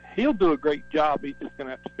 and he'll do a great job. He's just going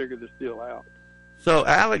to have to figure this deal out. So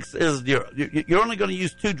Alex is you're only going to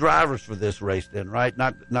use 2 drivers for this race then, right?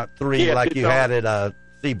 Not 3 like you had at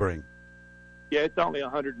Sebring. Yeah, it's only a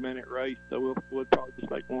 100-minute race, so we'll probably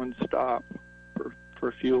just make one stop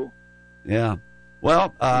for fuel. Yeah.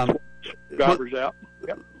 Well, drivers out.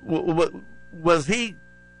 Yep. Was he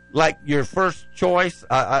like your first choice?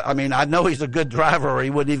 I mean, I know he's a good driver, or he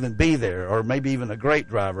wouldn't even be there, or maybe even a great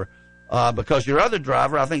driver. Because your other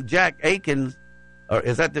driver, I think Jack Aikens, or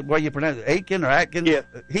is that the way you pronounce it, Aiken or Atkins? Yes.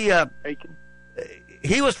 Aiken.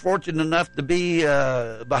 He was fortunate enough to be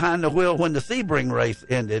behind the wheel when the Sebring race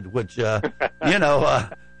ended, which he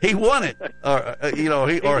won it,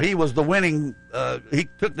 or he was the winning. He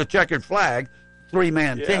took the checkered flag,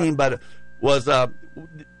 3-man team. But was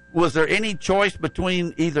there any choice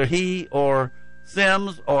between either he or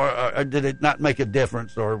Sims, or did it not make a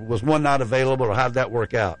difference, or was one not available, or how did that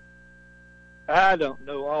work out? I don't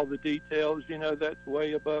know all the details. That's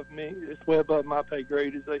way above me. It's way above my pay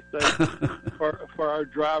grade, as they say, for our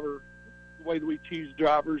driver, the way that we choose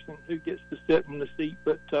drivers and who gets to sit in the seat.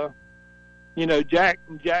 But, Jack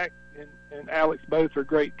and Alex both are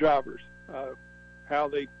great drivers. How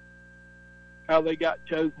they got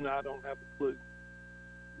chosen, I don't have a clue.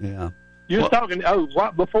 Yeah. You're talking.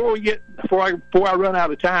 Before I run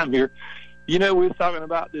out of time here, we was talking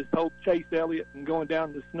about this whole Chase Elliott and going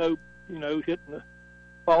down the snow,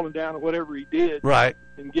 falling down or whatever he did, right,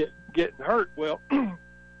 and getting hurt. Well,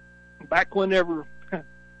 back whenever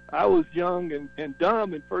I was young and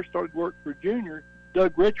dumb and first started work for Junior,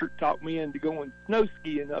 Doug Richard talked me into going snow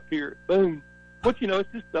skiing up here at Boone. But it's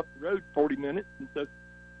just up the road 40 minutes, and so.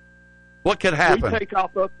 What could happen? We'd take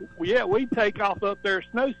off up there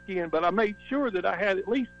snow skiing, but I made sure that I had at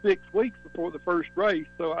least 6 weeks before the first race,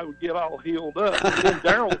 so I would get all healed up. And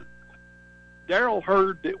then Darryl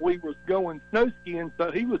heard that we was going snow skiing,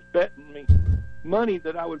 so he was betting me money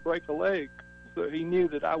that I would break a leg. So he knew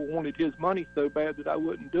that I wanted his money so bad that I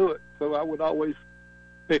wouldn't do it. So I would always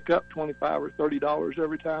pick up $25 or $30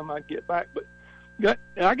 every time I get back. But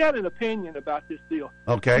I got an opinion about this deal.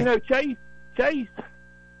 Okay. Chase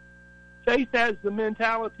has the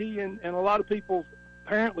mentality, and a lot of people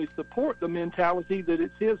apparently support the mentality that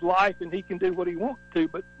it's his life and he can do what he wants to,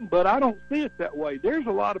 but I don't see it that way. There's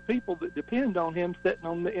a lot of people that depend on him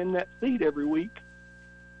sitting in that seat every week.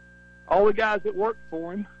 All the guys that work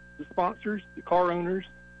for him, the sponsors, the car owners,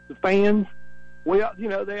 the fans,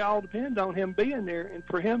 they all depend on him being there, and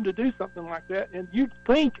for him to do something like that. And you'd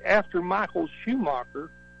think after Michael Schumacher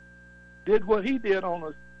did what he did on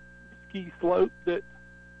a ski slope that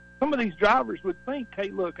some of these drivers would think,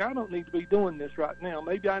 hey, look, I don't need to be doing this right now.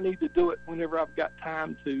 Maybe I need to do it whenever I've got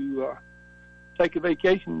time to take a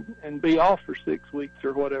vacation and be off for 6 weeks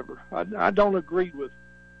or whatever. I don't agree with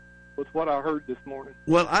what I heard this morning.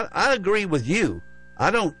 Well, I agree with you.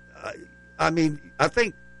 I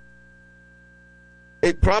think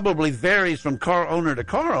it probably varies from car owner to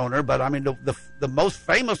car owner, but I mean, the most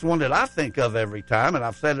famous one that I think of every time, and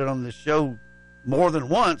I've said it on this show more than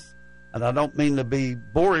once, and I don't mean to be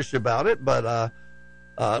boorish about it, but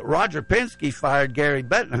Roger Penske fired Gary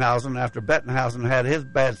Bettenhausen after Bettenhausen had his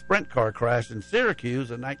bad sprint car crash in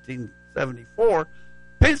Syracuse in 1974.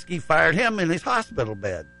 Penske fired him in his hospital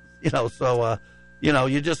bed.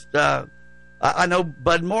 I know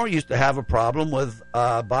Bud Moore used to have a problem with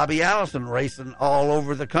Bobby Allison racing all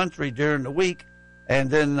over the country during the week, and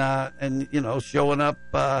then showing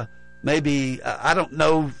up. Maybe I don't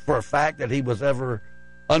know for a fact that he was ever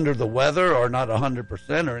under the weather or not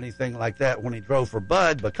 100% or anything like that when he drove for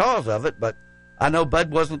Bud because of it, but I know Bud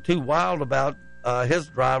wasn't too wild about his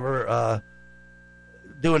driver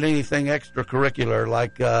doing anything extracurricular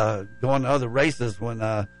like going to other races when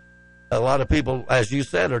a lot of people, as you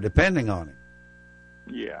said, are depending on him.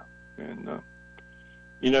 Yeah, and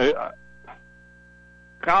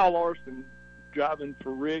Kyle Larson driving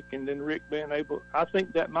for Rick, and then Rick being able, I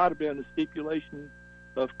think that might have been a stipulation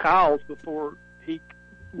of Kyle's before he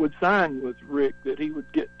would sign with Rick, that he would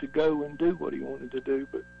get to go and do what he wanted to do.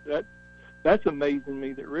 But that's amazing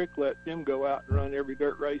me that Rick lets him go out and run every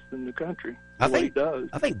dirt race in the country. He does.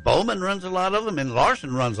 I think Bowman runs a lot of them, and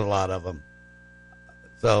Larson runs a lot of them.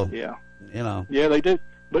 So yeah, they do.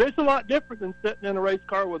 But it's a lot different than sitting in a race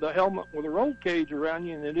car with a helmet with a roll cage around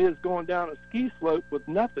you, and it is going down a ski slope with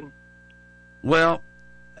nothing. Well,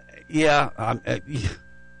 yeah, I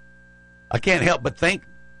can't help but think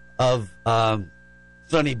of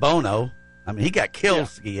Sonny Bono. I mean, he got killed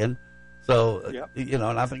skiing, so and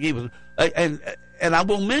I think he was. And I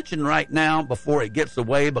will mention right now before it gets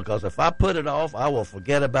away, because if I put it off, I will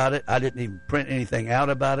forget about it. I didn't even print anything out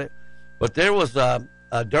about it, but there was a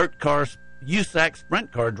dirt car USAC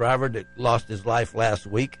sprint car driver that lost his life last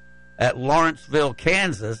week at Lawrenceville,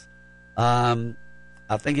 Kansas. I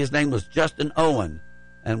think his name was Justin Owen,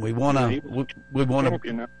 and we want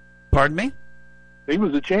to. Pardon me? He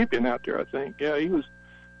was a champion out there, I think. Yeah, he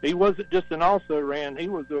he wasn't just an also-ran. He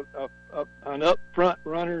was an up-front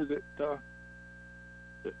runner that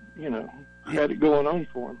had it going on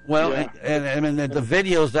for him. Well, yeah. and I mean, the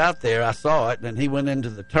video's out there. I saw it, and he went into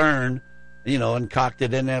the turn, and cocked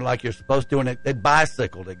it in there like you're supposed to, and it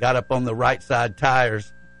bicycled. It got up on the right side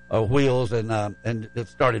tires or wheels, and it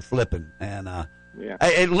started flipping. And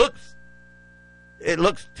it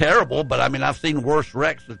looks terrible, but I mean, I've seen worse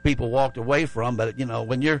wrecks that people walked away from. But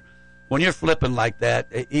when you're flipping like that,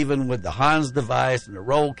 even with the Hans device and the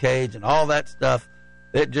roll cage and all that stuff,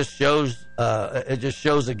 it just shows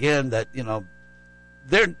again that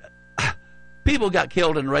people got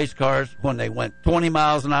killed in race cars when they went 20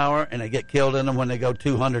 miles an hour, and they get killed in them when they go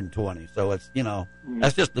 220. So it's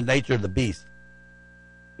that's just the nature of the beast.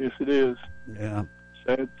 Yes, it is. Yeah.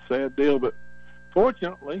 Sad deal, but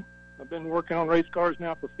fortunately, I've been working on race cars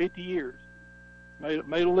now for 50 years.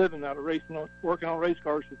 Made a living out of working on race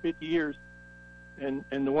cars for 50 years. And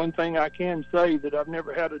the one thing I can say that I've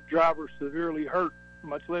never had a driver severely hurt,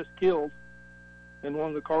 much less killed, in one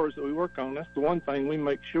of the cars that we work on. That's the one thing we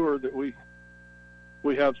make sure that we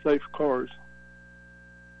have safe cars.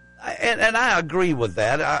 And I agree with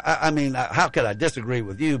that. I mean, how could I disagree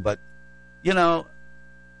with you? But,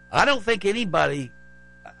 I don't think anybody,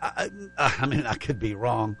 I mean, I could be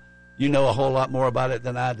wrong. You know a whole lot more about it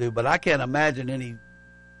than I do, but I can't imagine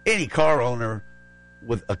any car owner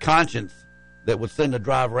with a conscience that would send a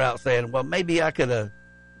driver out saying, well, maybe I could have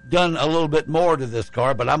done a little bit more to this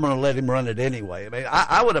car, but I'm going to let him run it anyway. I mean,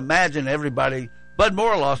 I would imagine everybody. Bud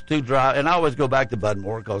Moore lost 2 drivers, and I always go back to Bud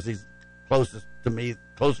Moore because he's closer to me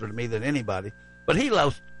than anybody. But he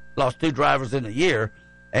lost 2 drivers in a year,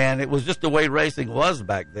 and it was just the way racing was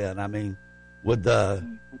back then. I mean, with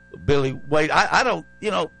Billy Wade, I don't,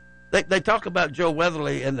 they talk about Joe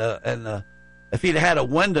Weatherly and if he'd had a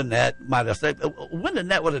window net, might have said a window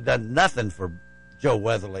net would have done nothing for Joe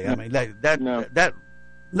Weatherly. I mean, that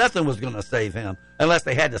nothing was going to save him unless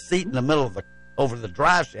they had the seat in the middle over the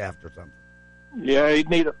drive shaft or something. Yeah, he'd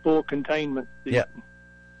need a full containment seat.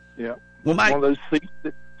 Yeah. Well, Mike, one of those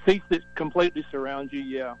seats that completely surround you.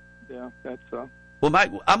 Yeah. That's. Well,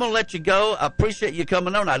 Mike, I'm going to let you go. I appreciate you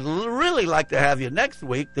coming on. I'd really like to have you next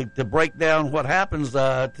week to break down what happens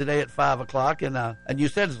today at 5 o'clock. And you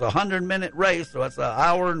said it's a 100-minute race, so it's an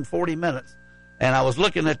hour and 40 minutes. And I was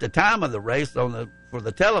looking at the time of the race for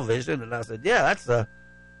the television, and I said, yeah,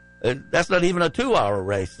 that's not even a 2-hour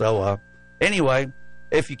race. So anyway,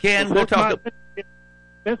 if you can, we'll talk.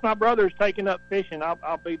 Since my brother's taking up fishing,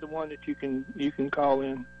 I'll be the one that you can call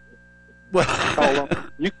in. Well,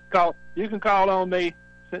 you can call on me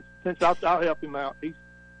since I'll help him out. He's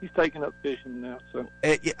taking up fishing now. So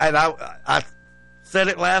and I said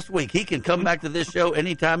it last week. He can come back to this show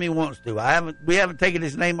anytime he wants to. We haven't taken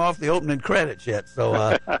his name off the opening credits yet.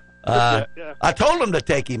 So I told them to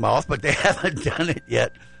take him off, but they haven't done it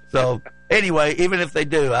yet. So anyway, even if they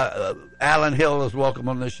do, Alan Hill is welcome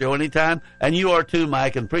on this show anytime, and you are too,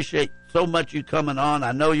 Mike. And appreciate so much you coming on.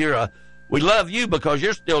 I know we love you because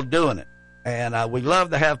you're still doing it. And we love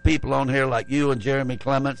to have people on here like you and Jeremy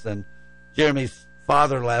Clements and Jeremy's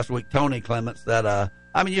father last week, Tony Clements, that,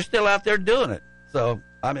 you're still out there doing it. So,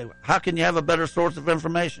 how can you have a better source of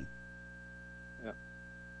information? Yeah.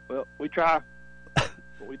 Well, we try. But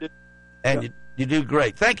we did. And you do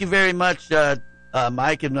great. Thank you very much,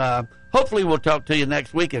 Mike. And hopefully we'll talk to you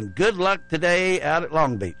next week. And good luck today out at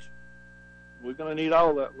Long Beach. We're going to need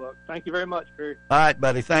all that luck. Thank you very much, Kerry. All right,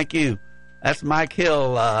 buddy. Thank you. That's Mike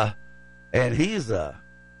Hill. And he's a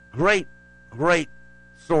great, great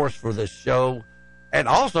source for this show. And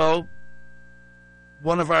also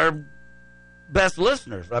one of our best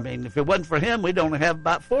listeners. I mean, if it wasn't for him, we'd only have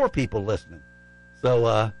about 4 people listening.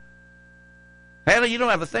 So, Hannah, you don't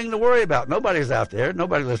have a thing to worry about. Nobody's out there.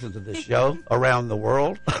 Nobody listens to this show around the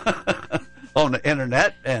world on the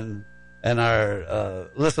internet and our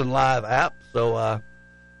Listen Live app. So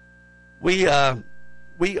we are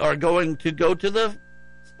going to go to the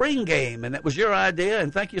spring game, and it was your idea,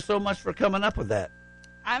 and thank you so much for coming up with that.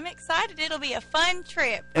 I'm excited. It'll be a fun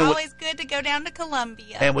trip. Always good to go down to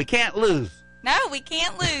Columbia. And we can't lose. No, we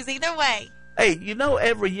can't lose either way. Hey,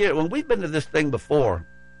 every year, when we've been to this thing before,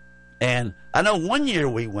 and I know one year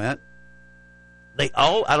we went, I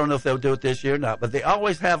don't know if they'll do it this year or not, but they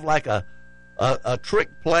always have like a trick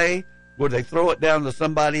play where they throw it down to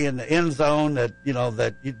somebody in the end zone that you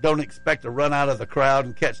don't expect to run out of the crowd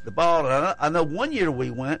and catch the ball. And I know one year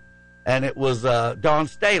we went, and it was Dawn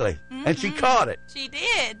Staley, and she caught it. She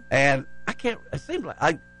did. And it seems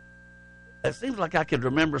like I could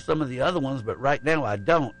remember some of the other ones, but right now I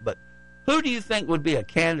don't. But who do you think would be a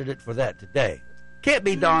candidate for that today? Can't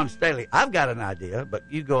be Dawn Staley. I've got an idea, but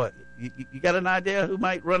you go You got an idea who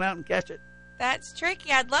might run out and catch it? That's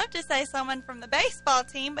tricky. I'd love to say someone from the baseball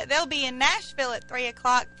team, but they'll be in Nashville at 3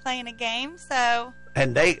 o'clock playing a game, so.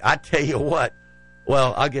 And I tell you what,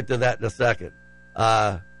 well, I'll get to that in a second.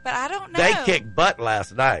 But I don't know. They kicked butt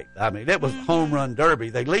last night. I mean, it was home run derby.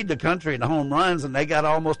 They lead the country in home runs, and they got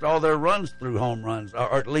almost all their runs through home runs,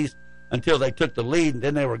 or at least until they took the lead, and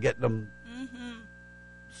then they were getting them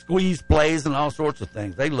squeeze plays and all sorts of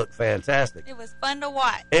things. They look fantastic. It was fun to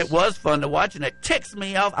watch. It was fun to watch, and it ticks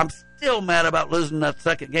me off. I'm still mad about losing that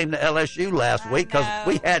second game to LSU last week because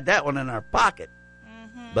we had that one in our pocket.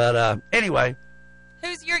 But anyway.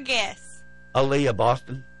 Who's your guess? Aaliyah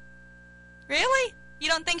Boston. Really? You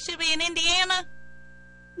don't think she'll be in Indiana?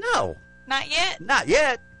 No. Not yet? Not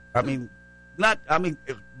yet. I mean,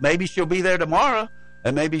 maybe she'll be there tomorrow,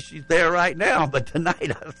 and maybe she's there right now. But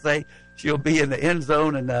tonight, I'd say she'll be in the end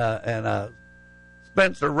zone, and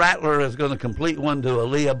Spencer Rattler is going to complete one to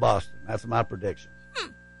Aaliyah Boston. That's my prediction.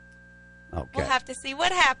 Okay. We'll have to see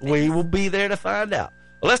what happens. We will be there to find out.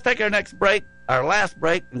 Well, let's take our next break, our last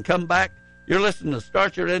break, and come back. You're listening to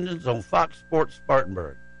Start Your Engines on Fox Sports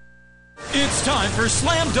Spartanburg. It's time for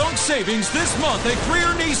Slam Dunk Savings this month at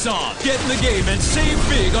Greer Nissan. Get in the game and save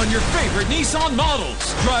big on your favorite Nissan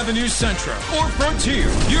models. Drive a new Sentra or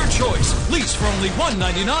Frontier. Your choice. Lease for only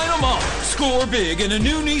 $199 a month. Score big in a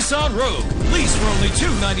new Nissan Rogue. Lease for only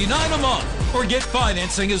 $299 a month. Or get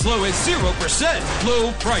financing as low as 0%.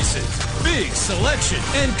 Low prices, big selection,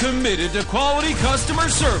 and committed to quality customer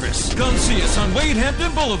service. Come see us on Wade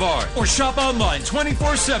Hampton Boulevard or shop online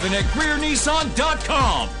 24/7 at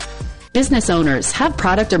GreerNissan.com. Business owners, have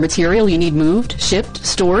product or material you need moved, shipped,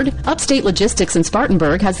 stored? Upstate Logistics in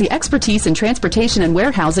Spartanburg has the expertise in transportation and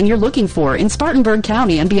warehousing you're looking for in Spartanburg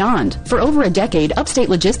County and beyond. For over a decade, Upstate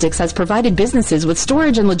Logistics has provided businesses with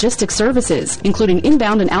storage and logistics services, including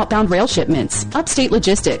inbound and outbound rail shipments. Upstate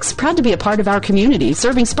Logistics, proud to be a part of our community,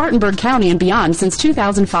 serving Spartanburg County and beyond since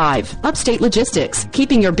 2005. Upstate Logistics,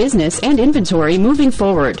 keeping your business and inventory moving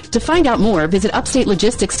forward. To find out more, visit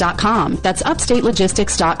upstatelogistics.com. That's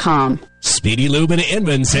upstatelogistics.com. Speedy Lube in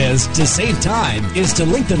Inman says to save time is to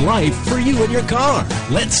lengthen life for you and your car.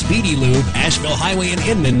 Let Speedy Lube, Asheville Highway in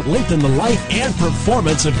Inman, lengthen the life and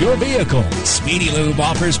performance of your vehicle. Speedy Lube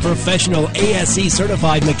offers professional ASC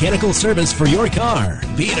certified mechanical service for your car.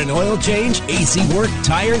 Be it an oil change, AC work,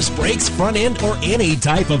 tires, brakes, front end, or any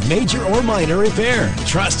type of major or minor repair.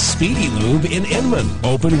 Trust Speedy Lube in Inman.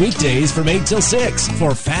 Open weekdays from 8 till 6.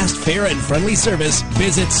 For fast, fair, and friendly service,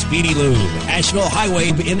 visit Speedy Lube, Asheville Highway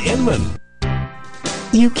in Inman.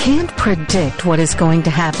 You can't predict what is going to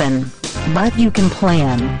happen, but you can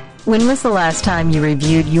plan. When was the last time you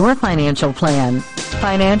reviewed your financial plan?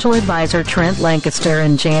 Financial advisor Trent Lancaster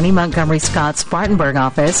and Janie Montgomery Scott's Spartanburg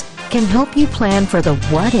office can help you plan for the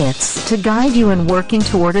what-ifs to guide you in working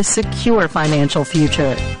toward a secure financial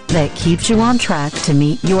future that keeps you on track to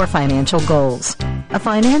meet your financial goals. A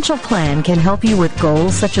financial plan can help you with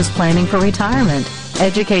goals such as planning for retirement,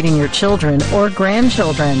 educating your children or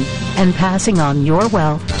grandchildren, and passing on your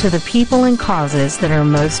wealth to the people and causes that are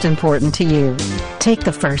most important to you. Take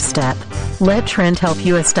the first step. Let Trent help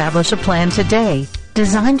you establish a plan today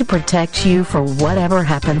designed to protect you for whatever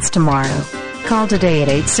happens tomorrow. Call today at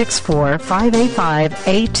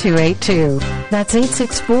 864-585-8282. That's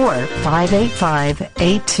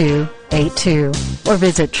 864-585-8282. Or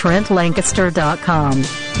visit TrentLancaster.com.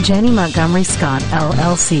 Jenny Montgomery Scott,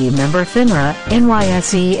 LLC, member FINRA,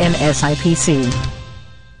 NYSE, and SIPC.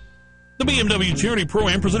 The BMW Charity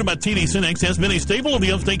Pro-Am presented by TD SYNNEX has been a staple of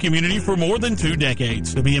the upstate community for more than 2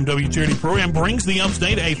 decades. The BMW Charity Pro-Am brings the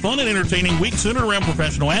upstate a fun and entertaining week centered around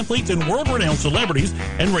professional athletes and world-renowned celebrities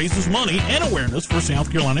and raises money and awareness for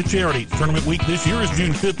South Carolina charities. Tournament week this year is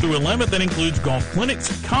June 5th through 11th and includes golf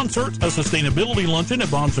clinics, concerts, a sustainability luncheon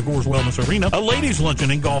at Bon Secours Wellness Arena, a ladies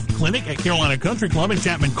luncheon and golf clinic at Carolina Country Club and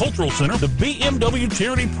Chapman Cultural Center, the BMW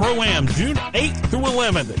Charity Pro-Am June 8th through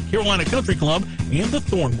 11th at Carolina Country Club and the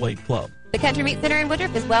Thornblade Club. The Country Meat Center in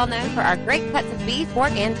Woodruff is well known for our great cuts of beef,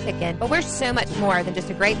 pork, and chicken. But we're so much more than just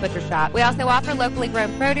a great butcher shop. We also offer locally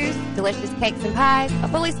grown produce, delicious cakes and pies, a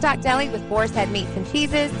fully stocked deli with boar's head meats and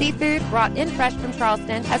cheeses, seafood brought in fresh from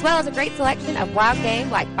Charleston, as well as a great selection of wild game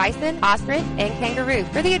like bison, ostrich, and kangaroo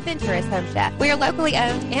for the adventurous home chef. We are locally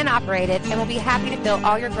owned and operated and will be happy to fill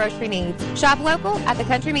all your grocery needs. Shop local at the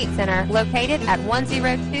Country Meat Center, located at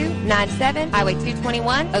 10297 Highway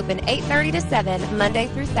 221, open 8:30 to 7, Monday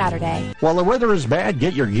through Saturday. While the weather is bad,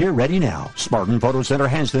 get your gear ready now. Spartan Photo Center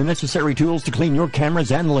has the necessary tools to clean your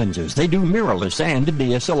cameras and lenses. They do mirrorless and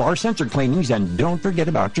DSLR sensor cleanings, and don't forget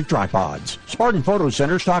about your tripods. Spartan Photo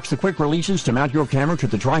Center stocks the quick releases to mount your camera to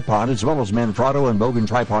the tripod, as well as Manfrotto and Bogan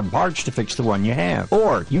tripod parts to fix the one you have.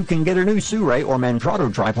 Or you can get a new Surae or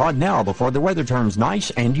Manfrotto tripod now before the weather turns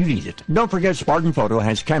nice and you need it. Don't forget Spartan Photo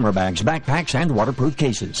has camera bags, backpacks, and waterproof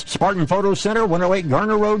cases. Spartan Photo Center, 108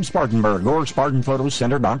 Garner Road, Spartanburg, or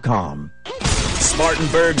SpartanPhotoCenter.com.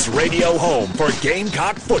 Spartanburg's radio home for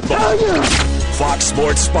Gamecock football. Fox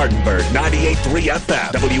Sports Spartanburg, 98.3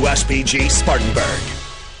 FM, WSPG Spartanburg.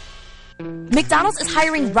 McDonald's is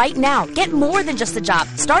hiring right now. Get more than just a job.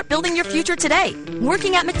 Start building your future today.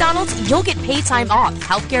 Working at McDonald's, you'll get paid time off,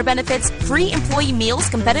 healthcare benefits, free employee meals,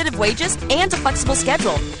 competitive wages, and a flexible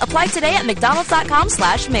schedule. Apply today at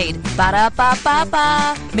mcdonalds.com/made.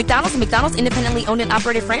 Ba-da-ba-ba-ba. McDonald's and McDonald's independently owned and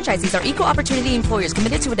operated franchisees are equal opportunity employers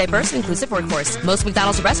committed to a diverse and inclusive workforce. Most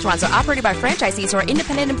McDonald's restaurants are operated by franchisees who are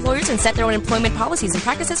independent employers and set their own employment policies and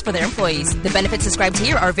practices for their employees. The benefits described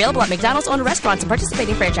here are available at McDonald's owned restaurants and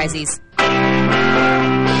participating franchisees.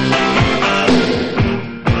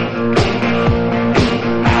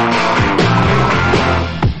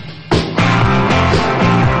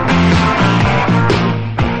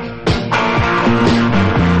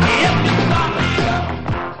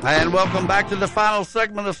 And welcome back to the final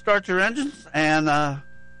segment of Start Your Engines. And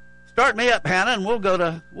start me up, Hannah, and we'll go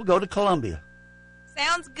to Columbia.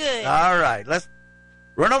 Sounds good. All right, let's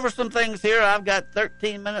run over some things here. I've got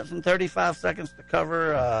 13 minutes and 35 seconds to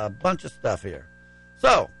cover a bunch of stuff here.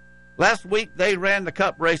 So, last week they ran the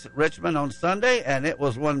Cup race at Richmond on Sunday, and it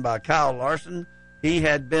was won by Kyle Larson. He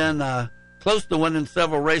had been close to winning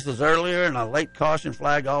several races earlier, and a late caution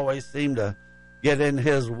flag always seemed to get in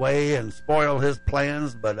his way and spoil his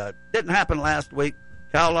plans, but it didn't happen last week.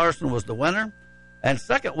 Kyle Larson was the winner, and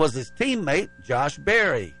second was his teammate, Josh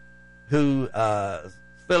Berry, who is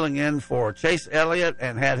filling in for Chase Elliott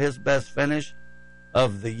and had his best finish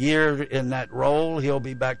of the year in that role. He'll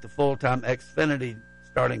be back to full-time Xfinity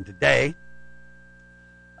starting today.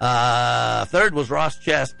 Third was Ross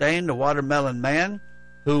Chastain, the Watermelon Man,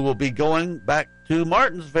 who will be going back to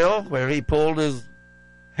Martinsville, where he pulled his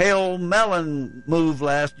Hail Melon move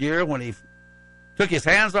last year when he took his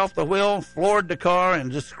hands off the wheel, floored the car, and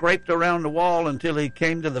just scraped around the wall until he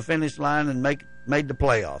came to the finish line and made the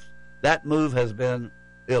playoffs. That move has been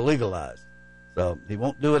illegalized, so he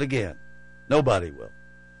won't do it again. Nobody will.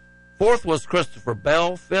 Fourth was Christopher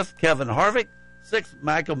Bell. Fifth, Kevin Harvick. Sixth,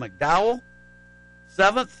 Michael McDowell.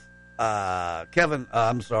 Seventh, Joey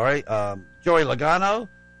Logano.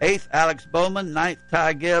 Eighth, Alex Bowman. Ninth,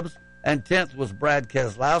 Ty Gibbs. And 10th was Brad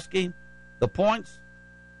Keselowski. The points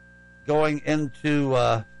going into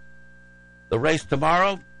the race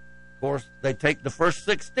tomorrow, of course, they take the first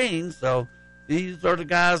 16, so these are the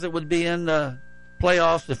guys that would be in the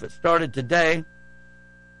playoffs if it started today.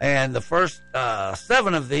 And the first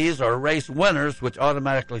 7 of these are race winners, which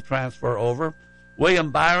automatically transfer over. William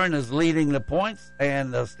Byron is leading the points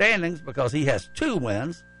and the standings because he has 2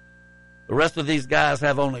 wins. The rest of these guys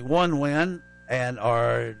have only 1 win and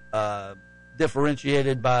are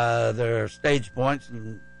differentiated by their stage points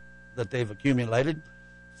that they've accumulated.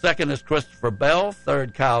 Second is Christopher Bell.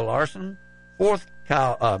 Third, Kyle Larson. Fourth,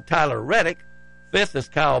 Tyler Reddick. Fifth is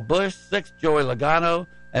Kyle Busch. Sixth, Joey Logano.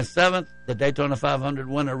 And seventh, the Daytona 500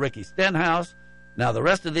 winner, Ricky Stenhouse. Now, the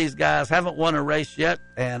rest of these guys haven't won a race yet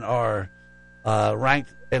and are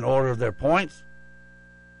ranked in order of their points.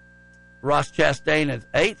 Ross Chastain is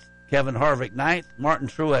 8th. Kevin Harvick 9th. Martin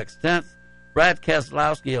Truex 10th. Brad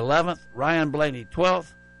Keselowski 11th, Ryan Blaney 12th,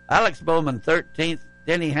 Alex Bowman 13th,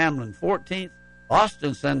 Denny Hamlin 14th,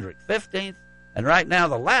 Austin Cindric 15th, and right now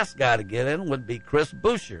the last guy to get in would be Chris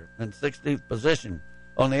Buescher in 16th position.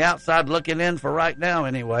 On the outside looking in for right now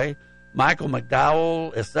anyway, Michael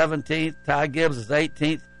McDowell is 17th, Ty Gibbs is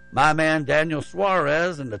 18th, my man Daniel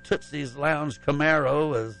Suarez in the Tootsie's Lounge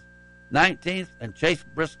Camaro is 19th, and Chase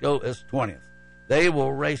Briscoe is 20th. They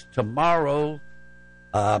will race tomorrow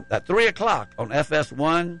at 3 o'clock on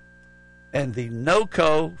FS1 and the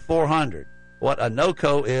NOCO 400. What a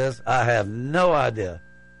NOCO is, I have no idea,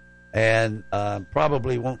 and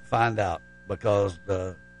probably won't find out because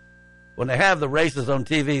when they have the races on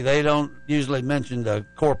TV, they don't usually mention the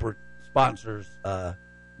corporate sponsor's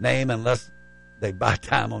name unless they buy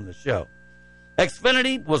time on the show.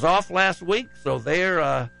 Xfinity was off last week, so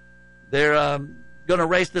they're going to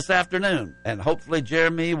race this afternoon, and hopefully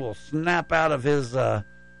Jeremy will snap out of his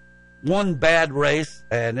one bad race,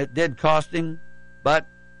 and it did cost him, but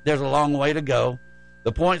there's a long way to go.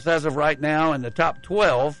 The points as of right now in the top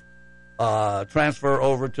 12 transfer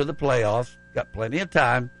over to the playoffs. Got plenty of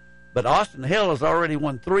time. But Austin Hill has already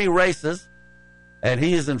won 3 races, and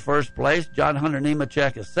he is in first place. John Hunter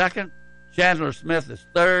Nemechek is second. Chandler Smith is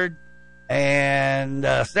third. And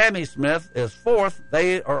Sammy Smith is fourth.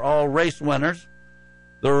 They are all race winners.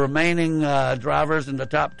 The remaining drivers in the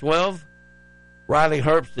top 12, Riley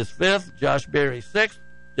Herbst is fifth. Josh Berry sixth.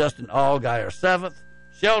 Justin Allgaier seventh.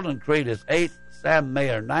 Sheldon Creed is eighth. Sam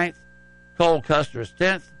Mayer ninth. Cole Custer is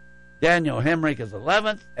 10th. Daniel Hemrick is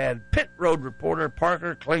 11th. And pit road reporter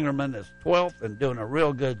Parker Klingerman is 12th and doing a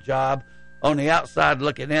real good job. On the outside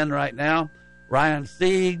looking in right now, Ryan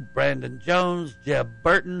Sieg, Brandon Jones, Jeb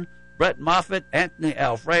Burton, Brett Moffitt, Anthony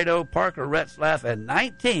Alfredo, Parker Retzlaff, and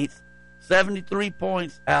 19th, 73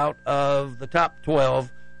 points out of the top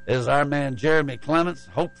 12, is our man Jeremy Clements.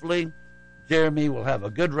 Hopefully, Jeremy will have a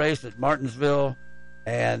good race at Martinsville,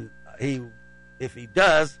 and if he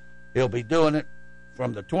does, he'll be doing it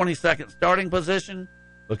from the 22nd starting position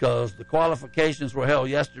because the qualifications were held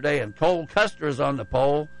yesterday, and Cole Custer is on the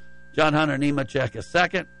pole. John Hunter Nemechek is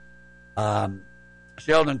second.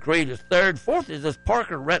 Sheldon Creed is third. Fourth is this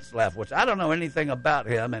Parker Retzlaff, which I don't know anything about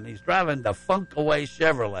him, and he's driving the Funkaway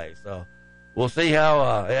Chevrolet. So we'll see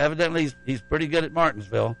how, evidently he's pretty good at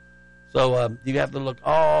Martinsville. So you have to look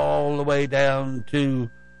all the way down to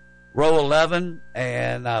row 11,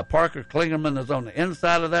 and Parker Klingerman is on the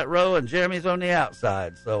inside of that row, and Jeremy's on the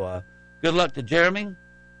outside. So good luck to Jeremy.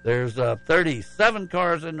 There's 37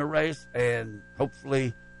 cars in the race, and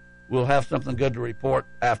hopefully we'll have something good to report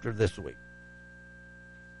after this week.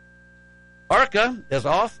 ARCA is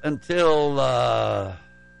off until a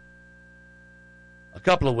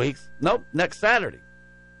couple of weeks. Nope, next Saturday.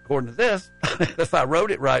 According to this, if I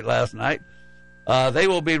wrote it right last night, they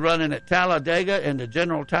will be running at Talladega in the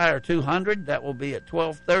General Tire 200. That will be at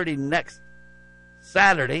 12:30 next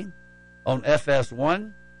Saturday on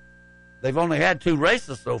FS1. They've only had 2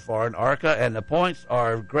 races so far in ARCA, and the points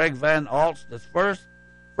are Greg Van Alst is first,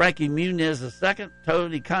 Frankie Muniz is second,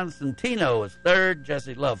 Tony Constantino is third,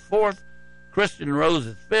 Jesse Love fourth, Christian Rose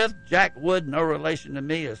is fifth, Jack Wood, no relation to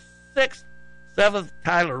me, is sixth, seventh,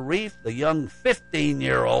 Tyler Reef, the young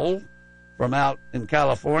 15-year-old from out in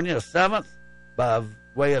California, is seventh by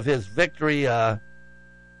way of his victory at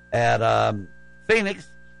Phoenix.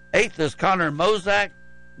 Eighth is Connor Mozak.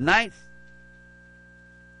 Ninth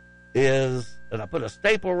is, and I put a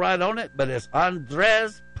staple right on it, but it's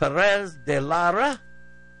Andres Perez de Lara.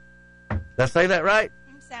 Did I say that right?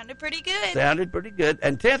 Sounded pretty good. Sounded pretty good.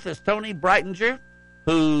 And 10th is Tony Breitinger,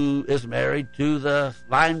 who is married to the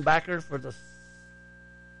linebacker for the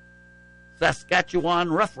Saskatchewan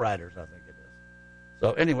Roughriders, I think it is.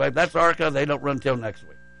 So anyway, that's ARCA. They don't run till next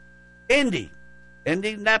week.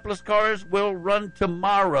 Indianapolis cars will run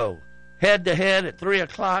tomorrow, head-to-head at 3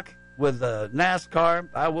 o'clock with NASCAR.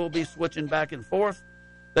 I will be switching back and forth.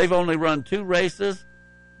 They've only run 2 races,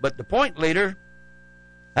 but the point leader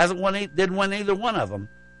didn't win either one of them.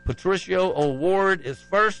 Patricio O'Ward is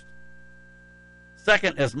first.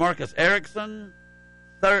 Second is Marcus Erickson.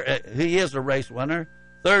 Third, he is a race winner.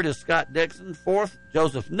 Third is Scott Dixon. Fourth,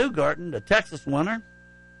 Joseph Newgarden, the Texas winner,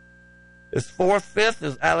 is fourth. Fifth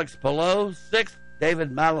is Alex Palou. Sixth,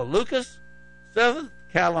 David Malalukas. Seventh,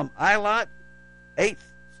 Callum Eilot.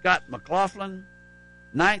 Eighth, Scott McLaughlin.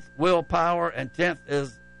 Ninth, Will Power. And 10th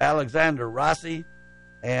is Alexander Rossi.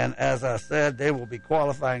 And as I said, they will be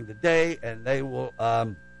qualifying today, and they will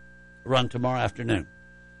run tomorrow afternoon.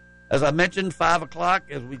 As I mentioned, 5 o'clock,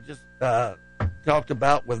 as we just talked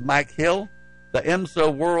about with Mike Hill, the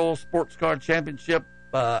IMSA World Sports Car Championship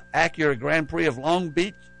Acura Grand Prix of Long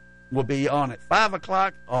Beach will be on at 5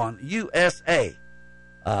 o'clock on USA.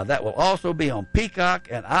 That will also be on Peacock,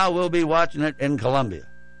 and I will be watching it in Columbia.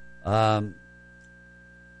 Of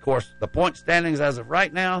course, the point standings as of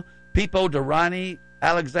right now, Pipo Derani,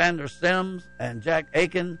 Alexander Sims, and Jack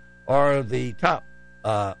Aiken are the top,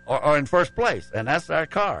 are in first place, and that's our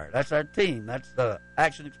car. That's our team. That's the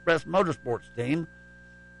Action Express Motorsports team,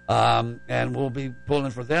 and we'll be pulling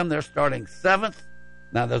for them. They're starting 7th.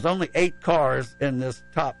 Now, there's only 8 cars in this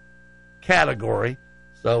top category,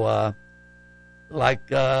 so like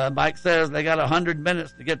Mike says, they got 100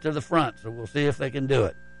 minutes to get to the front, so we'll see if they can do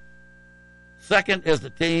it. Second is the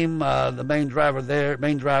team, the main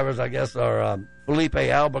drivers, I guess, are Felipe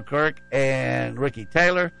Albuquerque and Ricky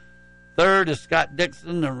Taylor. Third is Scott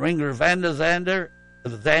Dixon and Ringer Zandy,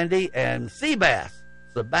 and Seabass,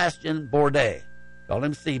 Sebastian Bourdais. Call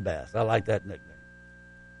him Seabass. I like that nickname.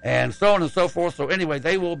 And so on and so forth. So anyway,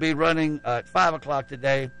 they will be running at 5 o'clock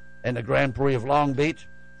today in the Grand Prix of Long Beach.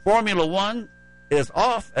 Formula One is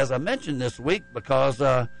off, as I mentioned, this week because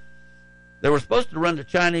they were supposed to run the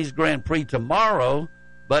Chinese Grand Prix tomorrow,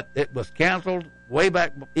 but it was canceled way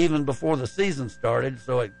back even before the season started,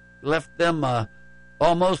 so it left them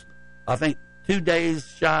almost, I think, 2 days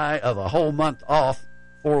shy of a whole month off,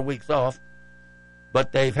 4 weeks off.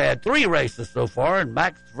 But they've had 3 races so far, and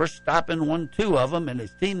Max Verstappen won 2 of them, and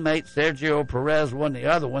his teammate Sergio Perez won the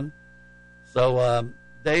other one. So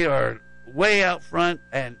they are way out front,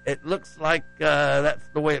 and it looks like that's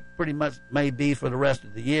the way it pretty much may be for the rest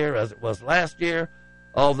of the year as it was last year,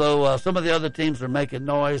 although some of the other teams are making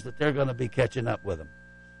noise that they're going to be catching up with them.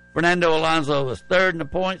 Fernando Alonso is 3rd in the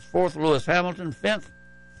points, 4th Lewis Hamilton, 5th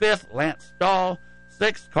Lance Stroll,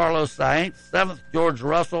 6th Carlos Sainz, 7th George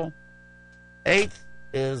Russell, 8th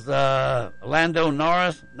is Lando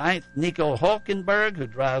Norris, 9th Nico Hülkenberg, who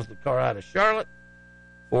drives the car out of Charlotte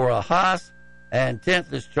for Haas, and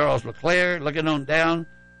 10th is Charles Leclerc. Looking on down,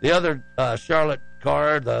 the other Charlotte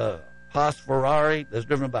car, the Haas Ferrari, that's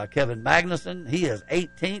driven by Kevin Magnussen. He is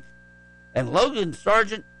 18th. And Logan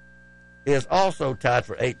Sargent is also tied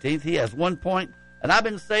for 18th. He has 1 point. And I've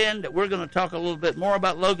been saying that we're going to talk a little bit more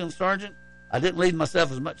about Logan Sargent. I didn't leave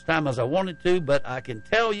myself as much time as I wanted to, but I can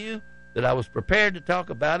tell you that I was prepared to talk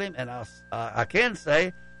about him, and I can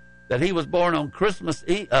say that he was born on Christmas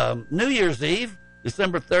Eve, New Year's Eve,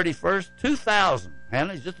 December 31st, 2000.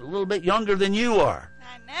 Hannah, he's just a little bit younger than you are.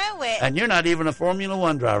 I know it. And you're not even a Formula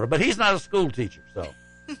One driver, but he's not a school teacher, so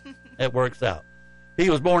it works out. He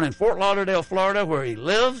was born in Fort Lauderdale, Florida, where he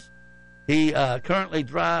lives. He currently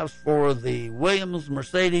drives for the Williams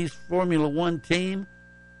Mercedes Formula One team.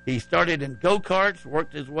 He started in go-karts,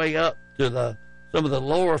 worked his way up to some of the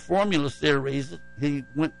lower Formula Series. He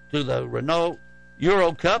went to the Renault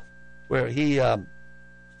Euro Cup, where he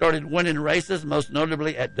started winning races, most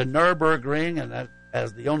notably at the Nürburgring, and that,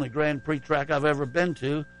 as the only Grand Prix track I've ever been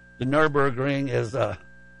to, the Nürburgring is,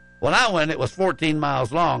 when I went, it was 14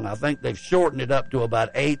 miles long. I think they've shortened it up to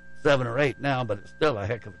about 7 or 8 now, but it's still a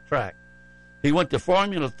heck of a track. He went to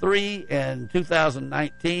Formula 3 in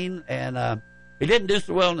 2019, and he didn't do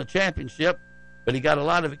so well in the championship, but he got a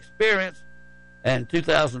lot of experience. And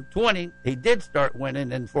 2020, he did start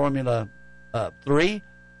winning in Formula 3,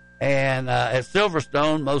 and at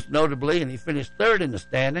Silverstone, most notably, and he finished 3rd in the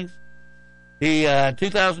standings. He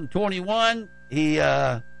 2021, he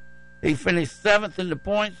finished 7th in the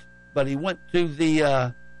points, but he went to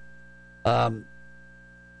the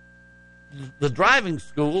driving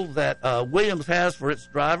school that Williams has for its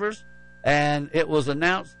drivers, and it was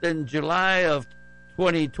announced in July of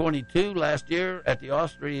 2022, last year, at the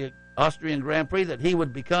Austrian Grand Prix, that he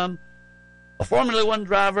would become a Formula One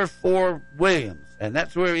driver for Williams, and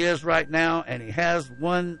that's where he is right now, and he has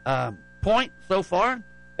 1 point so far.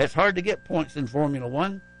 It's hard to get points in Formula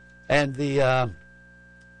One, and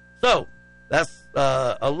so that's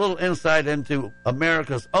a little insight into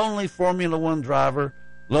America's only Formula One driver,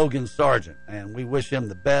 Logan Sargent, and we wish him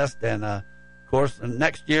the best. And of course,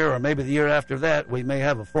 next year or maybe the year after that, we may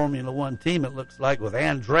have a Formula One team, it looks like, with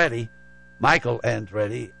Michael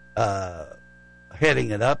Andretti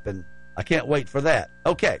heading it up, and I can't wait for that.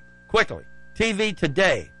 Okay, quickly, TV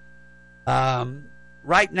today.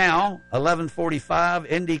 Right now, 11:45,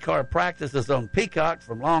 IndyCar practice is on Peacock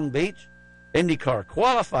from Long Beach. IndyCar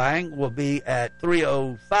qualifying will be at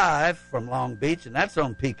 3:05 from Long Beach, and that's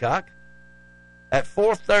on Peacock. At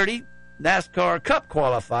 4:30, NASCAR Cup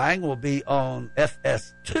qualifying will be on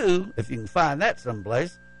FS2, if you can find that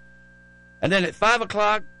someplace. And then at 5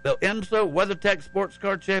 o'clock, the IMSA WeatherTech Sports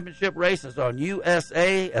Car Championship race is on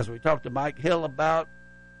USA, as we talked to Mike Hill about.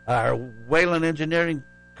 Our Whalen Engineering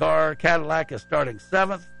car, Cadillac, is starting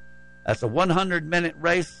 7th. That's a 100-minute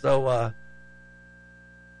race, so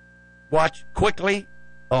watch quickly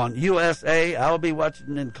on USA. I'll be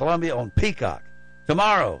watching in Columbia on Peacock.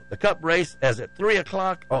 Tomorrow, the Cup race is at 3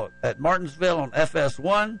 o'clock at Martinsville on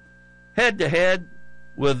FS1, head-to-head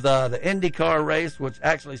with the IndyCar race, which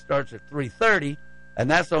actually starts at 3:30, and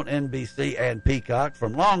that's on NBC and Peacock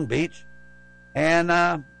from Long Beach. And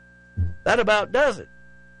that about does it.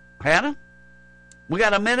 Hannah, we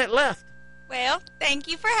got a minute left. Well, thank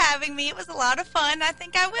you for having me. It was a lot of fun. I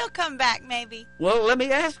think I will come back maybe. Well, let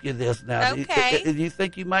me ask you this now. Okay. Do you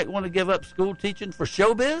think you might want to give up school teaching for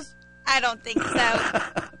showbiz? I don't think so.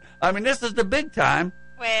 I mean, this is the big time.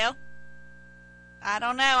 Well, I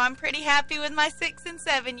don't know. I'm pretty happy with my 6- and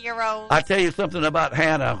 7-year-olds. I tell you something about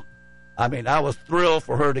Hannah. I mean, I was thrilled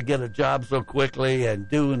for her to get a job so quickly and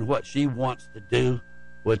doing what she wants to do,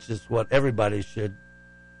 which is what everybody should.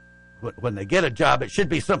 When they get a job, it should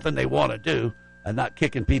be something they want to do and not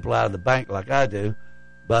kicking people out of the bank like I do.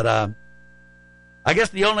 But I guess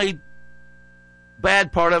the only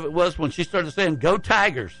bad part of it was when she started saying, "Go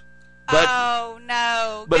Tigers." But, oh,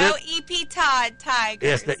 no. But Go E.P. Todd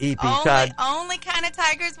Tigers. It's the E.P. Todd. Only kind of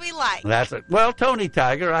tigers we like. That's it. Well, Tony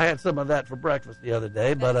Tiger. I had some of that for breakfast the other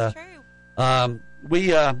day. That's true.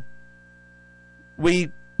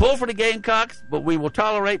 We pull for the Gamecocks, but we will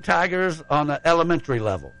tolerate Tigers on the elementary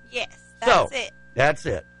level. Yes, that's it. That's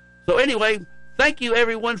it. So anyway, thank you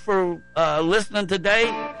everyone for listening today.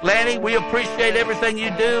 Lanny, we appreciate everything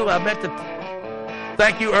you do. I meant to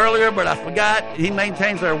thank you earlier, but I forgot. He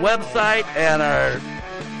maintains our website and our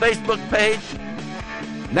Facebook page.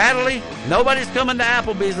 Natalie, nobody's coming to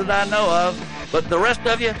Applebee's that I know of, but the rest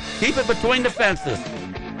of you, keep it between the fences.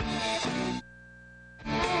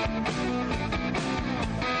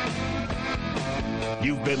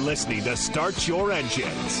 You've been listening to Start Your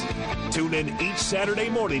Engines. Tune in each Saturday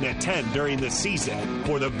morning at 10 during the season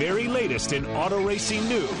for the very latest in auto racing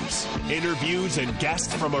news, interviews, and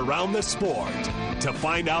guests from around the sport. To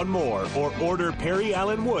find out more or order Perry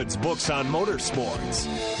Allen Wood's books on motorsports,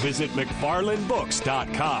 visit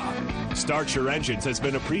McFarlandBooks.com. Start Your Engines has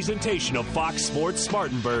been a presentation of Fox Sports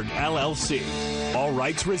Spartanburg, LLC. All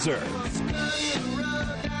rights reserved.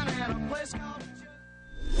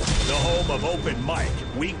 The home of Open Mic,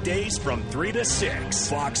 weekdays from 3 to 6.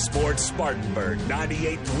 Fox Sports Spartanburg,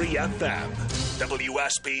 98.3 FM.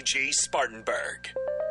 WSPG Spartanburg.